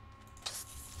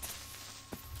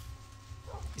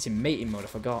 It's in mating mode, I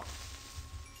forgot.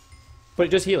 But it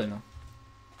does healing, though.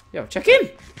 Yo, check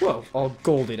in! Whoa, all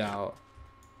golded out.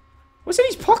 What's in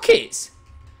his pockets?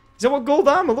 Is that what gold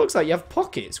armor looks like? You have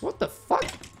pockets? What the fuck?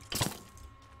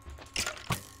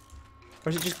 Or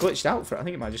is it just glitched out for... I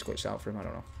think it might have just glitched out for him, I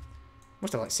don't know.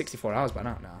 Must have like 64 hours by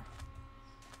now. Nah.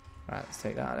 Right, let's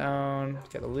take that down.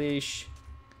 Get the leash.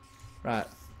 Right,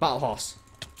 battle horse.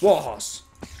 War horse.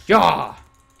 Yeah!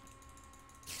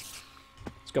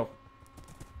 Let's go.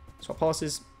 Swap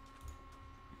horses.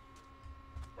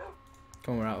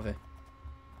 Come on, we're out of here.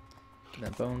 Give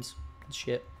them bones and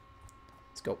shit.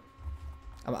 Let's go.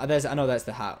 I know that's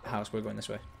the house. We're going this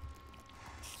way.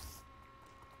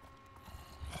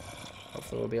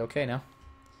 Hopefully we'll be okay now.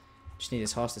 Just need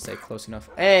this horse to stay close enough.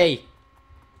 Hey!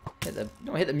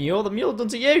 Don't hit the mule. The mule done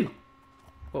to you.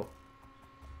 Whoa. I'm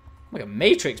like a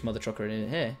Matrix mother trucker in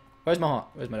here. Where's my heart?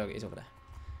 Where's my dog? He's over there.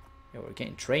 Yo, we're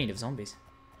getting trained of zombies.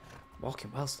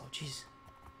 Walking well slow. Jeez.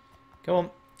 Come on.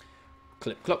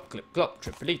 Clip, clop,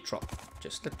 trippity, trop.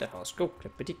 Just let the horse go.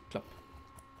 Clippity, clop.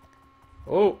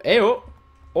 Oh, hey, oh.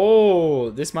 Oh,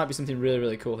 this might be something really,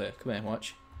 really cool here. Come here,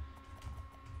 watch.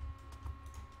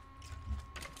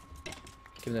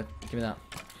 Give me that.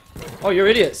 Oh, you're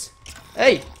idiots.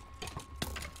 Hey!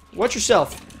 Watch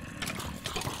yourself.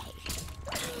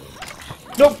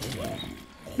 Nope!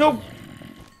 Nope!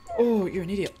 Oh, you're an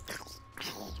idiot.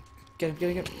 Get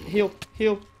him.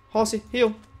 Heal. Horsey,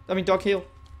 heal. I mean, dog, heal.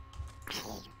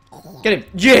 Get him.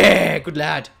 Yeah! Good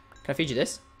lad. Can I feed you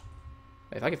this?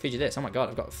 Wait, if I can feed you this, oh my god,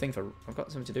 I've got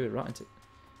something to do with rotten.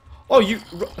 Oh, you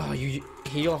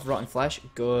heal off rotten flesh.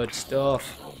 Good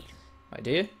stuff. Right,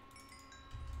 do you?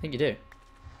 I think you do.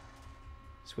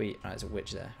 Sweet. Right, there's a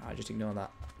witch there. Alright, just ignore that.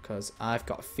 Because I've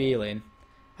got a feeling.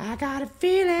 I got a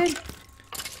feeling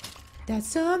that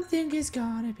something is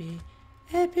gonna be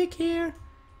epic here.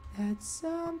 That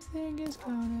something is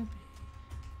gonna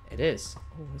be. It is.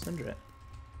 Oh, what's under it?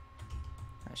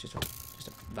 That's just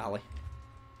a valley.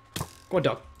 Go on,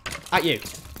 dog. At you.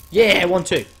 Yeah,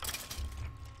 1-2.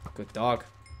 Good dog.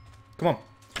 Come on.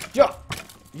 Yo!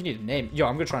 You need a name. Yo,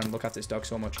 I'm gonna try and look after this dog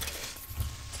so much.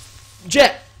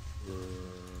 Jet!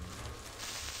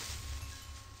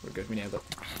 We're good, we nailed it.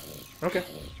 Okay.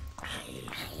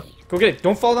 Go get it.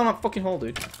 Don't fall down that fucking hole,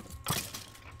 dude.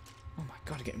 Oh my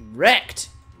god, I'm getting wrecked!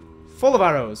 Full of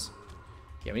arrows.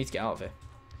 Yeah, we need to get out of here.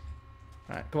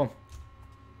 Alright, come on.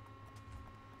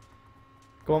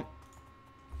 Go on.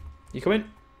 You coming?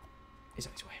 He's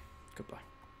on his way. Goodbye.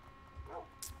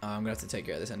 I'm gonna have to take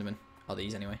care of this Enderman. Or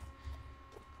these anyway.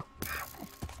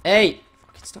 Hey!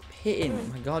 Fucking stop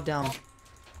hitting my goddamn.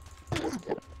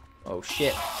 Oh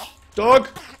shit. Dog!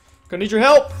 Gonna need your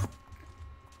help!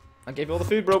 I gave you all the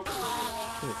food, bro.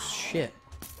 Oh shit.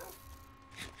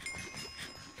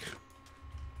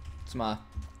 It's my...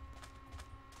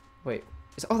 Wait.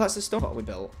 Oh, that's the stone we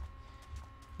built.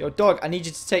 Yo, dog, I need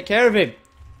you to take care of him.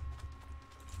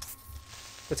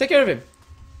 Go take care of him.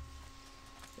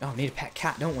 Oh, we need a pet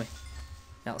cat, don't we?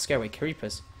 That'll scare away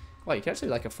creepers. Well, you can actually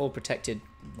be like a full protected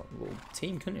little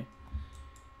team, couldn't you?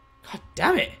 God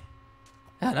damn it!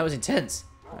 Ah, that was intense.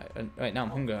 Right, now I'm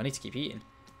hungry. I need to keep eating.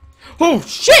 Oh,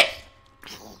 shit!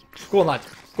 Go on, lad.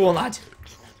 Go on, lad.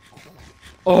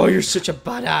 Oh, you're such a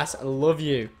badass. I love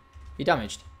you. You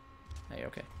damaged? Oh, you're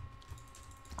okay.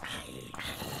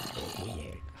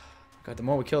 God, the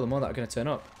more we kill, the more that are going to turn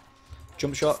up.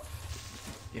 Jump shot.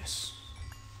 Yes.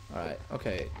 Alright,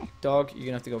 okay. Dog, you're going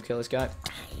to have to go kill this guy.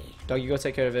 Dog, you go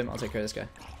take care of him. I'll take care of this guy.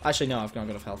 Actually, no, I've not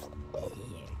got enough health.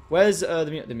 Where's the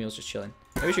mule? The mule's just chilling.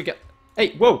 Maybe we should get...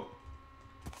 Hey, whoa!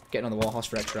 Getting on the warhorse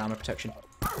for extra armor protection.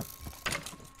 There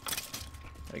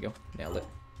we go. Nailed it.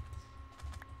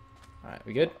 Alright,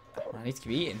 we good? I need to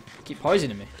keep eating. Keep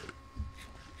poisoning me.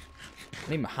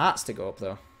 I need my hearts to go up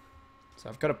though. So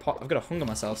I've got to hunger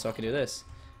myself so I can do this.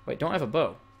 Wait, don't I have a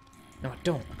bow? No, I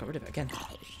don't. I got rid of it again.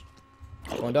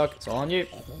 Go on, dog. It's all on you.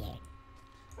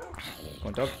 Go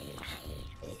on, dog.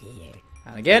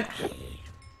 And again.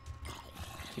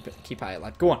 Keep at it,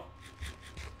 lad. Go on.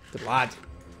 Good lad.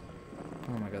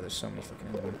 Oh my god, there's so many fucking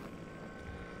enemies.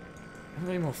 I haven't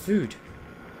got any more food.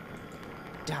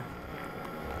 Damn.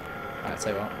 Alright,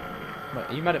 tell you what,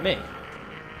 are you mad at me?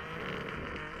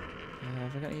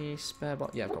 Have I got any spare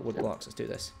blocks? Yeah, I've got wood blocks. Let's do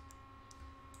this.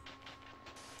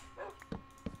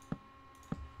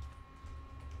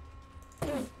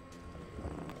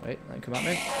 Wait, let him come at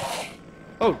me.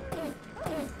 Oh!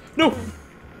 No!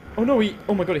 Oh no,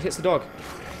 oh my god, he hits the dog.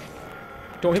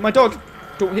 Don't hit my dog!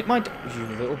 Don't hit my you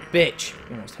little bitch.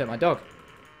 You almost hit my dog.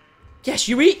 Yes,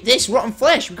 you eat this rotten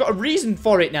flesh! We've got a reason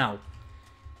for it now!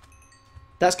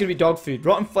 That's gonna be dog food.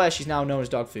 Rotten flesh is now known as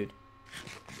dog food.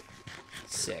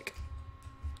 Sick.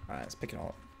 Alright, let's pick it all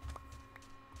up.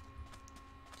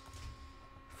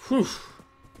 Whew.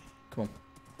 Come on.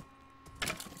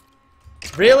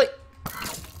 Really?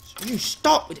 You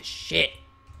stop with the shit.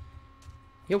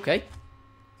 You okay?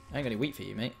 I ain't got any wheat for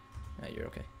you, mate. Yeah, you're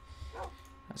okay.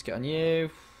 Let's get on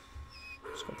you.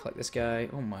 Just gotta collect this guy.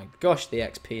 Oh my gosh, the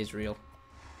XP is real.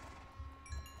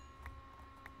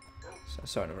 So,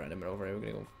 sorry to random it over here. We're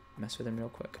gonna go mess with him real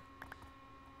quick.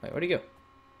 Wait, where'd he go?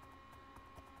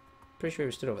 Pretty sure he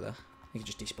was stood over there. He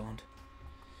just despawned.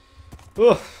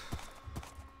 Ugh.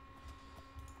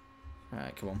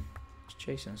 Alright, come on. It's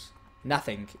chasing us.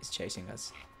 Nothing is chasing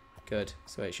us. Good.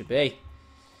 That's the way it should be.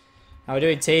 How are we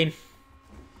doing, team?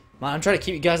 Man, I'm trying to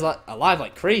keep you guys alive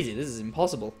like crazy. This is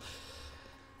impossible.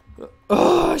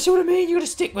 Oh, see what I mean? You gotta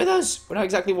stick with us. We're not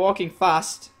exactly walking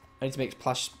fast. I need to make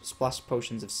splash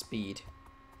potions of speed.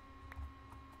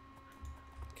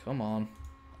 Come on.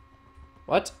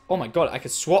 What? Oh my god, I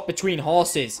could swap between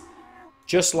horses.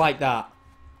 Just like that.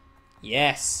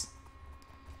 Yes.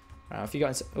 Alright, if you got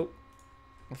inside... Oh.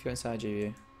 If you got inside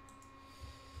you...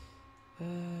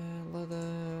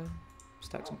 leather...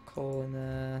 Stack some coal in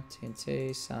there.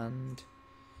 TNT, sand...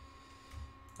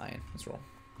 Iron. Let's roll.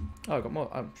 Oh, I got more...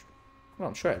 well,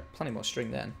 I'm sure I had plenty more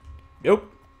string then.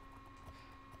 Nope.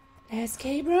 Let's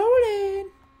keep rolling.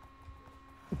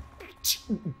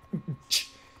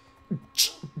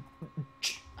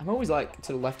 I'm always like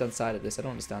to the left hand side of this. I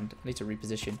don't understand. I need to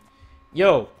reposition.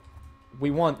 Yo, we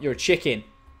want your chicken.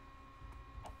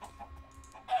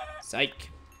 Psych.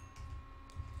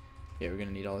 Yeah, we're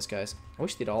gonna need all this, guys. I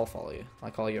wish they'd all follow you,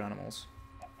 like all your animals.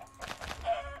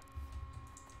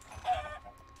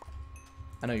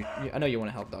 I know you want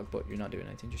to help, dog, but you're not doing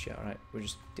anything just yet. All right, we're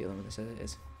just dealing with this as it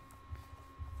is.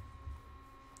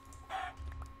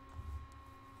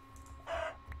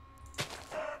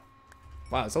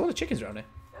 Wow, there's a lot of chickens around here.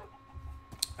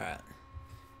 Alright.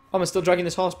 Oh, am I still dragging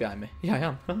this horse behind me? Yeah, I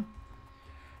am. Huh?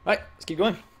 Right, let's keep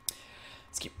going.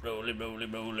 Let's keep rolling, rolling,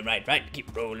 rolling. Right,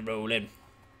 keep rolling, rolling.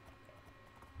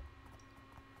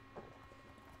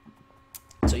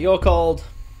 So you're called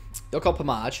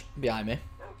Pomage behind me.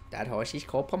 That horse is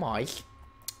called Pomage.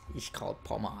 He's called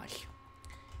Pomage.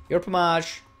 You're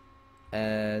Pomage.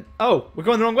 Oh, we're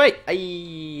going the wrong way.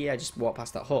 I just walked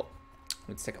past that hut.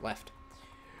 Let's take a left.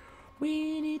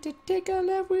 We need to take a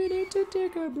left, we need to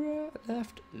take a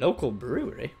left. Local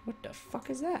brewery? What the fuck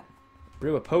is that?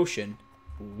 Brew a potion?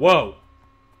 Whoa!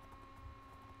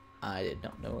 I did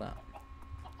not know that.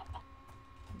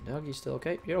 Dog, you still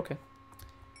okay? You're okay.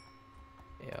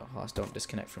 Yeah, horse, don't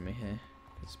disconnect from me here.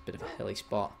 It's a bit of a hilly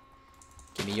spot.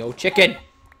 Give me your chicken!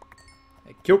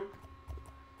 Thank you.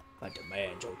 I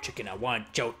demand your chicken, I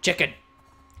want your chicken!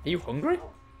 Are you hungry? Is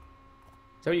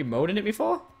that what you moaning at me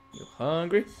for? You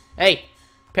hungry? Hey,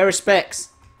 pair of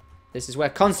specs. This is where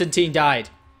Constantine died.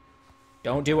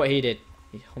 Don't do what he did.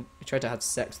 He tried to have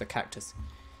sex with a cactus,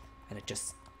 and it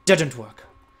just didn't work.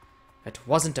 It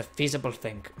wasn't a feasible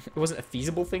thing. It wasn't a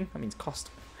feasible thing. That means cost.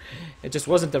 It just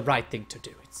wasn't the right thing to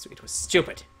do. It was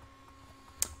stupid.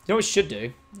 You know what we should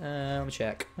do? Let me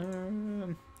check.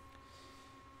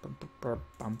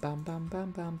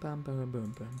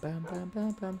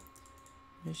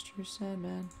 Mr.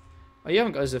 Sandman. Oh, you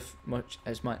haven't got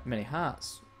as many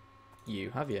hearts,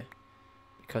 have you?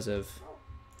 Because of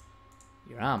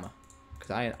your armor.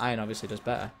 Because iron obviously does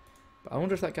better. But I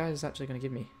wonder if that guy is actually going to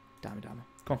give me diamond armor.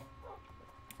 Come on.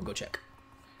 I'll go check.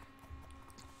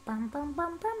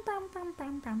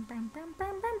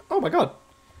 Oh my god.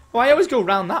 Oh, I always go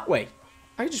round that way.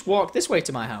 I can just walk this way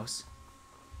to my house.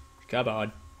 Come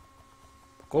on.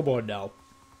 Come on now.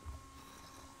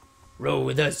 Roll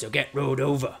with us or get rowed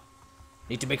over.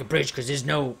 Need to make a bridge because there's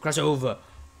no crossover.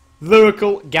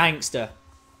 Lyrical gangster.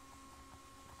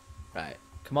 Right.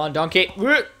 Come on, donkey.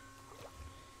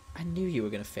 I knew you were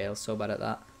going to fail so bad at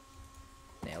that.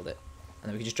 Nailed it. And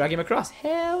then we can just drag him across.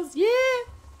 Hells yeah!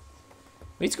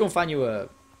 We need to go and find you a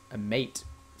mate,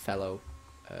 fellow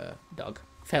dog.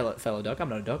 Fellow dog. I'm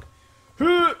not a dog.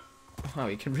 Oh,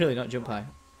 you can really not jump high.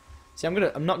 See, I'm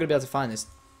not gonna be able to find this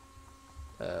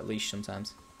leash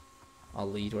sometimes. Or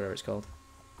lead, whatever it's called.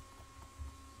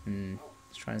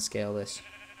 Let's try and scale this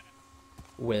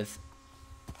with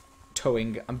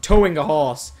towing. I'm towing a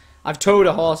horse. I've towed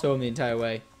a horse home the entire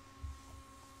way.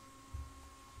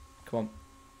 Come on,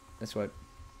 this way.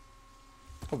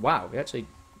 Oh wow, we actually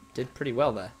did pretty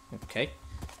well there. Okay,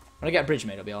 when I get a bridge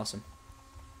made, it'll be awesome.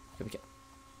 Here we go.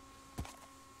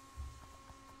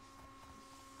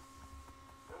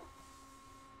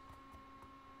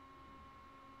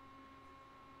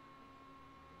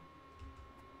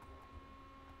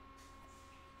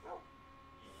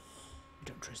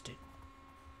 Don't trust it.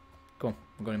 Go on,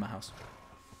 I'm going in my house.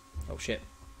 Oh shit.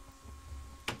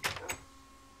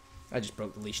 I just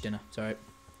broke the leash, didn't I? It's alright.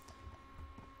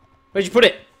 Where'd you put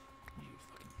it? You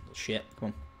fucking little shit. Come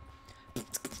on.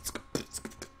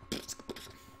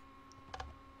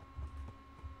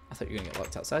 I thought you were going to get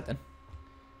locked outside then.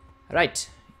 Alright,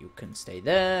 you can stay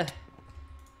there.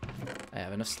 I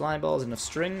have enough slime balls, enough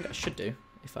string. I should do.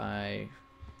 If I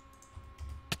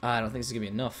don't think this is going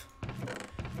to be enough.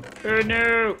 Oh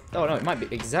no! Oh no, it might be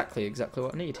exactly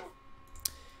what I need.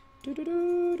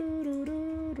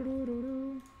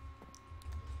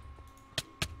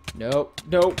 Nope,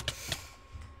 nope.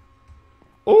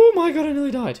 Oh my god, I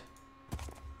nearly died.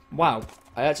 Wow,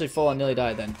 I actually full on nearly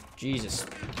died then. Jesus.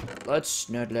 Let's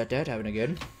not let that happen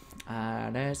again.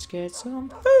 Let's get some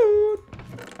food.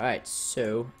 Alright,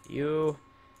 so you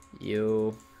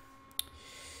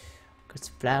got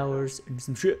some flowers and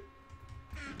some shit.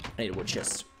 I need a wood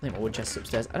chest. I think my wood chest is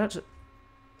upstairs. I don't.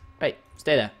 Hey,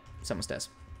 stay there. It's upstairs.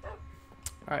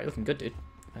 Alright, looking good, dude.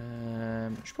 I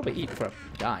should probably eat before I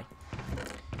die.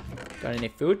 Got any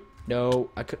food? No,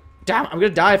 I could. Damn, I'm gonna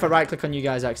die if I right click on you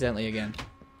guys accidentally again.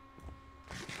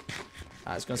 Alright,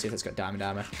 let's go see if it's got diamond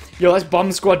armor. Yo, let's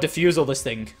bomb squad defusal this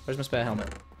thing. Where's my spare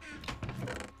helmet?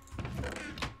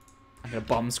 I'm gonna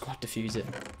bomb squad defuse it.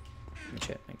 Let me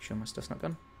check, make sure my stuff's not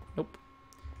gone. Nope.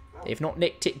 They've not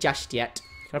nicked it just yet.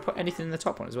 Can I put anything in the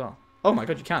top one as well? Oh my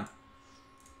god, you can.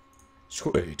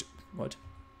 Sweet. What?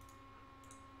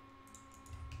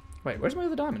 Wait, where's my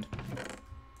other diamond?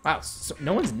 Wow, so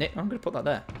no one's nicked. I'm gonna put that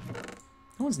there.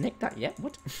 No one's nicked that yet.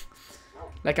 What?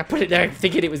 Like I put it there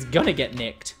thinking it was gonna get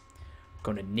nicked. I'm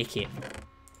gonna nick it.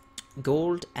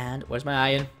 Gold and where's my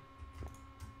iron?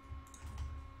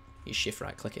 You shift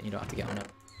right click it and you don't have to get on it.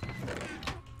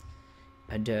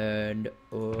 And then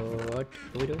what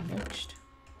are we doing next?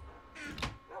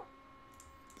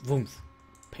 Woof.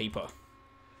 Paper.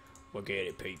 We'll get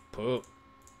it, paper.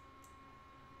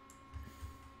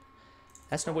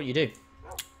 That's not what you do.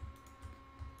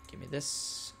 Give me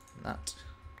this and that.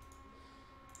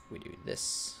 We do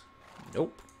this.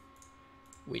 Nope.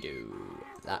 We do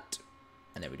that.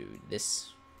 And then we do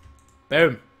this.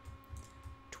 Boom.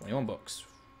 21 bucks.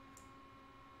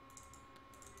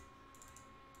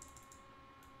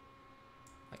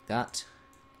 Like that.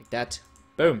 Like that.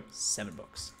 Boom. 7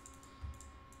 bucks.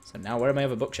 So now where are my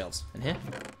other bookshelves? In here?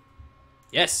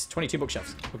 Yes! 22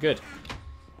 bookshelves. We're good.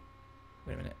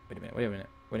 Wait a minute. Wait a minute. Wait a minute.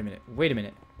 Wait a minute. Wait a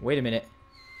minute. Wait a minute.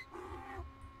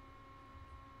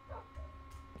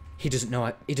 He doesn't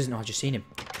know. He doesn't know I just seen him.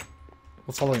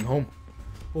 We'll follow him home.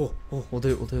 Oh, oh, we'll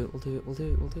do it. We'll do it. We'll do it. We'll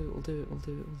do it. We'll do it. We'll do it. We'll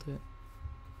do it. We'll do it.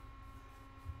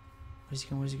 Where's he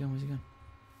going? Where's he going? Where's he going?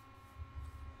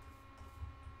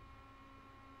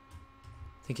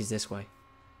 I think he's this way.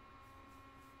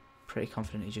 Pretty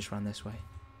confident he just ran this way.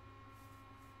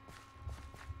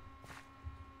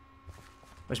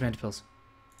 Where's my pills?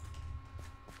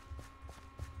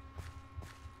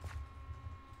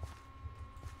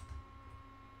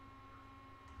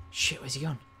 Shit, where's he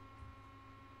gone?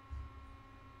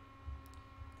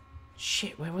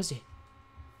 Shit, where was he?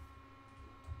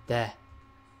 There.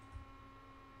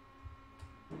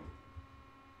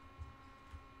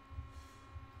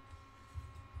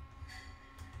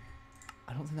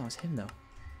 I don't think that was him though.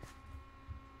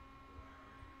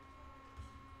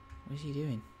 What is he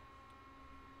doing?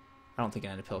 I don't think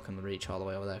an ender pill can reach all the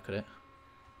way over there, could it?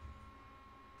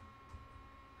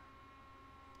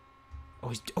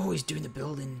 Oh, he's doing the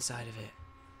building side of it.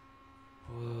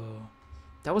 Whoa.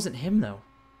 That wasn't him though.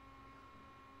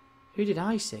 Who did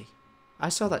I see? I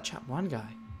saw that chap one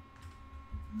guy.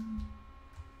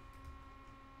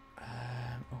 Oh,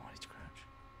 I need to crouch.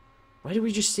 Where did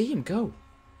we just see him go?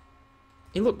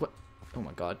 Hey, look what. Oh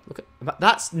my god, look at.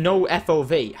 That's no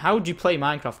FOV. How do you play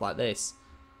Minecraft like this?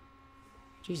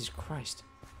 Jesus Christ.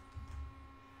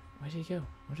 Where did he go?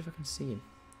 I wonder if I can see him.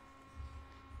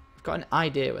 I've got an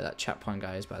idea where that chap point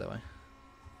guy is, by the way.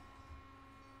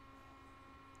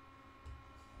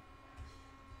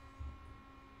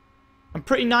 I'm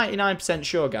pretty 99%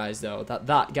 sure, guys, though, that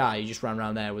that guy who just ran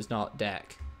around there was not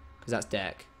Deck. Because that's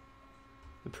Deck.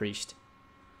 The priest.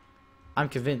 I'm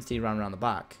convinced he ran around the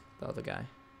back, the other guy.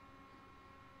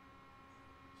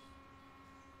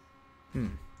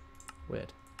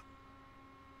 Weird.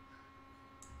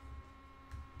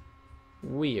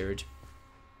 Weird.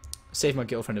 Saved my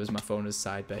girlfriend who was my phone as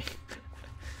side bay.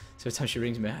 So every time she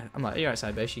rings me, I'm like, you're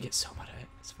outside bay. She gets so mad at it.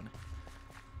 It's funny.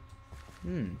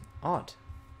 Odd.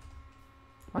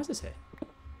 Why is this here?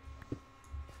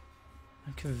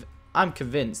 I'm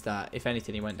convinced that, if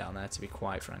anything, he went down there, to be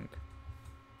quite frank.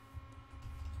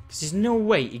 Because there's no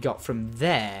way he got from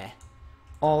there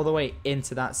all the way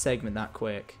into that segment that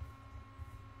quick.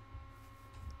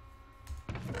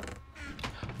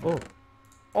 Oh.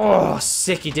 Oh,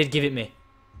 sick, he did give it me.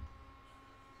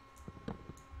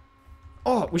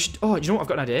 Oh, we should... Oh, do you know what? I've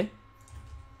got an idea.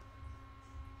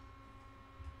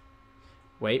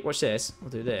 Wait, watch this. We'll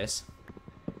do this.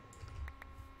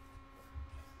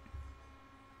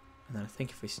 And then I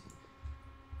think if we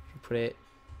put it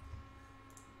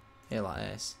here like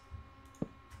this.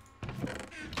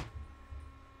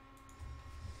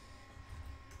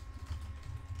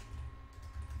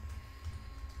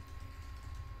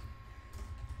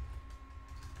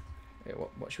 Wait,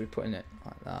 what should we put in it?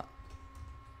 Like that.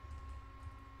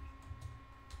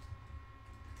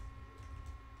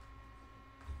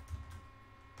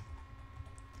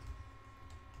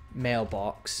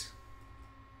 Mailbox.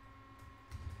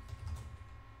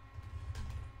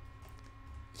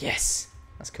 Yes,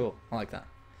 that's cool. I like that.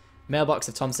 Mailbox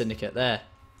of Tom Syndicate there,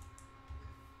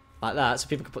 like that, so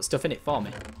people can put stuff in it for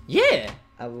me. Yeah,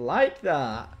 I like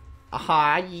that.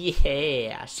 Ah,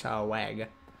 yeah, swag.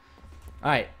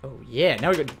 All right. Oh yeah, now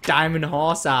we got diamond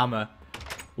horse armor.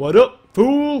 What up,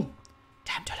 fool?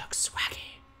 Time to look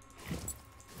swaggy.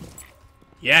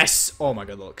 Yes. Oh my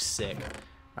god, looks sick.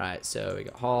 Right, so we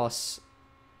got horse.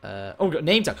 Oh, we got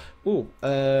name tag. Ooh,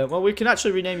 well, we can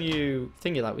actually rename you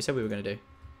thingy like we said we were going to do.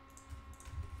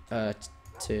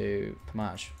 To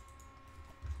Pomage.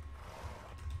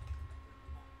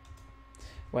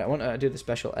 Wait, I want to do the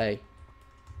special A.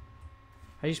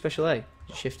 How do you special A?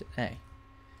 Shift A.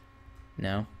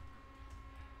 No.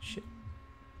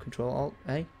 Control Alt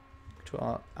A. Control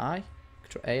Alt I.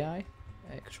 Control AI.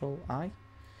 Control I.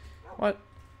 What?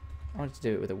 I wanted to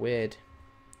do it with a weird.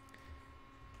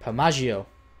 Pomaggio.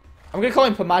 I'm gonna call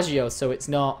him Pomaggio so it's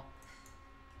not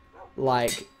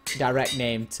like direct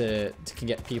name to can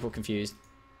get people confused.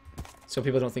 So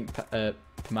people don't think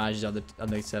Pomage is on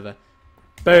the server.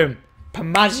 Boom!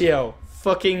 Pomaggio!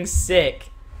 Fucking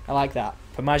sick! I like that.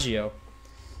 Pomaggio.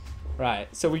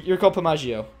 Right, so you're called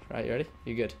Pomaggio. Right, you ready?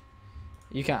 You good?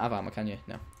 You can't have armor, can you?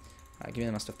 No. Alright, give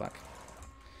me my stuff back.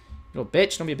 You little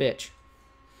bitch, don't be a bitch.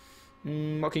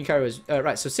 What can you carry?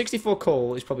 Right, so 64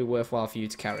 coal is probably worthwhile for you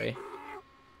to carry.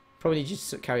 Probably need you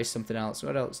to carry something else.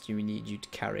 What else do we need you to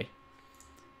carry?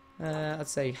 I'd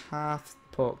say half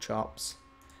pork chops.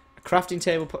 A crafting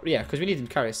table. Yeah, because we need them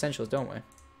to carry essentials, don't we?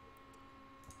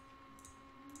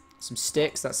 Some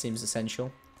sticks, that seems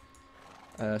essential.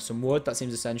 Some wood, that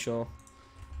seems essential.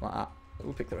 Like that.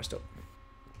 We'll pick the rest up.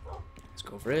 Let's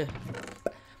go over here.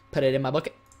 Put it in my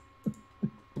bucket.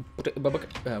 Put it in my bucket.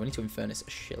 We need to furnace a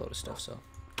shitload of stuff, so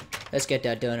let's get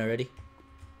that done already.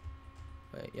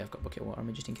 Wait, yeah, I've got bucket of water on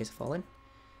me just in case I fall in.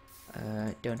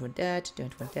 Don't want that.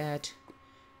 Don't want that.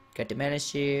 Got the mana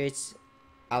sheets.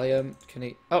 Allium. Can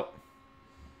I? Oh.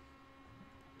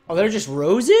 Oh, they're just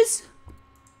roses?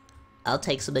 I'll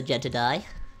take some magenta dye.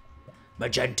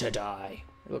 Magenta dye.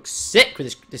 It looks sick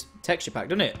with this texture pack,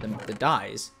 doesn't it? The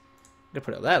dyes. I'm gonna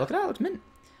put it up there. Look at that. It looks mint.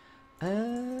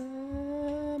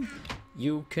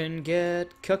 You can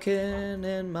get cooking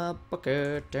in my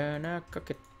bucket, and I cook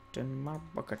it in my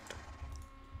bucket.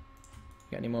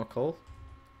 Got any more coal?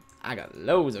 I got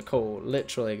loads of coal.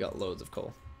 Literally got loads of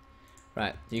coal.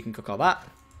 Right, you can cook all that.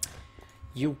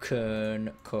 You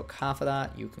can cook half of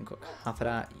that. You can cook half of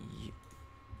that. Do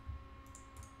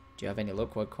you have any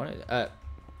luck? What quantity?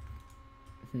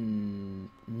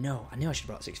 No. I knew I should have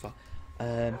brought 64.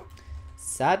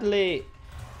 Sadly,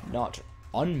 not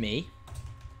on me.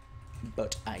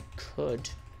 But I could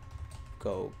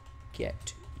go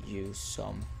get you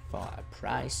some for a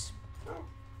price.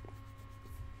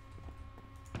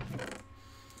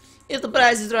 If the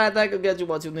price is right, I can get you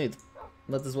what you need.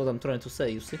 That is what I'm trying to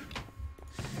say, you see.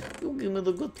 You give me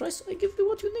the good price, I give you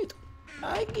what you need.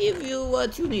 I give you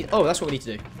what you need. Oh, that's what we need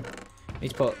to do. We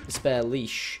need to put the spare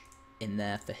leash in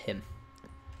there for him.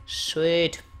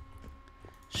 Sweet.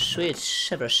 Sweet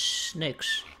silver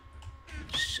snakes.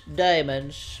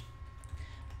 Diamonds.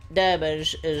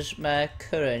 Diamonds is my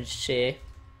currency.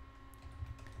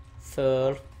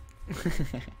 Fool.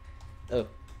 Oh,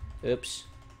 oops.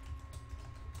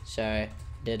 Sorry,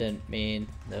 didn't mean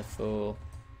the full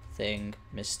thing,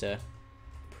 Mr.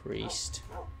 Priest.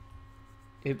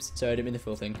 Oops, sorry, I didn't mean the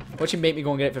full thing. Watch him make me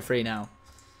go and get it for free now.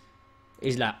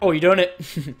 He's like, oh, you done it?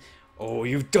 Oh,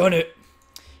 you've done it.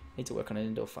 Need to work on an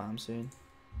indoor farm soon.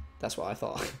 That's what I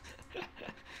thought.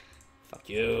 Fuck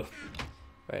you.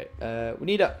 Right, we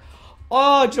need a...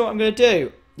 Oh, do you know what I'm going to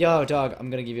do? Yo, dog, I'm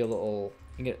going to give you a little...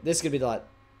 This is going to be like...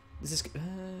 This is...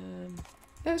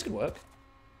 yeah, this could work.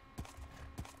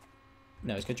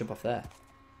 No, it's going to jump off there.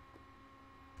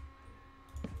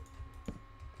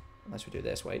 Unless we do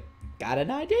this, wait. Got an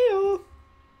idea!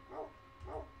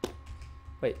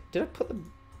 Wait, did I put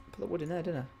the wood in there,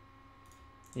 didn't I?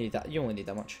 You need that. You only need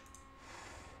that much.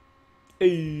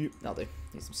 That'll do.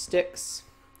 Need some sticks.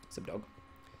 Some dog.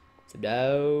 Some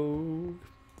dog.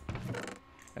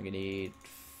 I'm gonna need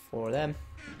 4 of them.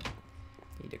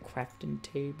 Need a crafting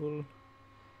table.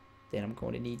 Then I'm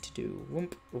going to need to do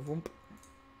whoomp, whoomp.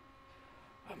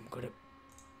 I'm gonna...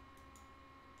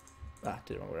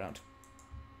 did it wrong way around.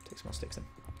 Take some more sticks in.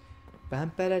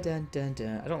 Bam, ba, da, dun, dun,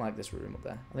 dun. I don't like this room up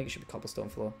there. I think it should be cobblestone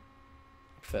floor.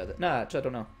 I prefer that. No, actually, I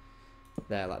don't know.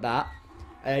 There, like that.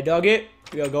 Hey, doggy,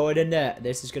 you're going in there.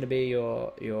 This is going to be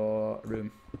your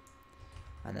room.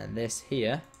 And then this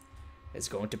here is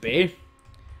going to be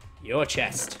your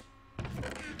chest.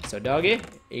 So, doggy,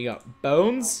 you got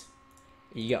bones.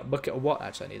 You got a bucket of what?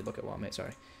 Actually, I need a bucket of water, mate.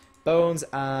 Sorry. Bones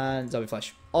and zombie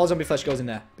flesh. All zombie flesh goes in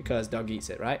there because dog eats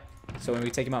it, right? So when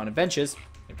we take him out on adventures,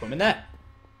 we put him in there.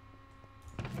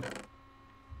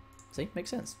 See? Makes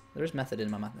sense. There is method in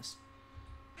my madness.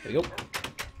 There we go.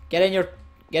 Get in your...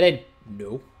 Get in.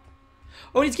 No.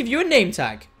 Oh, I need to give you a name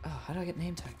tag. Oh, how do I get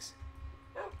name tags?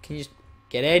 Can you just...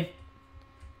 Get in.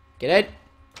 Get in.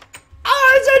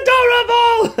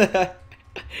 Oh, it's adorable!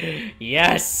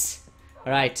 Yes.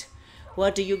 Alright.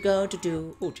 What are you going to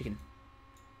do? Oh, chicken.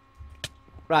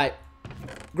 Right.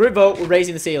 Group vote, we're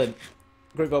raising the ceiling.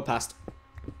 Group vote passed.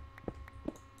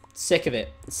 Sick of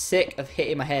it. Sick of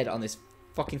hitting my head on this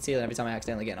fucking ceiling every time I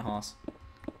accidentally get in a horse.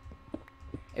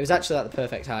 It was actually at the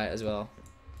perfect height as well.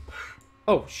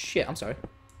 Oh, shit, I'm sorry.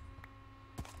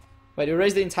 Wait, do we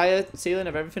raise the entire ceiling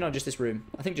of everything or just this room?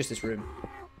 I think just this room.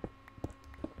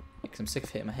 Because I'm sick of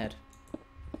hitting my head.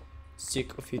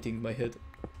 Sick of hitting my head.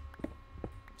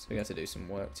 So we have to do some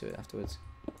work to it afterwards.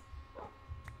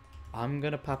 I'm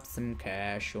gonna pop some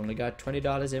cash. Only got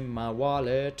 $20 in my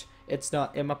wallet. It's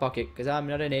not in my pocket because I'm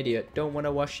not an idiot. Don't want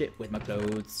to wash it with my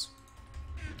clothes.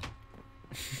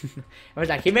 I was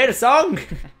like, he made a song!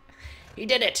 He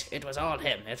did it! It was all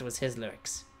him. It was his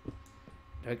lyrics.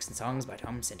 Lyrics and songs by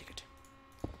Tom Syndicate.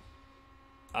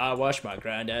 I wash my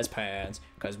granddad's pants,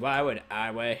 cause why would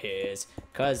I wear his?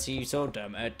 Cause he sold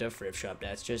them at the thrift shop.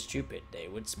 That's just stupid. They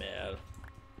would smell.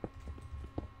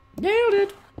 Nailed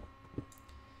it!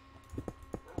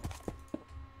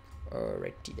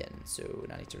 Alrighty then, so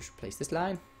now I need to replace this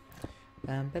line.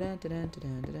 I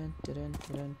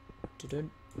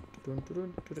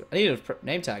need a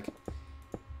name tag.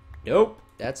 Nope,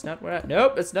 that's not where I...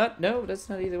 Nope, that's not... No, that's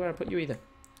not either where I put you either.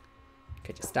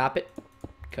 Could you stop it?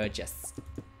 Could you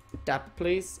stop it,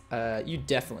 please? You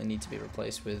definitely need to be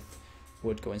replaced with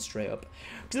wood going straight up.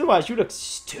 Because otherwise you look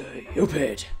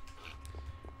stupid.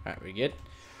 Alright, we good?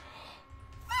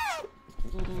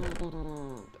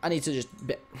 I need to just...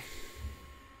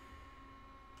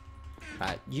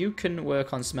 Right, you can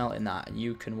work on smelting that, and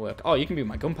you can work... Oh, you can be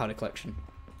my gunpowder collection.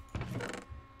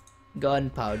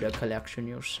 Gunpowder collection,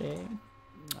 you'll say.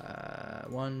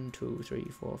 1, 2,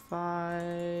 3, 4,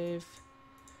 5...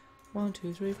 1,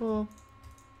 2, 3, 4...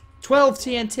 12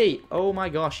 TNT! Oh my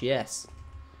gosh, yes.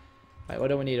 Right, what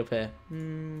do we need up here?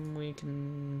 We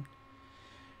can...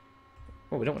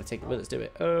 Oh, we don't want to take it with us, do we?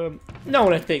 No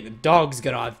one would think the dog's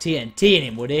gonna have TNT in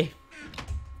him, would he?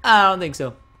 I don't think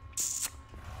so.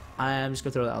 I'm just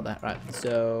gonna throw that out there. Right,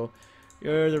 so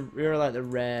you're like the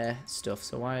rare stuff.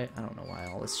 So why? I don't know why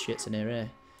all this shit's in here.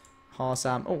 Horse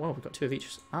arm. Oh well, we've got 2 of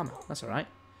each armor. That's all right.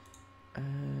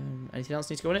 Anything else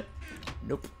need to go in it?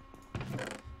 Nope.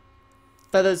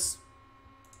 Feathers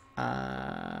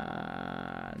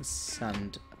and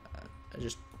sand.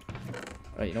 Just.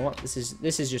 Right, you know what? This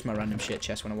is just my random shit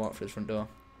chest when I walk through the front door.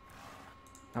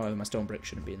 However, my stone brick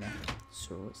shouldn't be in there.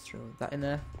 So let's throw that in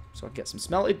there so I can get some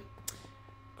smelted.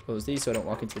 Close these so I don't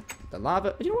walk into the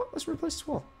lava. But you know what? Let's replace this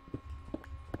wall.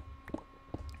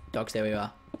 Dogs, there we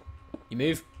are. You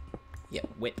move. You get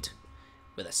whipped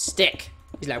with a stick.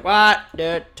 He's like, what?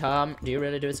 Dude, Tom, do you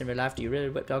really do this in real life? Do you really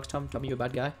whip dogs, Tom? Tom, you a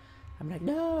bad guy? I'm like,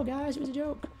 no, guys, it was a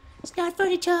joke. It's not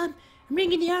funny, Tom. I'm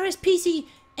ringing the RSPC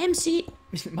MC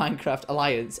Minecraft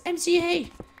Alliance. MCA.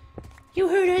 You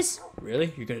heard us.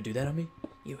 Really? You're gonna do that on me?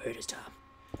 You heard us, Tom.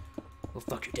 We'll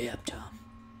fuck your day up, Tom.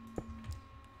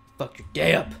 Fuck your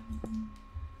day up.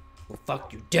 We'll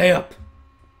fuck your day up.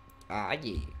 Ah,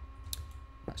 yeah.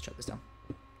 Let's chop this down.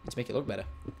 Let's make it look better.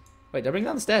 Wait, did I bring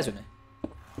down the stairs with me?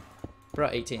 We're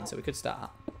at 18, so we could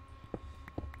start.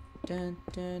 Dun,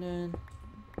 dun, dun.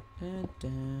 Dun,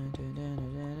 dun, dun, dun,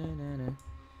 dun, dun, dun.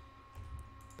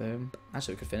 Boom.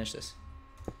 Actually, we could finish this.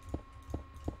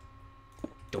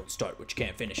 Don't start what you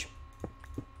can't finish.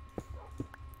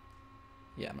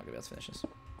 Yeah, I'm not gonna be able to finish this.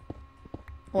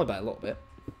 Only by a little bit.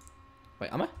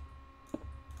 Wait, am I?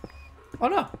 Oh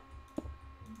no.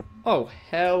 Oh,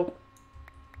 hell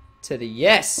to the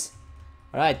yes.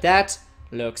 Alright, that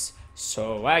looks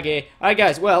so waggy. Alright,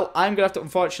 guys, well, I'm gonna have to,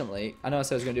 unfortunately, I know I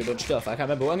said I was gonna do a bunch of stuff, I can't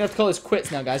remember, but I'm gonna have to call this quits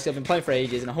now, guys, because I've been playing for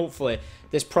ages, and hopefully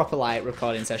this proper light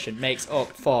recording session makes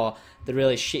up for the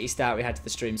really shitty start we had to the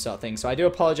stream sort of thing. So I do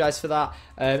apologise for that.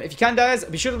 If you can, guys,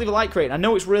 be sure to leave a like rating. I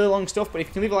know it's really long stuff, but if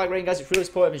you can leave a like rating, guys, it's really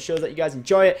supportive and shows that you guys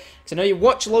enjoy it. Because I know you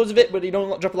watch loads of it, but you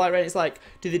don't drop a like rating. It's like,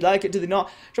 do they like it? Do they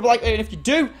not? Drop a like rating if you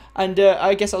do. And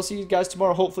I guess I'll see you guys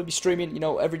tomorrow. Hopefully be streaming, you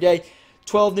know, every day.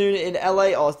 12 noon in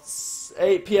LA or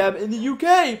 8 PM in the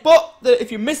UK. But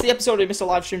if you missed the episode or you missed a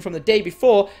live stream from the day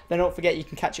before, then don't forget you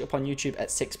can catch it up on YouTube at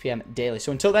 6 PM daily.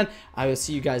 So until then, I will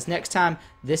see you guys next time.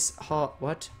 This horse,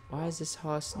 what? Why is this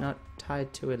horse not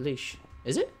tied to a leash?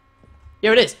 Is it?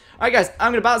 Yeah, it is. Alright, guys,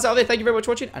 I'm going to bounce out of there. Thank you very much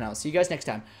for watching, and I'll see you guys next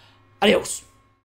time. Adios.